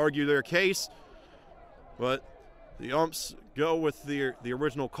trying to argue their case, but the umps go with the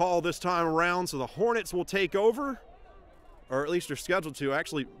original call this time around, so the Hornets will take over, or at least they're scheduled to.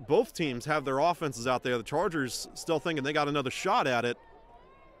 Actually, both teams have their offenses out there. The Chargers still thinking they got another shot at it.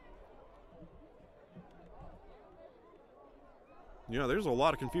 There's a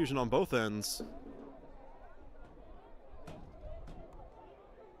lot of confusion on both ends.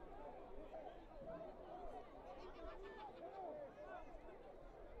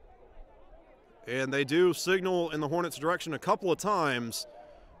 And they do signal in the Hornets' direction a couple of times.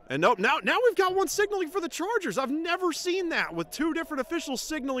 And nope, now we've got one signaling for the Chargers. I've never seen that, with 2 different officials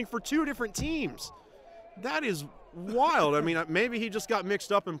signaling for 2 different teams. That is wild. I mean, maybe he just got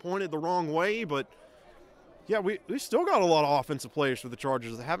mixed up and pointed the wrong way, but yeah, we still got a lot of offensive players for the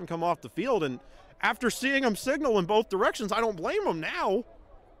Chargers that haven't come off the field. And after seeing them signal in both directions, I don't blame them now.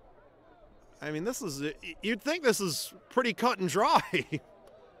 I mean, you'd think this is pretty cut and dry.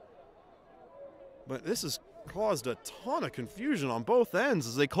 But this has caused a ton of confusion on both ends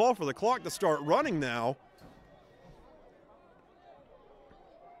as they call for the clock to start running now.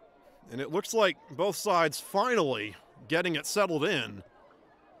 And it looks like both sides finally getting it settled in.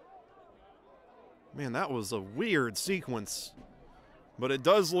 Man, that was a weird sequence. But it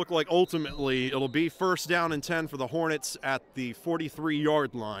does look like ultimately it'll be 1st down and 10 for the Hornets at the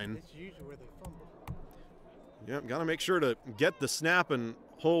 43-yard line. It's usually where they fumble. Yep, got to make sure to get the snap and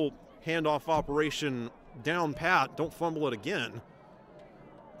whole handoff operation down pat. Don't fumble it again.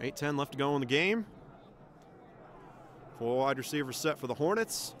 8:10 left to go in the game. 4 wide receivers set for the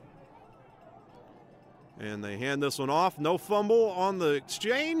Hornets. And they hand this one off. No fumble on the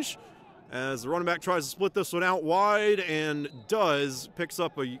exchange. as the running back tries to split this one out wide and does, picks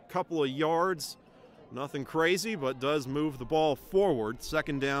up a couple of yards. Nothing crazy, but does move the ball forward.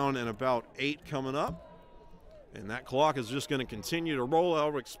 2nd down and about 8 coming up. And that clock is just going to continue to roll. I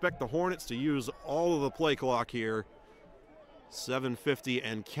would expect the Hornets to use all of the play clock here. 7:50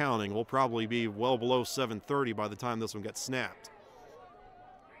 and counting. We'll probably be well below 7:30 by the time this one gets snapped.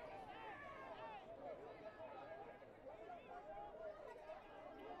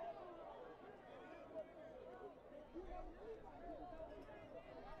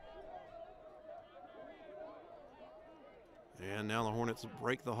 And now the Hornets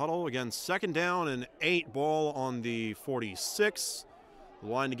break the huddle. Again, 2nd down and 8, ball on the 46. The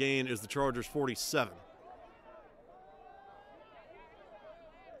line to gain is the Chargers' 47.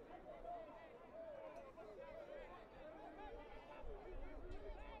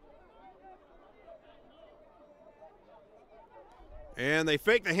 And they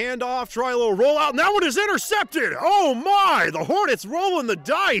fake the handoff, try a little rollout, and that one is intercepted. Oh my, the Hornets rolling the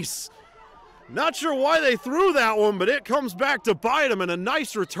dice. Not sure why they threw that one, but it comes back to bite them, and a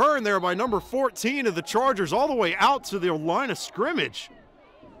nice return there by number 14 of the Chargers all the way out to the line of scrimmage.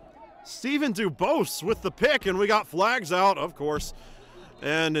 Steven Dubose with the pick, and we got flags out, of course,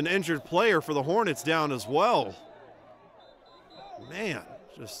 and an injured player for the Hornets down as well. Man,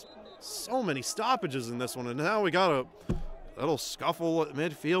 just so many stoppages in this one, and now we got a little scuffle at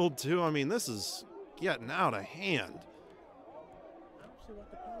midfield too. I mean, this is getting out of hand. I don't see what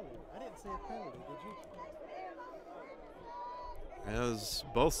the penalty is. I didn't see a penalty, did you? As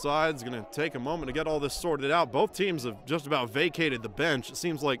both sides going to take a moment to get all this sorted out. Both teams have just about vacated the bench. It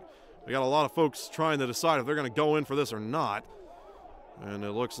seems like we got a lot of folks trying to decide if they're going to go in for this or not. And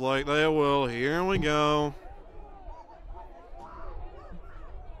it looks like they will. Here we go.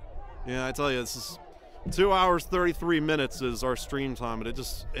 Yeah, I tell you, this is 2 hours, 33 minutes is our stream time, but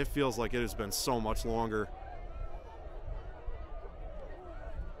it feels like it has been so much longer.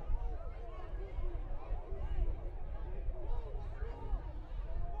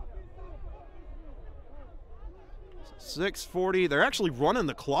 .640. They're actually running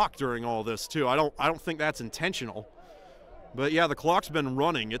the clock during all this too. I don't think that's intentional. But yeah, the clock's been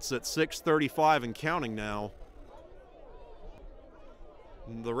running. It's at 6:35 and counting now.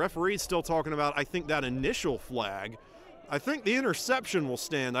 The referee's still talking about, I think, that initial flag. I think the interception will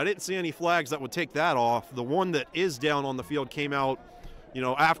stand. I didn't see any flags that would take that off. The one that is down on the field came out, you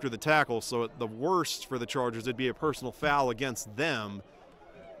know, after the tackle. So at the worst for the Chargers, it'd be a personal foul against them.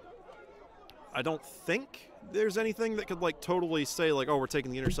 I don't think there's anything that could, like, totally say, like, oh, we're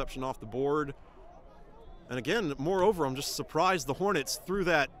taking the interception off the board. And again, moreover, I'm just surprised the Hornets threw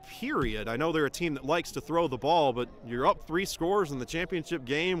that period. I know they're a team that likes to throw the ball, but you're up 3 scores in the championship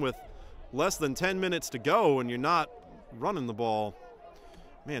game with less than 10 minutes to go, and you're not running the ball.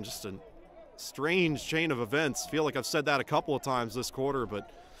 Man, just a strange chain of events. Feel like I've said that a couple of times this quarter,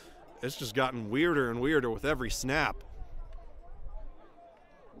 but it's just gotten weirder and weirder with every snap.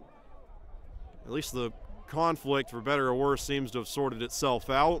 At least the conflict, for better or worse, seems to have sorted itself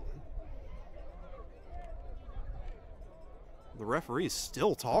out. The referee's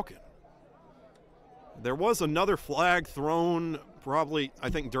still talking. There was another flag thrown probably,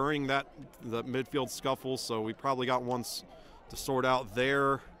 I think, during the midfield scuffle, so we probably got one to sort out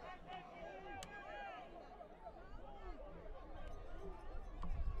there.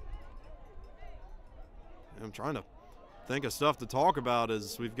 I'm trying to think of stuff to talk about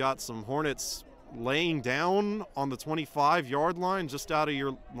as we've got some Hornets laying down on the 25-yard line, just out of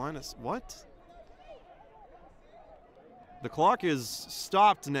your line of, what? The clock is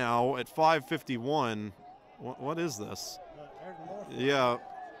stopped now at 5:51. What is this? Yeah.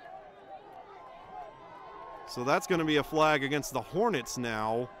 So that's going to be a flag against the Hornets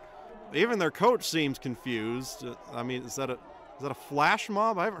now. Even their coach seems confused. I mean, is that a flash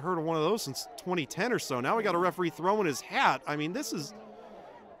mob? I haven't heard of one of those since 2010 or so. Now we got a referee throwing his hat. I mean, this is,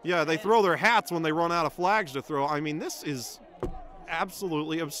 yeah, they throw their hats when they run out of flags to throw. I mean, this is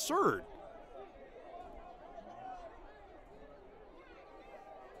absolutely absurd.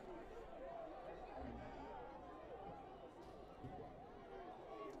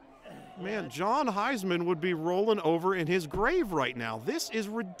 Man, John Heisman would be rolling over in his grave right now. This is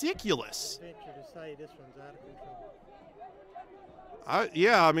ridiculous. I venture to say this one's out of control.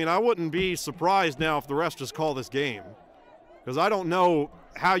 Yeah, I mean, I wouldn't be surprised now if the refs just call this game, because I don't know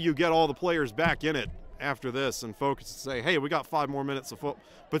how you get all the players back in it after this and focus and say, hey, we got 5 more minutes of football.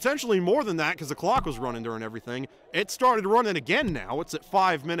 Potentially more than that, because the clock was running during everything. It started running again now. It's at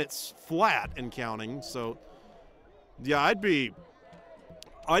 5 minutes flat and counting. So, yeah, I'd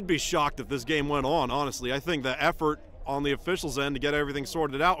be shocked if this game went on, honestly. I think the effort on the officials' end to get everything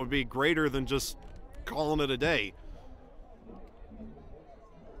sorted out would be greater than just calling it a day.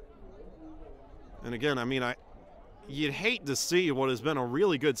 And again, I mean, you'd hate to see what has been a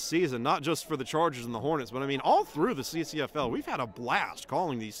really good season, not just for the Chargers and the Hornets, but I mean, all through the CCFL, we've had a blast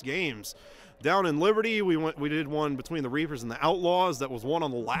calling these games. Down in Liberty, we did one between the Reapers and the Outlaws that was won on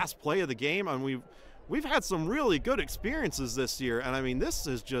the last play of the game, and we've had some really good experiences this year, and I mean, this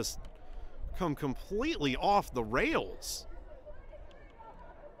has just come completely off the rails.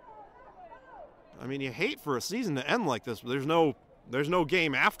 I mean, you hate for a season to end like this, but there's no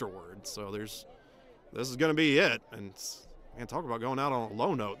game afterwards, so this is going to be it. And man, talk about going out on a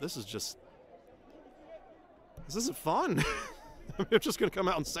low note. This isn't fun. I'm just going to come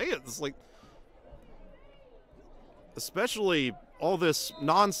out and say it. It's like, especially all this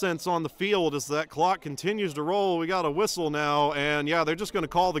nonsense on the field as that clock continues to roll. We got a whistle now, and yeah, they're just going to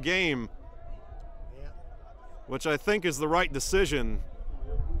call the game, which I think is the right decision.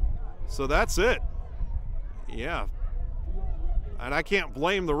 So that's it. Yeah. And I can't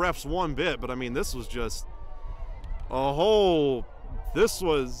blame the refs one bit, but I mean, this was just to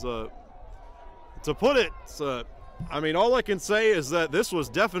put it, I mean, all I can say is that this was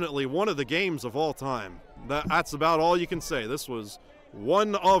definitely one of the games of all time. That's about all you can say. This was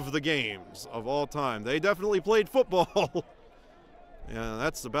one of the games of all time. They definitely played football. Yeah,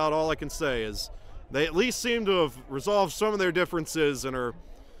 that's about all I can say, is they at least seem to have resolved some of their differences and are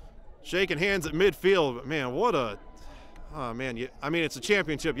shaking hands at midfield. But man, oh man, I mean, it's a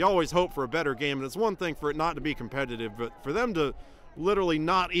championship. You always hope for a better game, and it's one thing for it not to be competitive, but for them to literally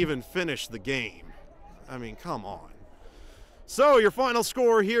not even finish the game, I mean, come on. So your final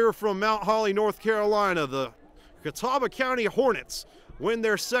score here from Mount Holly, North Carolina, the Catawba County Hornets win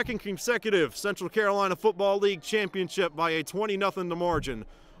their second consecutive Central Carolina Football League championship by a 20-0 margin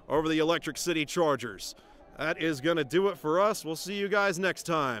over the Electric City Chargers. That is going to do it for us. We'll see you guys next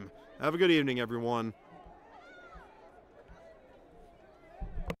time. Have a good evening, everyone.